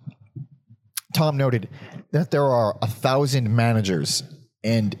 Tom noted that there are 1,000 managers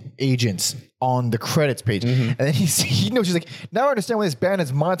and agents on the credits page. And then he knows, she's like, now I understand why this band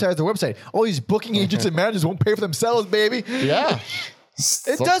has monetized their website. All these booking agents and managers won't pay for themselves, baby. Yeah.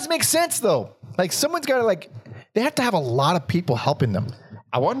 It does make sense though. Like someone's got to they have to have a lot of people helping them.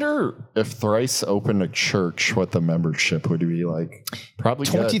 I wonder if Thrice opened a church, what the membership would be like. Probably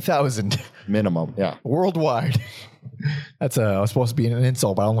 20,000 minimum. Yeah. Worldwide. That's was supposed to be an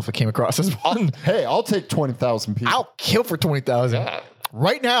insult, but I don't know if it came across as one. Hey, I'll take 20,000 people. I'll kill for 20,000. Yeah.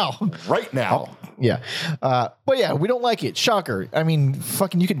 Right now. Right now. Yeah. But yeah, we don't like it. Shocker. I mean,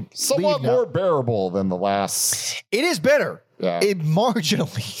 fucking you can Somewhat leave now. more bearable than the last. It is better. Yeah. It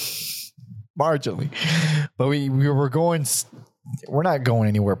marginally. But we're going, we're not going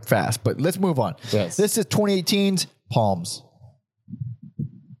anywhere fast, but let's move on. Yes. This is 2018's Palms.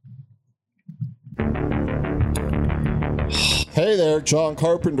 Hey there, John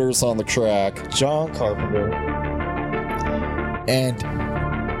Carpenter's on the track. John Carpenter. And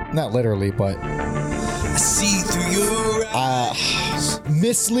not literally, but I see through your eyes.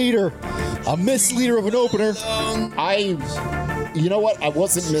 Misleader. A misleader of an opener. You know what? I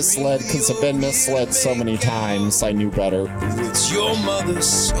wasn't misled because I've been misled so many times. I knew better. It's your mother's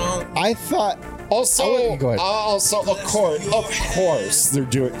son. I thought Also, Go ahead. of course, they're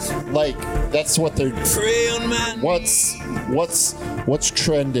doing like that's what they're. Pray on my What's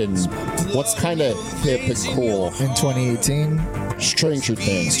trending? What's kind of hip and cool? in 2018, Stranger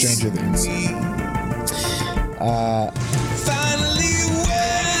Things. finally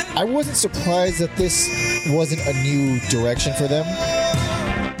wet. I wasn't surprised that this wasn't a new direction for them,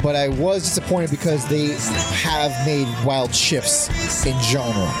 but I was disappointed because they have made wild shifts in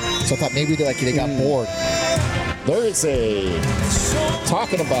genre. So I thought maybe they got bored. There is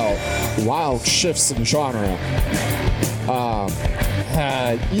talking about wild shifts in genre.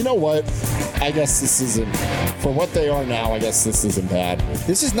 You know what? I guess this isn't, for what they are now, I guess this isn't bad.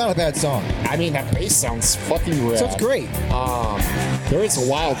 This is not a bad song. I mean, that bass sounds fucking rad. Sounds great. There is a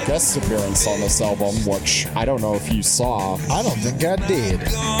wild guest appearance on this album, which I don't know if you saw. I don't think I did.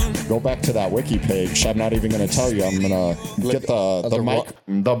 Go back to that wiki page. I'm not even going to tell you. I'm going to get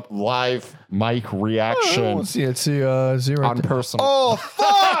the live mic reaction let's see, zero on personal. Oh fuck!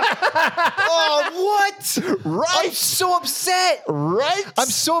 Oh what? Right. I'm so upset. Right? I'm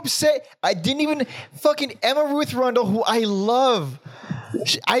so upset. I didn't even fucking Emma Ruth Rundle, who I love.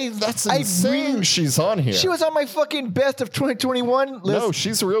 That's insane. She's on here. She was on my fucking best of 2021 list. No,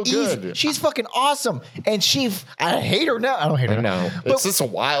 she's real good. She's fucking awesome, and I hate her now. I don't hate her. No, But- it's just a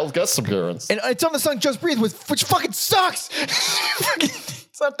wild guest appearance. And it's on the song "Just Breathe," which fucking sucks.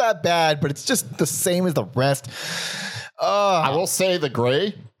 It's not that bad, but it's just the same as the rest. I will say the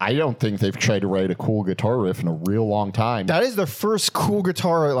Gray, I don't think they've tried to write a cool guitar riff in a real long time. That is their first cool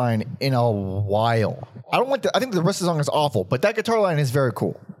guitar line in a while. I think the rest of the song is awful, but that guitar line is very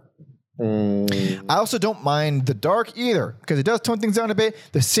cool. I also don't mind the dark either because it does tone things down a bit.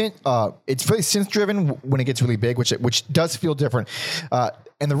 The synth, it's really synth driven when it gets really big, which does feel different.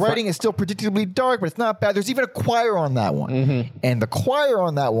 and the writing is still predictably dark, but it's not bad. There's even a choir on that one, and the choir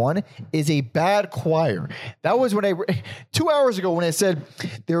on that one is a bad choir. That was when 2 hours ago when I said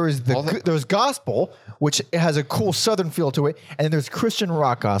there's gospel, which has a cool Southern feel to it, and then there's Christian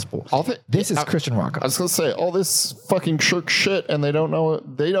rock gospel. This is Christian rock gospel. I was gonna say all this fucking shirk shit, and they don't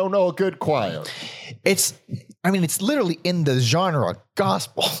know a good choir. It's literally in the genre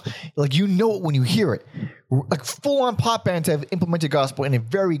gospel. Like, you know it when you hear it. Like, full-on pop bands have implemented gospel in a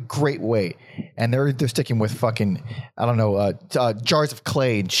very great way, and they're sticking with fucking, I don't know, Jars of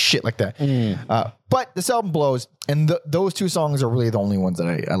Clay and shit like that. But this album blows, and those two songs are really the only ones that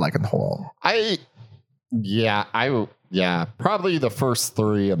I like in the whole album. Probably the first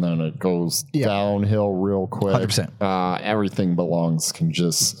three, and then it goes downhill real quick. 100%. Everything Belongs can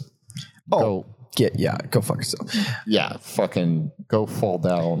just go. Go fuck yourself. Yeah, fucking go fall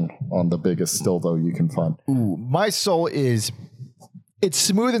down on the biggest dildo you can find. Ooh, My Soul it's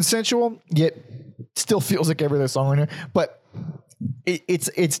smooth and sensual, yet still feels like every other song on here. But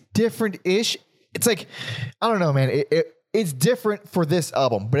it's different-ish. It's like, I don't know, man. It's different for this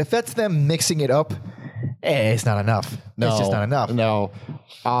album. But if that's them mixing it up, it's not enough. It's just not enough. No.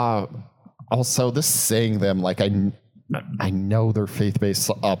 Also, this saying them like I know their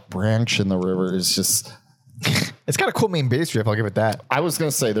faith-based branch in the river is just... It's got a cool main bass riff, I'll give it that. I was going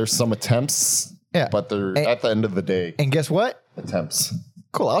to say there's some attempts, but they're at the end of the day. And guess what? Attempts.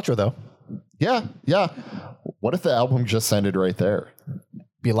 Cool outro, though. Yeah. What if the album just ended right there?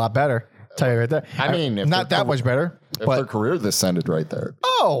 Be a lot better. Tell you right there. I mean... not that much better. If their career this ended right there.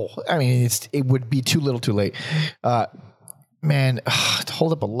 Oh, I mean, it would be too little too late. Man,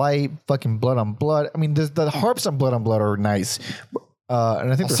 Hold Up a Light, fucking Blood on Blood. I mean, the harps on Blood are nice.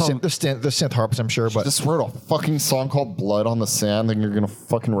 And I think they're synth harps, I'm sure. But just wrote a fucking song called Blood on the Sand, and you're going to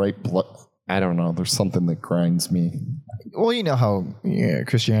fucking write blood. I don't know. There's something that grinds me. Well, you know how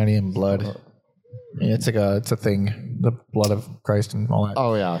Christianity and blood. Yeah, it's a thing. The blood of Christ and all that.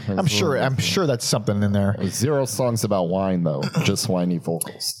 Oh yeah, I'm sure that's something in there. 0 songs about wine though, just whiny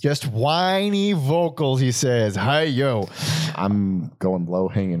vocals. Just whiny vocals, he says. Hi yo, I'm going low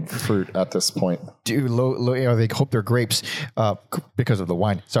hanging fruit at this point, dude. Low. They hope they're grapes, because of the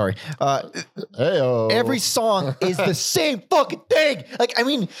wine. Sorry. Heyo. Every song is the same fucking thing. Like, I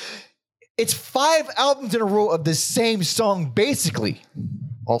mean, it's 5 albums in a row of the same song, basically.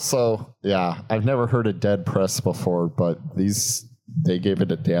 Also, yeah, I've never heard of Dead Press before, but they gave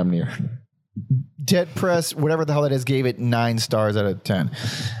it a damn near. Dead Press, whatever the hell that is, gave it 9 stars out of 10.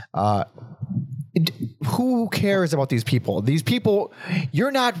 Who cares about these people? These people,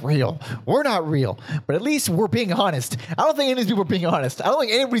 you're not real. We're not real. But at least we're being honest. I don't think any of these people are being honest. I don't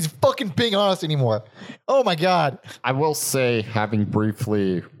think anybody's fucking being honest anymore. Oh my God. I will say, having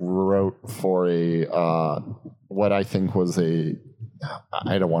briefly wrote for what I think was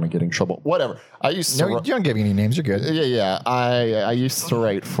I don't want to get in trouble. Whatever. I used to. No, you don't give me any names. You're good. Yeah. I used to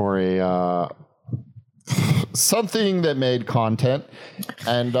write for something that made content,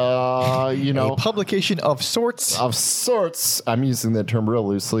 and a publication of sorts. Of sorts. I'm using that term real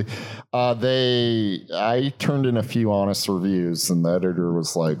loosely. I turned in a few honest reviews, and the editor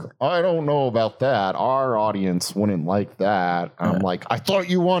was like, "I don't know about that. Our audience wouldn't like that." I'm like, "I thought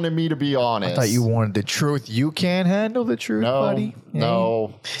you wanted me to be honest. I thought you wanted the truth. You can't handle the truth, buddy."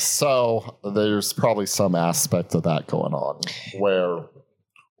 No. So there's probably some aspect of that going on where,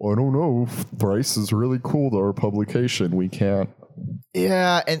 I don't know, if Bryce is really cool to our publication. We can't.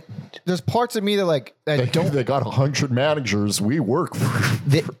 Yeah, and there's parts of me that They got 100 managers. We work for.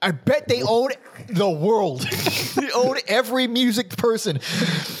 I bet they own the world. They own every music person,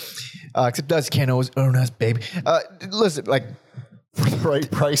 except us can't own us, baby. Listen, like, for the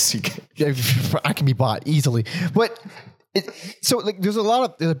right price, I can be bought easily. But there's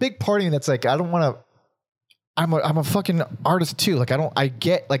a big part of me that's like, I don't want to. I'm a fucking artist too. Like, I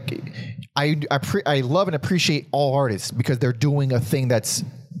love and appreciate all artists because they're doing a thing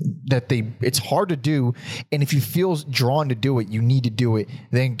it's hard to do. And if you feel drawn to do it, you need to do it.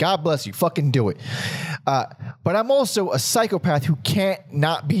 Then God bless you, fucking do it. But I'm also a psychopath who can't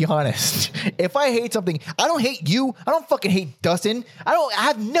not be honest. If I hate something, I don't hate you. I don't fucking hate Dustin. I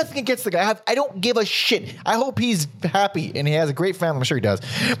have nothing against the guy. I don't give a shit. I hope he's happy and he has a great family. I'm sure he does.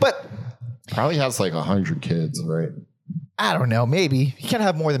 But probably has like 100 kids, right? I don't know. Maybe. He can't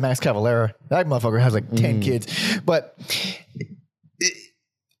have more than Max Cavalera. That motherfucker has like 10 kids. But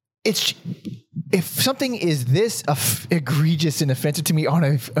if something is this egregious and offensive to me on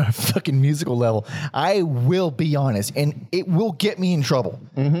a fucking musical level, I will be honest, and it will get me in trouble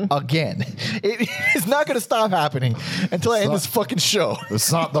again. It's not going to stop happening until I end this fucking show.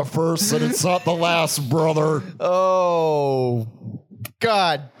 It's not the first and it's not the last, brother. Oh,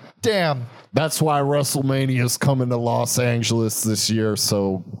 God damn. That's why WrestleMania is coming to Los Angeles this year,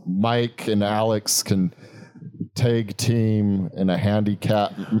 so Mike and Alex can tag team in a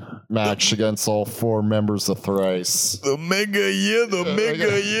handicap match against all 4 members of Thrice. The mega,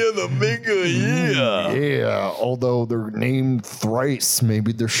 Yeah, although they're named Thrice,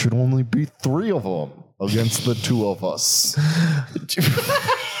 maybe there should only be 3 of them against the 2 of us.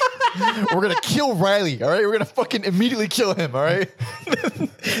 We're going to kill Riley, all right? We're going to fucking immediately kill him, all right?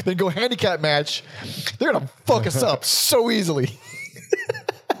 Then go handicap match. They're going to fuck us up so easily.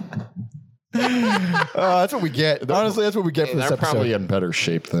 That's what we get. Honestly, that's what we get for this They're episode. probably in better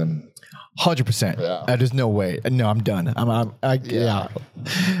shape than 100%. Yeah. There's no way. No, I'm done. Yeah.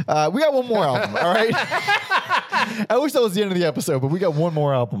 We got one more album. All right. I wish that was the end of the episode, but we got one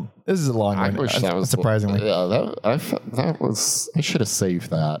more album. This is a long I one. wish that was surprisingly. Yeah, that was. I should have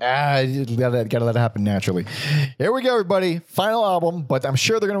saved that. You gotta let it happen naturally. Here we go, everybody. Final album, but I'm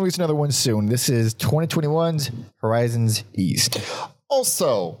sure they're gonna release another one soon. This is 2021's Horizons East.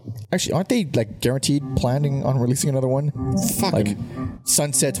 Also, Actually, aren't they like guaranteed planning on releasing another one? fucking Like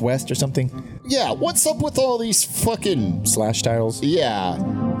Sunsets West or something? yeah. What's up with all these fucking Slash titles? yeah?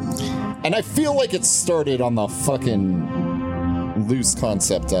 And I feel like it started on the fucking loose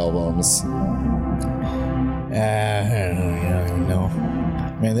concept albums. I don't even know.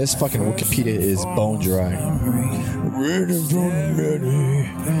 Man, this fucking Wikipedia is bone dry.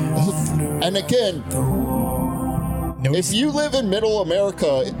 And again, No, if you live in Middle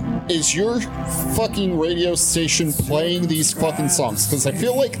America, is your fucking radio station playing these fucking songs? Because I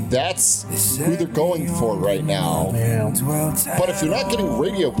feel like that's who they're going for right now. But if you're not getting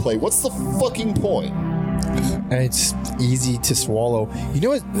radio play, what's the fucking point? and it's easy to swallow. You know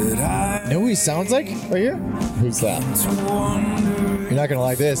what? You know who he sounds like right here? Who's that? You're not gonna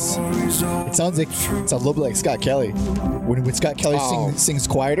like this. It sounds like it's a little bit like Scott Kelly. When Scott Kelly Oh. sings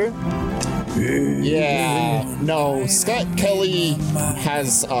quieter. Yeah, no, Scott Kelly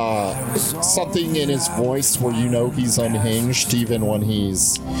has something in his voice where you know he's unhinged even when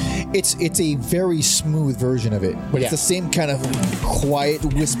he's... It's a very smooth version of it, but Yeah. it's the same kind of quiet,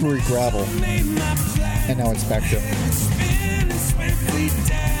 whispery gravel. And now it's back to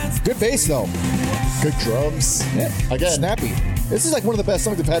good bass though. Good drums. Yeah. Again. Snappy. This is like one of the best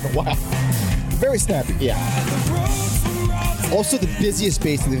songs they've had in a while. Very snappy. Yeah. Also the busiest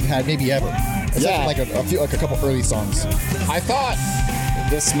bass that they've had maybe ever. Except Yeah. for like a few, like a couple early songs. I thought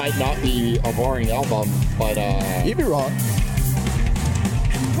this might not be a boring album, but You'd be wrong.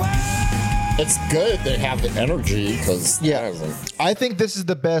 it's good they have the energy because Yeah. I think this is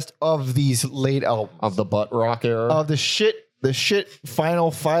the best of these late albums. of the butt rock era. Of the shit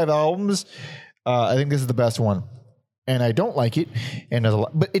final 5 albums, I think this is the best one. And I don't like it, and there's a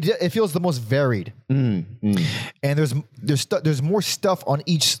lot, but it feels the most varied. And there's more stuff on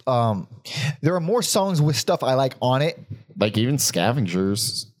each. There are more songs with stuff I like on it. Like even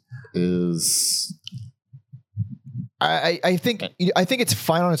Scavengers is... I think it's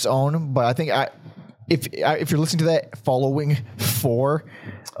fine on its own, but I think if you're listening to that following 4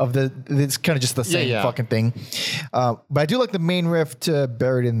 of it's kind of just the same Yeah. fucking thing. But I do like the main riff to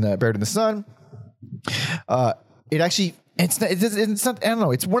Buried in the Sun. It actually, it's not, I don't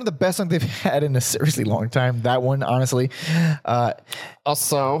know. It's one of the best songs they've had in a seriously long time. That one, honestly.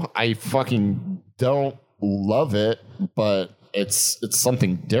 Also, I fucking don't love it, but it's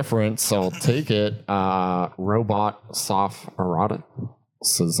something different, so I'll take it. Robot Soft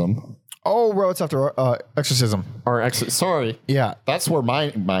Eroticism. Oh, Roads After Exorcism. Or sorry. Yeah. That's where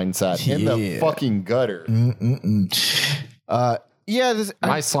my mind's at. In the Yeah. fucking gutter. Yeah.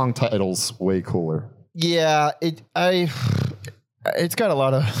 My song title's way cooler. Yeah, it's got a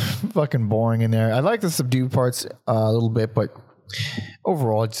lot of fucking boring in there. I like the subdued parts a little bit, but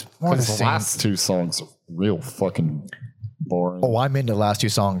overall, it's more of the Because the same. last 2 songs are real fucking boring. Oh, I'm into the last 2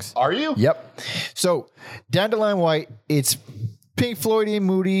 songs. Are you? Yep. So, Dandelion White, it's Pink Floydy,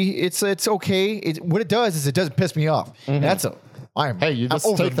 moody. It's okay. What it does is it doesn't piss me off. And that's I'm Hey, you just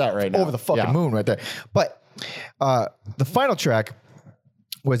I'm take that right now. over the fucking Yeah. moon right there. But the final track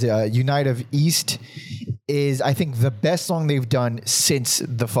was Unite of East is I think the best song they've done since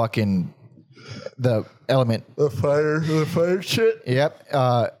the Element. The fire shit. Yep.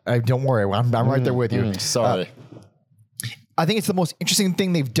 Don't worry. I'm right there with you. Sorry. I think it's the most interesting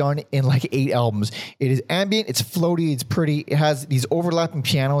thing they've done in like 8 albums. It is ambient, it's floaty, it's pretty. It has these overlapping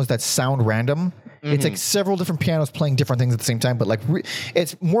pianos that sound random. It's like several different pianos playing different things at the same time, but like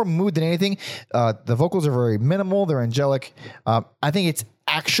it's more mood than anything. The vocals are very minimal. They're angelic. I think it's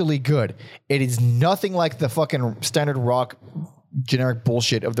actually good. It is nothing like the fucking standard rock generic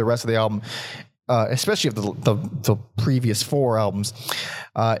bullshit of the rest of the album. especially of the previous 4 albums.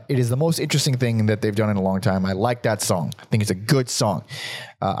 It is the most interesting thing that they've done in a long time. I like that song. I think it's a good song.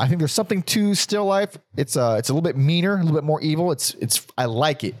 I think there's something to Still Life. It's a little bit meaner, a little bit more evil. I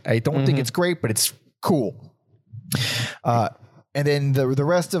like it. I don't think it's great, but it's cool. And then the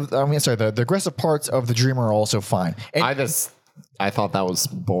rest of, the aggressive parts of The Dreamer are also fine. And I thought that was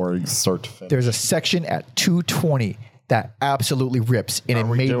boring start to finish. there's a section at 2:20 that absolutely rips, and Are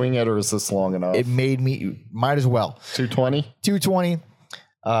we doing it, or is this long enough? it made me might as well. 2:20. 2:20.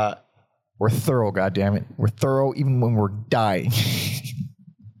 We're thorough, goddammit. We're thorough even when we're dying.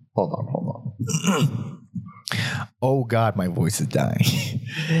 Hold on. Oh God, my voice is dying.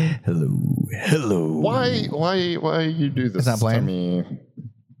 Hello. Why you do this It's not to playing? me?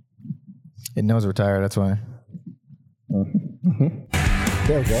 It knows we're tired. That's why.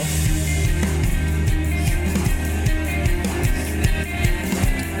 There we go.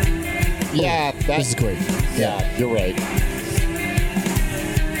 Yeah, This is great. Yeah, you're right.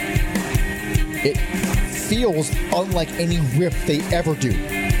 It feels unlike any riff they ever do.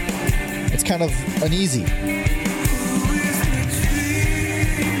 It's kind of uneasy.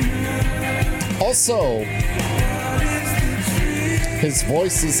 Also, his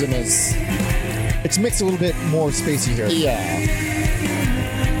voice isn't as It's mixed a little bit more spacey here. yeah.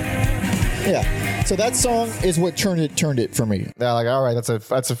 Yeah. So that song is what turned it for me. They're like, all right,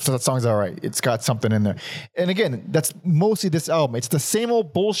 that song's all right. It's got something in there. And again, that's mostly this album. It's the same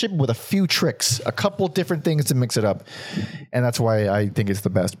old bullshit with a few tricks, a couple different things to mix it up. And that's why I think it's the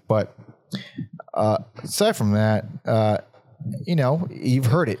best. But aside from that, you've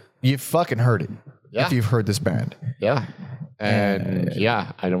heard it. You've fucking heard it. Yeah. If you've heard this band. Yeah. And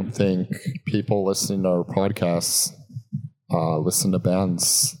I don't think people listening to our podcasts listen to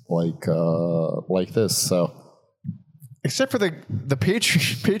bands like this. So Except for the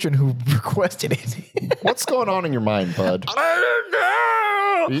patron who requested it. what's going on in your mind, bud? I don't know.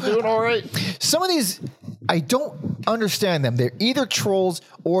 Are you doing all right? Some of these, I don't understand them. They're either trolls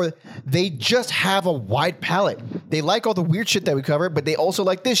or they just have a wide palette. They like all the weird shit that we cover, but they also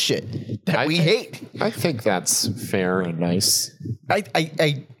like this shit that we hate. I think that's fair and nice.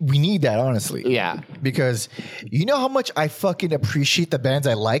 We need that, honestly. Yeah. Because you know how much I fucking appreciate the bands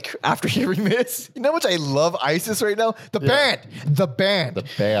I like after hearing this? You know how much I love ISIS right now? The band.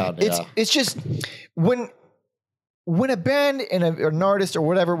 It's just when a band and an artist or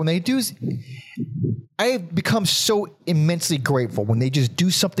whatever, when they do, I have become so immensely grateful when they just do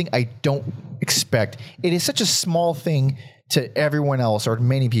something I don't expect. It is such a small thing to everyone else or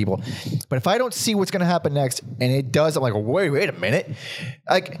many people, but if I don't see what's going to happen next and it does, I'm like, wait a minute.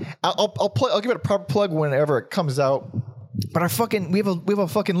 Like I'll give it a proper plug whenever it comes out. But we have a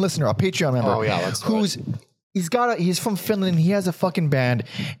fucking listener, a Patreon member. Oh, yeah, let's do it. He's from Finland. He has a fucking band,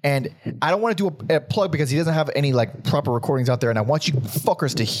 and I don't want to do a plug because he doesn't have any like proper recordings out there. And I want you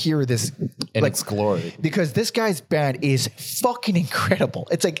fuckers to hear this In its glory. because this guy's band is fucking incredible.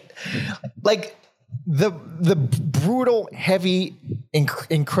 It's like the brutal, heavy,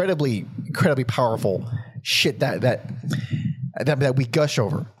 incredibly powerful shit that we gush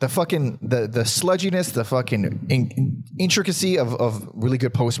over. The fucking the sludginess, the fucking intricacy of really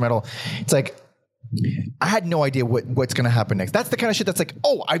good post metal. It's like, I had no idea what's going to happen next. That's the kind of shit that's like,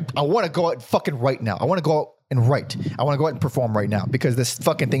 oh, I want to go out and fucking write now. I want to go out and write. I want to go out and perform right now because this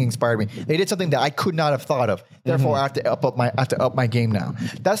fucking thing inspired me. They did something that I could not have thought of. Therefore, I have to up my game now.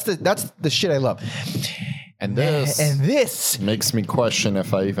 That's the shit I love. And this Makes me question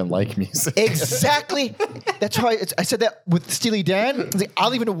if I even like music. Exactly. That's how I said that with Steely Dan. I was like, I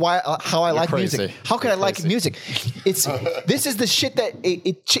don't even know how I like crazy. music. How can I like music? This is the shit that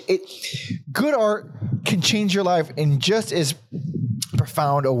good art can change your life in just as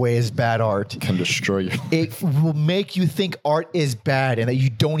profound a way as bad art. Can destroy you. It will make you think art is bad and that you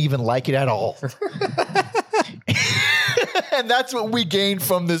don't even like it at all. And that's what we gained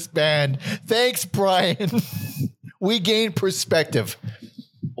from this band. Thanks, Brian. We gained perspective.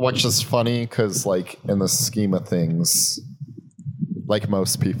 Which is funny because, like, in the scheme of things, like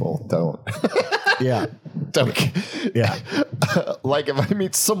most people don't. Yeah. Yeah. Like, if I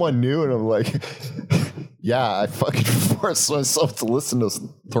meet someone new and I'm like, yeah, I fucking forced myself to listen to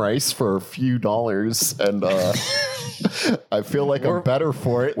Thrice for a few dollars and I feel like I'm better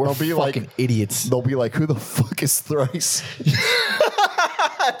for it. We're fucking idiots. They'll be like, who the fuck is Thrice?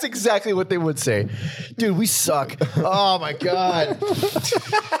 That's exactly what they would say. Dude, we suck. Oh my God.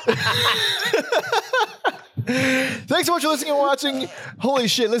 Thanks so much for listening and watching. Holy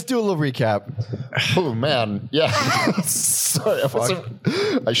shit, let's do a little recap. Oh man, yeah. Sorry,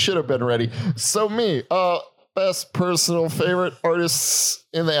 I should have been ready. So me, best personal favorite artists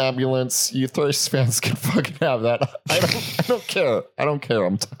in the ambulance. You Thrice fans can fucking have that. I don't care. I don't care.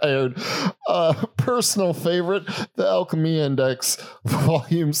 I'm tired. Personal favorite, The Alchemy Index,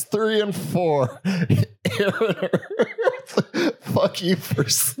 volumes 3 and 4. Aaron, fuck you for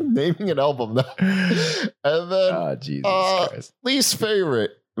naming an album that. And then Jesus Christ. least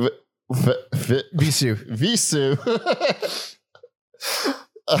favorite, Visu. Visu.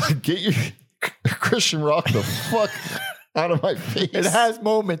 Get your Christian rock the fuck out of my face. It has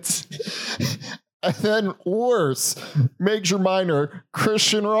moments. And then worse, major minor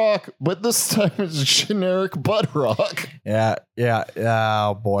Christian rock, but this time it's generic butt rock. Yeah.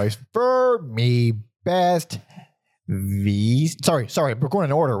 Oh, boys. For me, best Sorry. We're going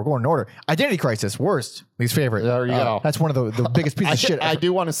in order. Identity Crisis, worst. Least favorite. There you go. That's one of the biggest pieces of shit. I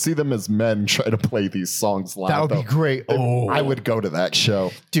do want to see them as men try to play these songs live. That would be great. Oh, I would go to that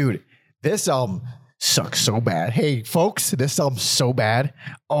show. Dude, this album sucks so bad. Hey, folks, this album's so bad.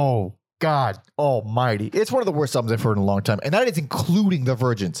 Oh, God almighty. It's one of the worst albums I've heard in a long time. And that is including The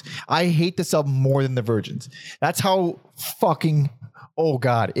Virgins. I hate this album more than The Virgins. That's how fucking... Oh,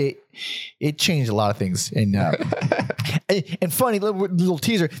 God. It changed a lot of things. And funny, little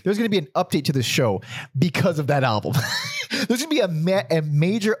teaser, there's going to be an update to the show because of that album. There's going to be a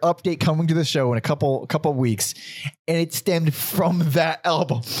major update coming to the show in a couple of weeks. And it stemmed from that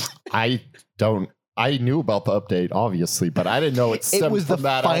album. I knew about the update, obviously, but I didn't know it stemmed It was the from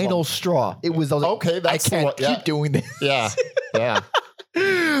that final album. straw. It was Okay, that's I can't the one, keep doing this. Yeah.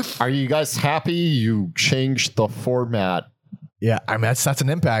 Are you guys happy you changed the format? Yeah, I mean that's an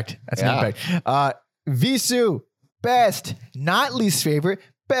impact. That's an impact. Visu, best, not least favorite,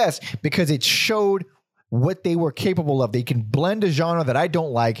 best, because it showed what they were capable of. They can blend a genre that I don't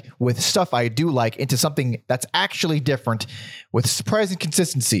like with stuff I do like into something that's actually different with surprising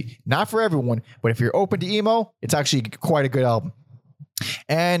consistency. Not for everyone, but if you're open to emo, it's actually quite a good album.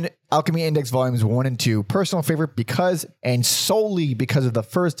 And Alchemy Index Volumes 1 and 2, personal favorite because and solely because of the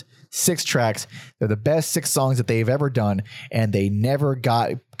first 6 tracks. They're the best 6 songs that they've ever done, and they never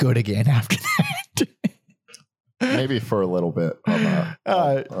got good again after that. Maybe for a little bit.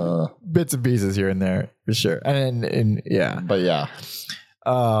 Bits and pieces here and there, for sure. And yeah. But yeah.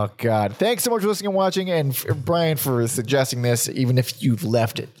 Oh, God. Thanks so much for listening and watching, and Brian for suggesting this, even if you've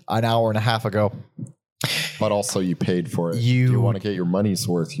left it an hour and a half ago. But also you paid for it. If you want to get your money's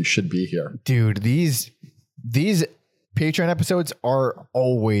worth, you should be here. Dude, these Patreon episodes are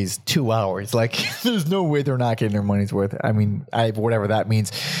always 2 hours. Like, there's no way they're not getting their money's worth. I mean, whatever that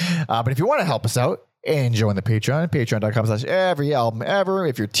means. But if you want to help us out and join the Patreon, patreon.com/everyalbumever.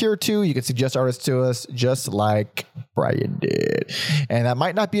 If you're tier 2, you can suggest artists to us just like Brian did. And that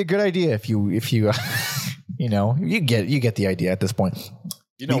might not be a good idea if you you know, you get the idea at this point.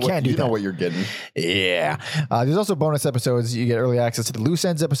 You know what you're getting. Yeah. There's also bonus episodes. You get early access to the Loose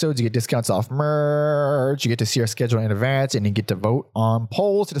Ends episodes. You get discounts off merch. You get to see our schedule in advance, and you get to vote on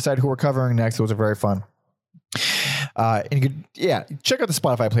polls to decide who we're covering next. Those are very fun. And you could, check out the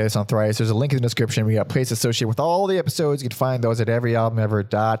Spotify playlist on Thrice. There's a link in the description. We got playlists associated with all the episodes. You can find those at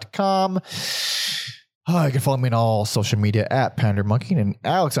everyalbumever.com. You can follow me on all social media at PanderMonkey and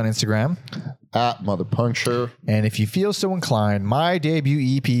Alex on Instagram at Mother Puncture. And if you feel so inclined, my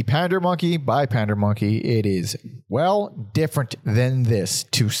debut EP, Pander Monkey by Pander Monkey, it is, well, different than this,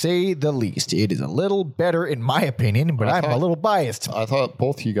 to say the least. It is a little better, in my opinion, but I'm a little biased. I thought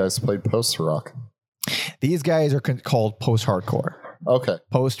both of you guys played post-rock. These guys are called post-hardcore. Okay.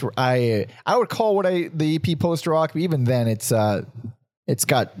 I would call the EP post-rock, but even then, it's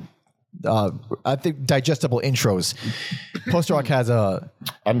got... I think digestible intros. Post-rock has a...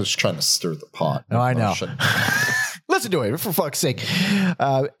 I'm just trying to stir the pot. No, I know. Listen to it, for fuck's sake.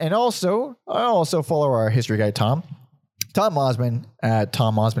 And also, I also follow our history guy, Tom Osmond, at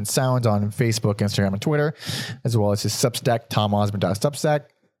Tom Osmond Sounds on Facebook, Instagram, and Twitter, as well as his Substack,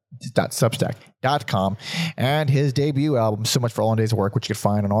 tomosmond.substack.com, and his debut album, So Much for All in Days of Work, which you can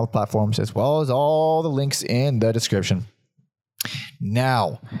find on all the platforms, as well as all the links in the description.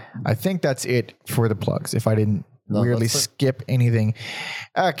 Now, I think that's it for the plugs. If I didn't weirdly skip anything.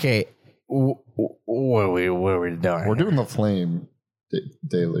 Okay. What are we doing? We're doing the Flame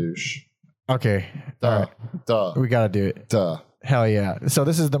Deluge. Okay. All right. Duh. We got to do it. Duh. Hell yeah. So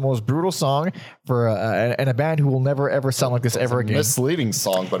this is the most brutal song for and a band who will never, ever sound like this ever again. Misleading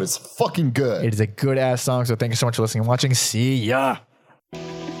song, but it's fucking good. It is a good-ass song. So thank you so much for listening and watching. See ya.